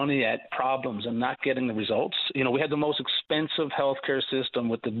throwing money at problems and not getting the results. We had the most expensive healthcare system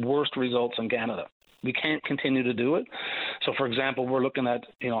with the worst results in Canada. We can't continue to do it. So, for example, we're looking at,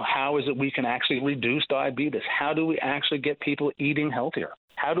 how is it we can actually reduce diabetes? How do we actually get people eating healthier?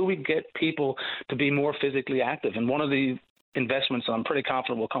 How do we get people to be more physically active? And one of the investments that I'm pretty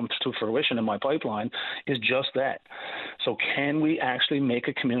confident will come to fruition in my pipeline is just that. So can we actually make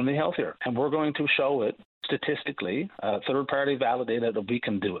a community healthier? And we're going to show it statistically, third-party validated that we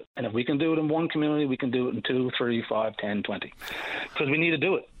can do it. And if we can do it in one community, we can do it in 2, 3, 5, 10, 20. Because we need to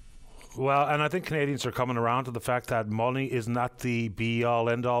do it. Well, and I think Canadians are coming around to the fact that money is not the be-all,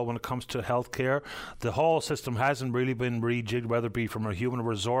 end-all when it comes to healthcare. The whole system hasn't really been rejigged, whether it be from a human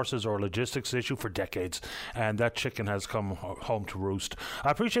resources or logistics issue, for decades, and that chicken has come home to roost.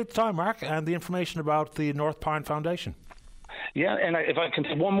 I appreciate the time, Mark, and the information about the North Pine Foundation. Yeah, and if I can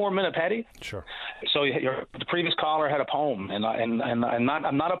take 1 more minute, Paddy. Sure. So the previous caller had a poem, and I'm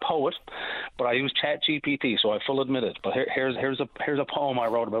not a poet, but I use ChatGPT, so I full admit it. But here's a poem I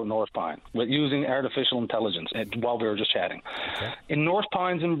wrote about North Pine with using artificial intelligence while we were just chatting. Okay. In North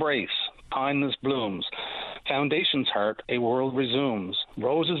Pine's embrace, kindness blooms. Foundation's heart, a world resumes.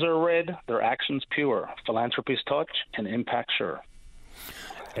 Roses are red, their actions pure. Philanthropy's touch and impact sure.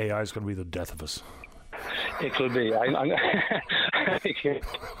 AI is going to be the death of us. It could be. I'm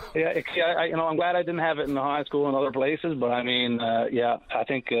glad I didn't have it in the high school and other places, but I mean, I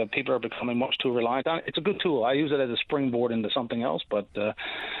think people are becoming much too reliant on it. It's a good tool. I use it as a springboard into something else, but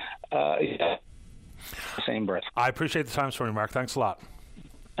same breath. I appreciate the time this morning, Mark. Thanks a lot.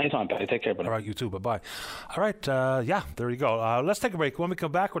 Anytime, Patty. Take care, buddy. All right, you too. Bye-bye. All right, there you go. Let's take a break. When we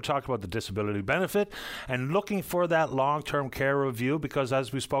come back, we'll talk about the disability benefit and looking for that long-term care review, because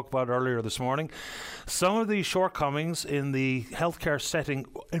as we spoke about earlier this morning, some of the shortcomings in the healthcare setting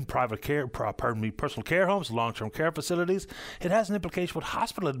in private care, personal care homes, long-term care facilities, it has an implication with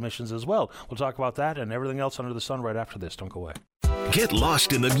hospital admissions as well. We'll talk about that and everything else under the sun right after this. Don't go away. Get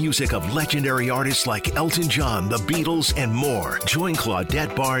lost in the music of legendary artists like Elton John, the Beatles, and more. Join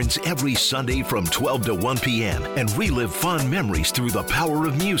Claudette Barnes every Sunday from 12 to 1 p.m. and relive fond memories through the power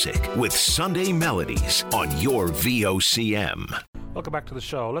of music with Sunday Melodies on your VOCM. Welcome back to the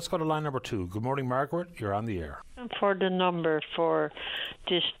show. Let's go to line number 2. Good morning, Margaret. You're on the air. For the number for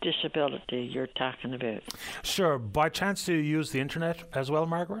this disability you're talking about. Sure. By chance, do you use the internet as well,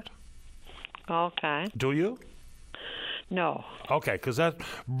 Margaret? Okay. Do you? No. Okay, because that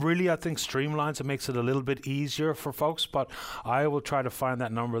really, I think, streamlines and makes it a little bit easier for folks, but I will try to find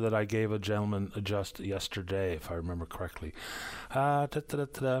that number that I gave a gentleman just yesterday, if I remember correctly. How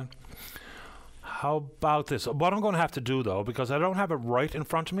about this? What I'm going to have to do, though, because I don't have it right in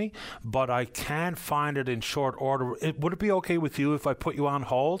front of me, but I can find it in short order. Would it be okay with you if I put you on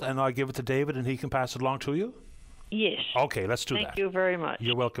hold and I give it to David and he can pass it along to you? Yes. Okay, let's do that. Thank you very much.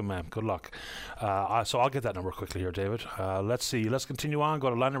 You're welcome, ma'am. Good luck. So I'll get that number quickly here, David. Let's see. Let's continue on. Go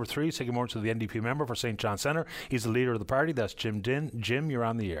to line number 3. Say good morning to the NDP member for St. John Centre. He's the leader of the party. That's Jim Dinn. Jim, you're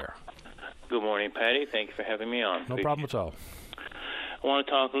on the air. Good morning, Patty. Thank you for having me on. No problem at all. I want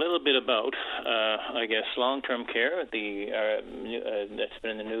to talk a little bit about, long-term care. That's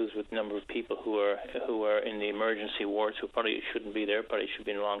been in the news with a number of people who are in the emergency wards who probably shouldn't be there, probably should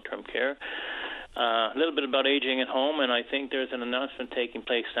be in long-term care. A little bit about aging at home, and I think there's an announcement taking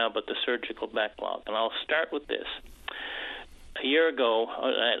place now about the surgical backlog. And I'll start with this. Less than a year ago,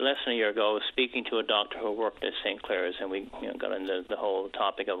 I was speaking to a doctor who worked at St. Clair's, and we got into the whole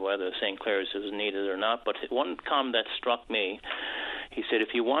topic of whether St. Clair's is needed or not. But one comment that struck me, he said,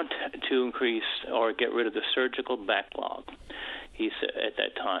 if you want to increase or get rid of the surgical backlog, he said at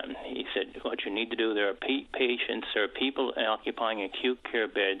that time, he said, what you need to do, there are there are people occupying acute care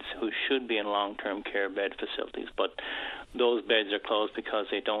beds who should be in long-term care bed facilities, but those beds are closed because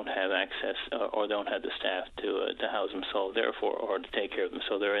they don't have access or don't have the staff to house them, so therefore, or to take care of them.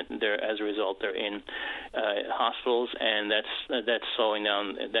 So they're as a result, they're in hospitals, and that's slowing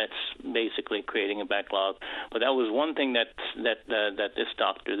down. That's basically creating a backlog. But that was one thing that this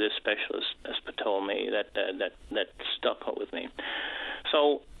doctor, this specialist, told me that stuck with me.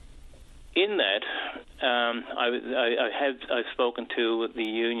 So in that, I've spoken to the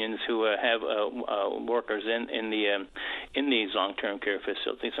unions who have workers in these long-term care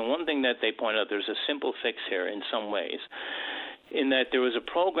facilities, and one thing that they point out, there's a simple fix here in some ways, in that there was a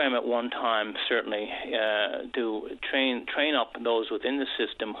program at one time, certainly, to train up those within the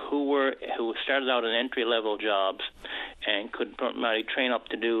system who started out in entry-level jobs and could primarily train up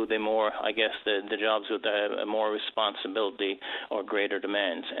to do the more, the jobs with more responsibility or greater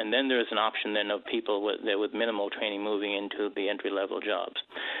demands. And then there's an option then of people with minimal training moving into the entry-level jobs.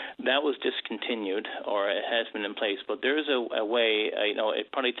 That was discontinued, or it has been in place, but there's a way, it's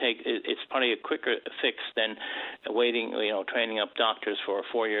probably a quicker fix than waiting, training up doctors for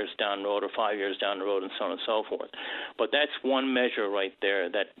 4 years down the road or 5 years down the road and so on and so forth. But that's one measure right there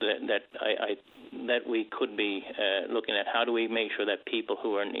that we could be looking at. How do we make sure that people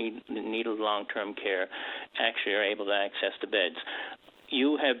who are in need of long-term care actually are able to access the beds?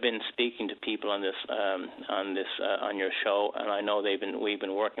 You have been speaking to people on your show, and I know we've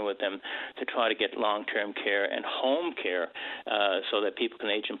been working with them to try to get long-term care and home care so that people can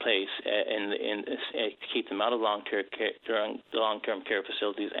age in place and keep them out of long-term care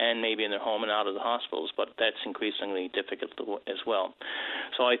facilities and maybe in their home and out of the hospitals. But that's increasingly difficult as well.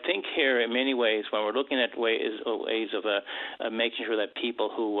 So I think here, in many ways, when we're looking at ways of making sure that people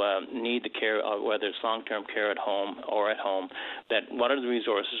who need the care, whether it's long-term care at home or at home, that what are the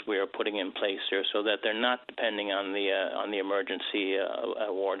resources we are putting in place here so that they're not depending on the emergency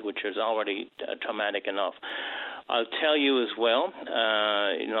ward, which is already traumatic enough. I'll tell you as well,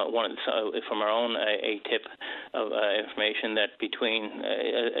 from our own tip of information that between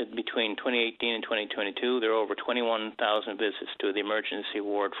 2018 and 2022, there are over 21,000 visits to the emergency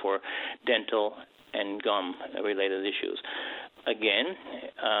ward for dental and gum-related issues. Again,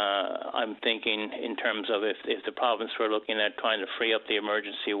 I'm thinking in terms of if the province were looking at trying to free up the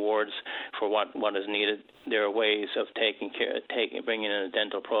emergency wards for what is needed, there are ways of bringing in a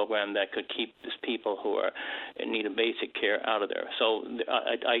dental program that could keep these people who are in need of basic care out of there. So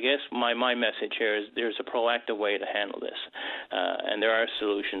I guess my message here is there's a proactive way to handle this, and there are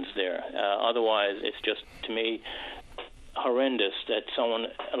solutions there. Otherwise, it's just, to me, horrendous that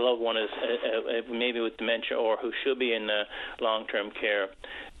a loved one is maybe with dementia or who should be in long-term care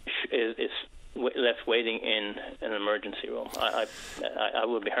is left waiting in an emergency room. I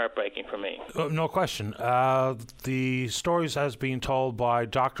would be heartbreaking for me. No question. The stories as being told by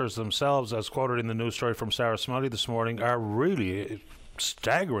doctors themselves, as quoted in the news story from Sarah Smiley this morning, are really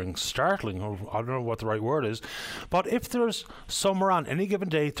staggering, startling, or I don't know what the right word is. But if there's somewhere on any given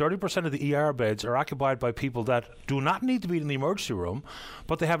day, 30% of the ER beds are occupied by people that do not need to be in the emergency room,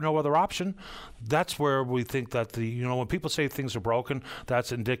 but they have no other option, that's where we think that when people say things are broken,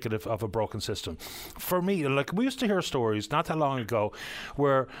 that's indicative of a broken system. For me, like, we used to hear stories not that long ago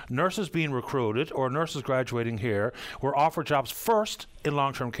where nurses being recruited or nurses graduating here were offered jobs first in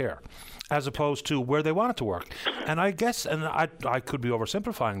long-term care, as opposed to where they wanted to work. And I guess, and I could be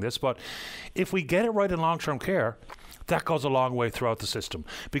oversimplifying this, but if we get it right in long-term care, that goes a long way throughout the system,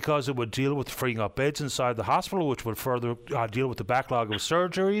 because it would deal with freeing up beds inside the hospital, which would further deal with the backlog of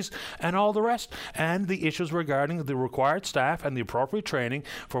surgeries and all the rest, and the issues regarding the required staff and the appropriate training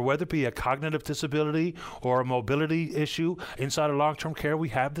for whether it be a cognitive disability or a mobility issue inside of long-term care. We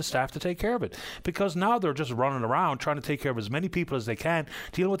have the staff to take care of it, because now they're just running around trying to take care of as many people as they can,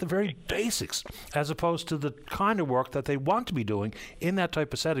 dealing with the very basics, as opposed to the kind of work that they want to be doing in that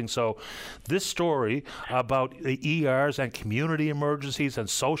type of setting. So this story about the ER and community emergencies and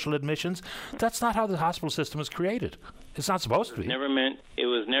social admissions, that's not how the hospital system is created. It's not supposed to be. It was never meant.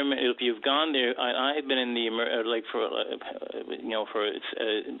 If you've gone there, I have been in the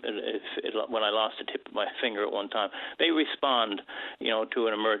when I lost the tip of my finger at one time. They respond, to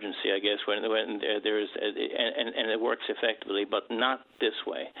an emergency, I guess, when there's and it works effectively, but not this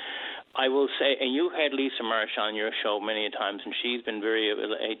way. I will say, and you had Lisa Marsh on your show many times, and she's been very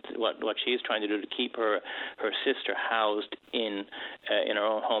what she's trying to do to keep her sister housed in her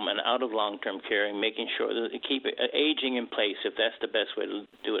own home and out of long-term care, and making sure that keep aging in place, if that's the best way to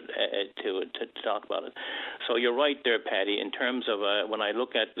do it, to talk about it. So you're right there, Patty. In terms of when I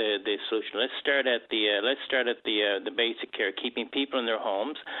look at the solution, let's start at the basic care, keeping people in their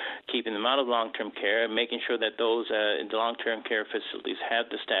homes, keeping them out of long-term care, making sure that those the long-term care facilities have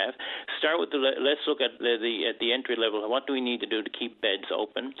the staff. Start with let's look at the entry level. What do we need to do to keep beds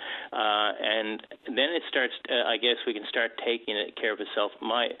open? And then it starts. I guess we can start taking care of itself.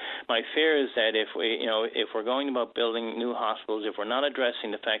 My fear is that if we're going about building new hospitals, if we're not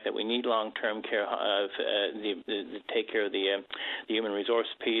addressing the fact that we need long-term care, take care of the human resource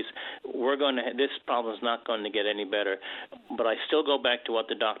piece, this problem is not going to get any better. But I still go back to what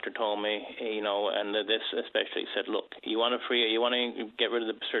the doctor told me, and this especially said, look, you want to get rid of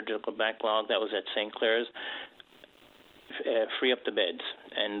the surgical backlog that was at St. Clair's, free up the beds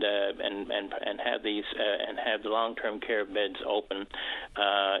and have these and have the long-term care beds open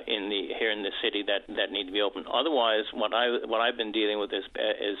here in the city that need to be open. Otherwise, what I've been dealing with is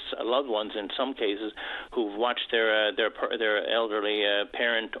loved ones in some cases who've watched their elderly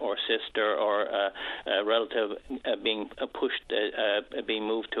parent or sister or relative being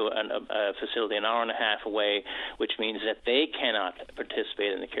moved to a facility an hour and a half away, which means that they cannot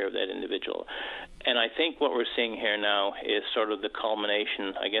participate in the care of that individual. And I think what we're seeing here now is sort of the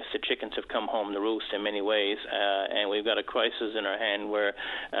culmination. I guess the chickens have come home to roost in many ways, and we've got a crisis in our hand where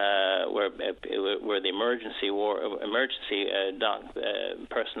the emergency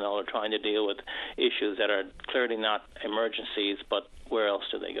personnel are trying to deal with issues that are clearly not emergencies, but where else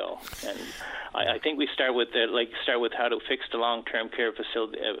do they go? And I think we start with how to fix the long-term care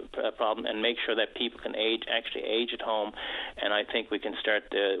facility problem and make sure that people can age at home. And I think we can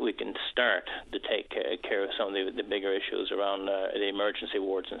start to take care of some of the bigger issues around the emergency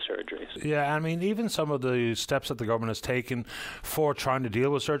wards and surgeries. Yeah, I mean, even some of the steps that the government has taken for trying to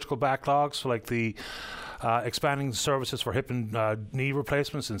deal with surgical backlogs, like the expanding services for hip and knee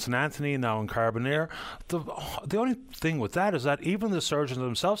replacements in St. Anthony and now in Carbonear. The only thing with that is that even the surgeons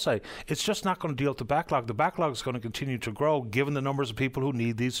themselves say it's just not going to deal with the backlog. The backlog is going to continue to grow given the numbers of people who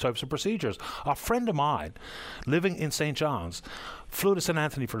need these types of procedures. A friend of mine living in St. John's flew to St.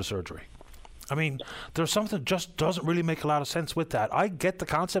 Anthony for the surgery. I mean, there's something that just doesn't really make a lot of sense with that. I get the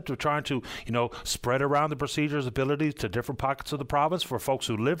concept of trying to, spread around the procedure's ability to different pockets of the province for folks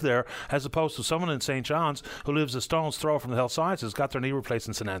who live there, as opposed to someone in St. John's who lives a stone's throw from the health sciences, got their knee replaced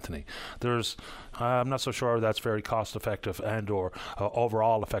in St. Anthony. I'm not so sure that's very cost effective and or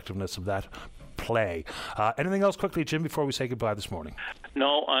overall effectiveness of that play. Anything else quickly, Jim, before we say goodbye this morning?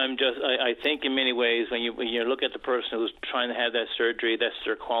 No, I think in many ways when you look at the person who's trying to have that surgery, that's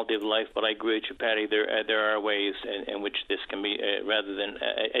their quality of life. But I agree with you, Patty. There are ways in which this can be, rather than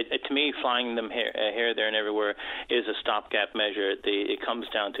to me, flying them here, there, and everywhere is a stopgap measure. It comes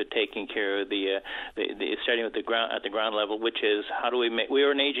down to taking care of the starting at the ground level, which is how do we make? We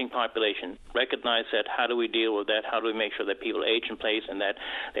are an aging population. Recognize that. How do we deal with that? How do we make sure that people age in place and that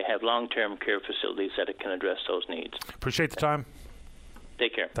they have long-term care facilities that can address those needs? Appreciate the time.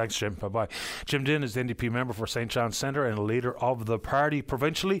 Take care. Thanks, Jim. Bye-bye. Jim Dinn is the NDP member for St. John's Centre and a leader of the party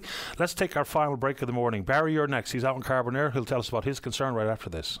provincially. Let's take our final break of the morning. Barry, you're next. He's out in Carbonear. He'll tell us about his concern right after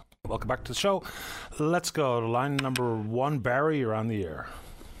this. Welcome back to the show. Let's go to line number 1. Barry, you're on the air.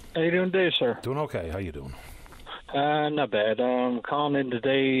 How you doing today, sir? Doing okay. How you doing? Not bad. Calling in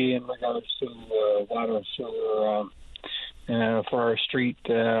today in regards to water and sewer. For our street,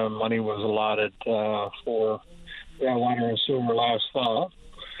 money was allotted for water and sewer last fall,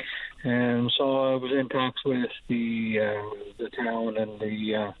 and so I was in talks with the town and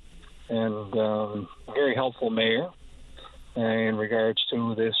the very helpful mayor in regards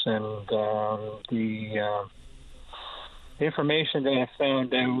to this, and the information that I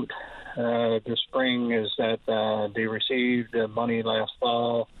found out this spring is that they received money last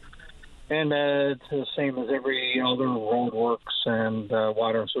fall, and it's the same as every other roadworks and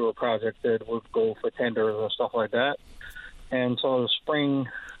water and sewer project that would go for tenders and stuff like that. And so the spring,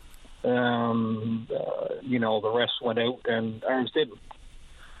 the rest went out and ours didn't.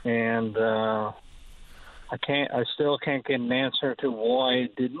 And I still can't get an answer to why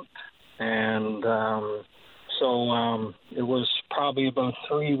it didn't. And so it was probably about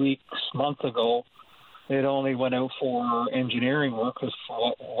 3 weeks, month ago. It only went out for engineering work, is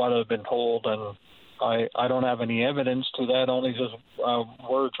what I've been told, and I don't have any evidence to that, only just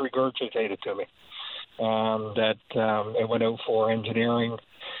words regurgitated to me, that it went out for engineering.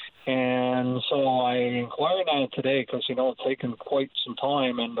 And so I inquired on it today because, it's taken quite some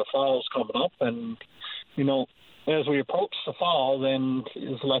time, and the fall's coming up, and, as we approach the fall, then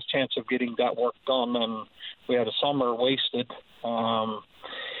there's less chance of getting that work done, and we had a summer wasted.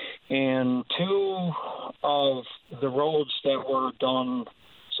 And 2 of the roads that were done,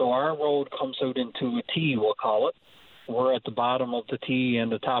 so our road comes out into a T, we'll call it. We're at the bottom of the T, and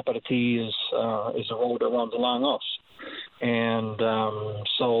the top of the T is a road that runs along us. And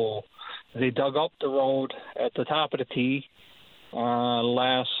so they dug up the road at the top of the T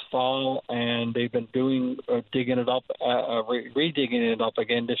last fall, and they've been digging it up, redigging it up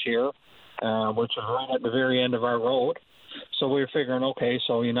again this year, which is right at the very end of our road. So we were figuring, okay,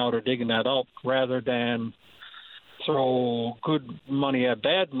 so they're digging that up rather than throw good money at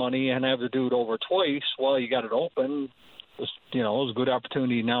bad money and have to do it over twice. Well, you got it open. It was a good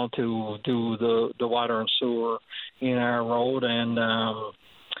opportunity now to do the water and sewer in our road and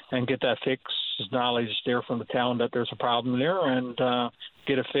get that fixed. There's knowledge there from the town that there's a problem there, and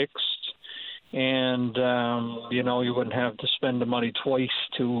get it fixed. And you wouldn't have to spend the money twice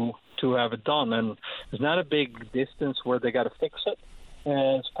to have it done. And there's not a big distance where they got to fix it.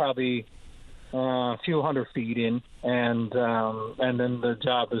 And it's probably a few hundred feet in, and then the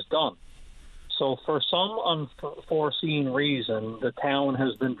job is done. So for some unforeseen reason, the town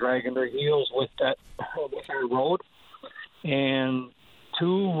has been dragging their heels with our road. And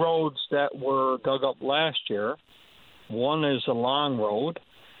 2 roads that were dug up last year, one is a long road,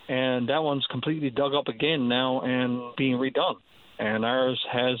 and that one's completely dug up again now and being redone. And ours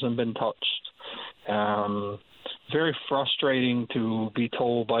hasn't been touched. Very frustrating to be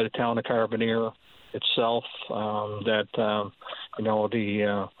told by the town of Carbonear itself that the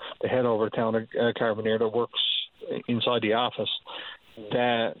head over the town of Carbonear that works inside the office,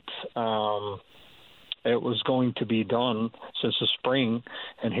 that it was going to be done since the spring,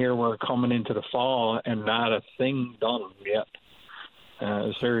 and here we're coming into the fall and not a thing done yet.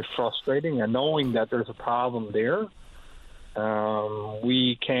 It's very frustrating, and knowing that there's a problem there,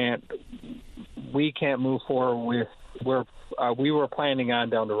 we can't move forward with we were planning on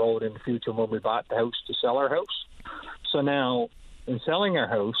down the road in the future when we bought the house to sell our house. So now, in selling our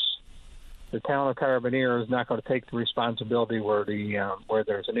house, the town of Carbonear is not going to take the responsibility where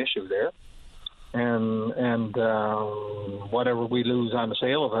there's an issue there, and whatever we lose on the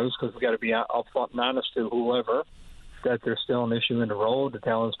sale of the house, because we got to be upfront and honest to whoever that there's still an issue in the road. The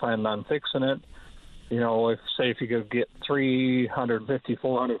town is planning on fixing it. If you could get $350,000,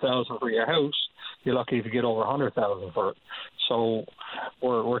 $400,000 for your house, you're lucky if you get over $100,000 for it. So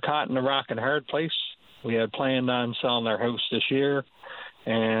we're caught in a rock and hard place. We had planned on selling our house this year,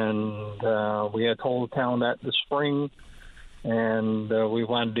 and we had told the town that the spring, and we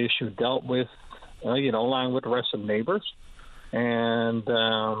wanted the issue dealt with, along with the rest of the neighbors. And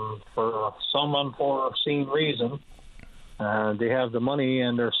for some unforeseen reason, they have the money,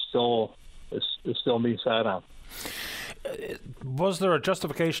 and it's still being sat on. Was there a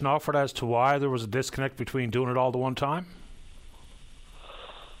justification offered as to why there was a disconnect between doing it all at one time?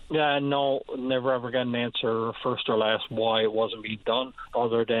 Yeah, no, never ever got an answer, first or last, why it wasn't being done,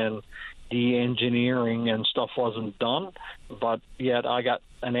 other than the engineering and stuff wasn't done. But yet I got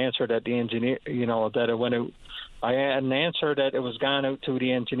an answer that the engineer, that it went out. I had an answer that it was gone out to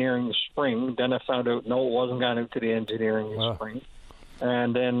the engineering this spring. Then I found out, no, it wasn't gone out to the engineering this spring.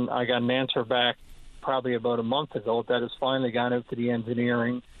 And then I got an answer back probably about a month ago that it's finally gone out to the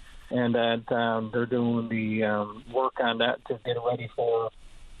engineering, and that they're doing the work on that to get it ready for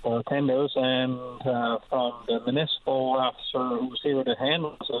tenders. And from the municipal officer who was here to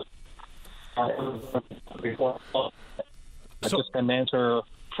handle it, I just got an answer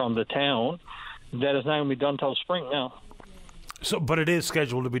from the town that is not going to be done till spring now. So, but it is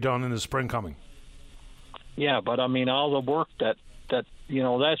scheduled to be done in the spring coming. Yeah, but I mean, all the work that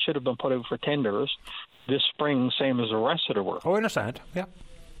should have been put out for tenders this spring, same as the rest of the work. Oh, I understand. Yeah.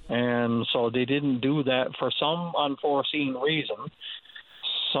 And so they didn't do that for some unforeseen reason.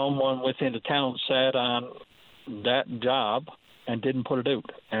 Someone within the town sat on that job and didn't put it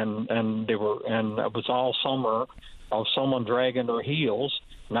out, and it was all summer of someone dragging their heels,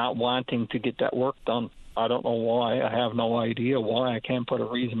 not wanting to get that work done. I don't know why. I have no idea why. I can't put a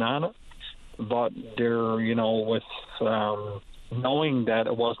reason on it. But they're, with knowing that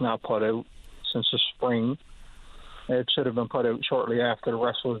it was not put out since the spring, it should have been put out shortly after the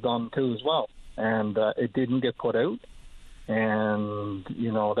rest was done too as well. And it didn't get put out. And,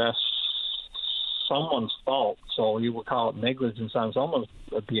 that's someone's fault. So you would call it negligence on someone's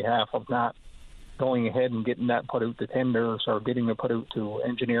behalf of not going ahead and getting that put out to tenders, or getting it put out to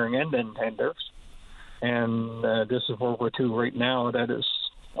engineering and then tenders. And this is where we're to right now. That is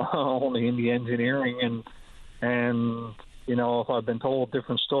only in the engineering. And if I've been told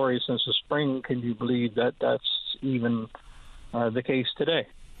different stories since the spring, can you believe that that's even the case today?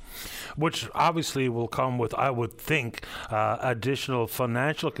 Which obviously will come with, I would think, additional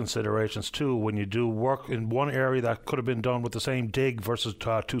financial considerations too when you do work in one area that could have been done with the same dig versus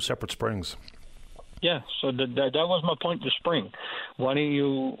two separate springs. Yeah, so that was my point this spring. Why don't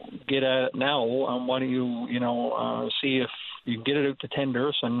you get at it now, and why don't you, see if you can get it out to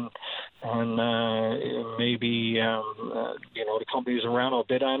tenders, and maybe, the companies around will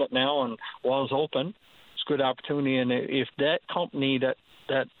bid on it now, and while it's open, it's a good opportunity. And if that company that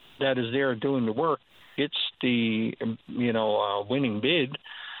is there doing the work gets the, winning bid,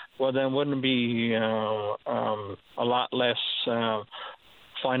 well, then wouldn't it be a lot less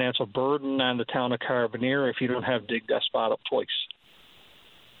financial burden on the town of Carbonear if you don't have to dig that spot up twice?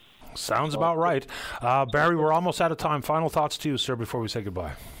 Sounds about right. Barry, we're almost out of time. Final thoughts to you, sir, before we say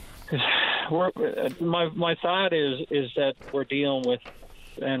goodbye. My thought is that we're dealing with,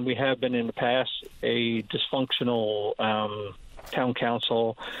 and we have been in the past, a dysfunctional town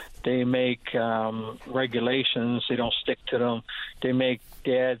council. They make regulations, they don't stick to them. They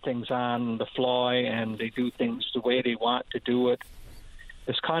add things on the fly, and they do things the way they want to do it.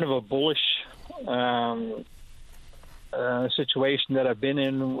 It's kind of a bullish situation that I've been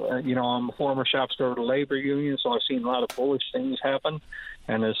in. I'm a former shop steward of the labor union, so I've seen a lot of bullish things happen,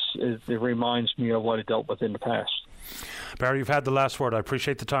 and it reminds me of what I dealt with in the past. Barry, you've had the last word. I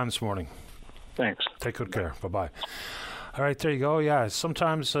appreciate the time this morning. Thanks. Take good care. Bye-bye. All right, there you go. Yeah,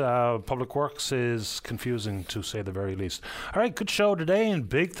 sometimes public works is confusing, to say the very least. All right, good show today, and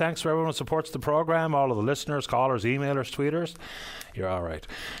big thanks for everyone who supports the program, all of the listeners, callers, emailers, tweeters. You're all right.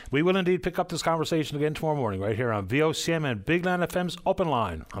 We will indeed pick up this conversation again tomorrow morning right here on VOCM and Big Land FM's Open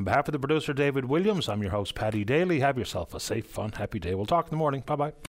Line. On behalf of the producer, David Williams, I'm your host, Paddy Daly. Have yourself a safe, fun, happy day. We'll talk in the morning. Bye-bye.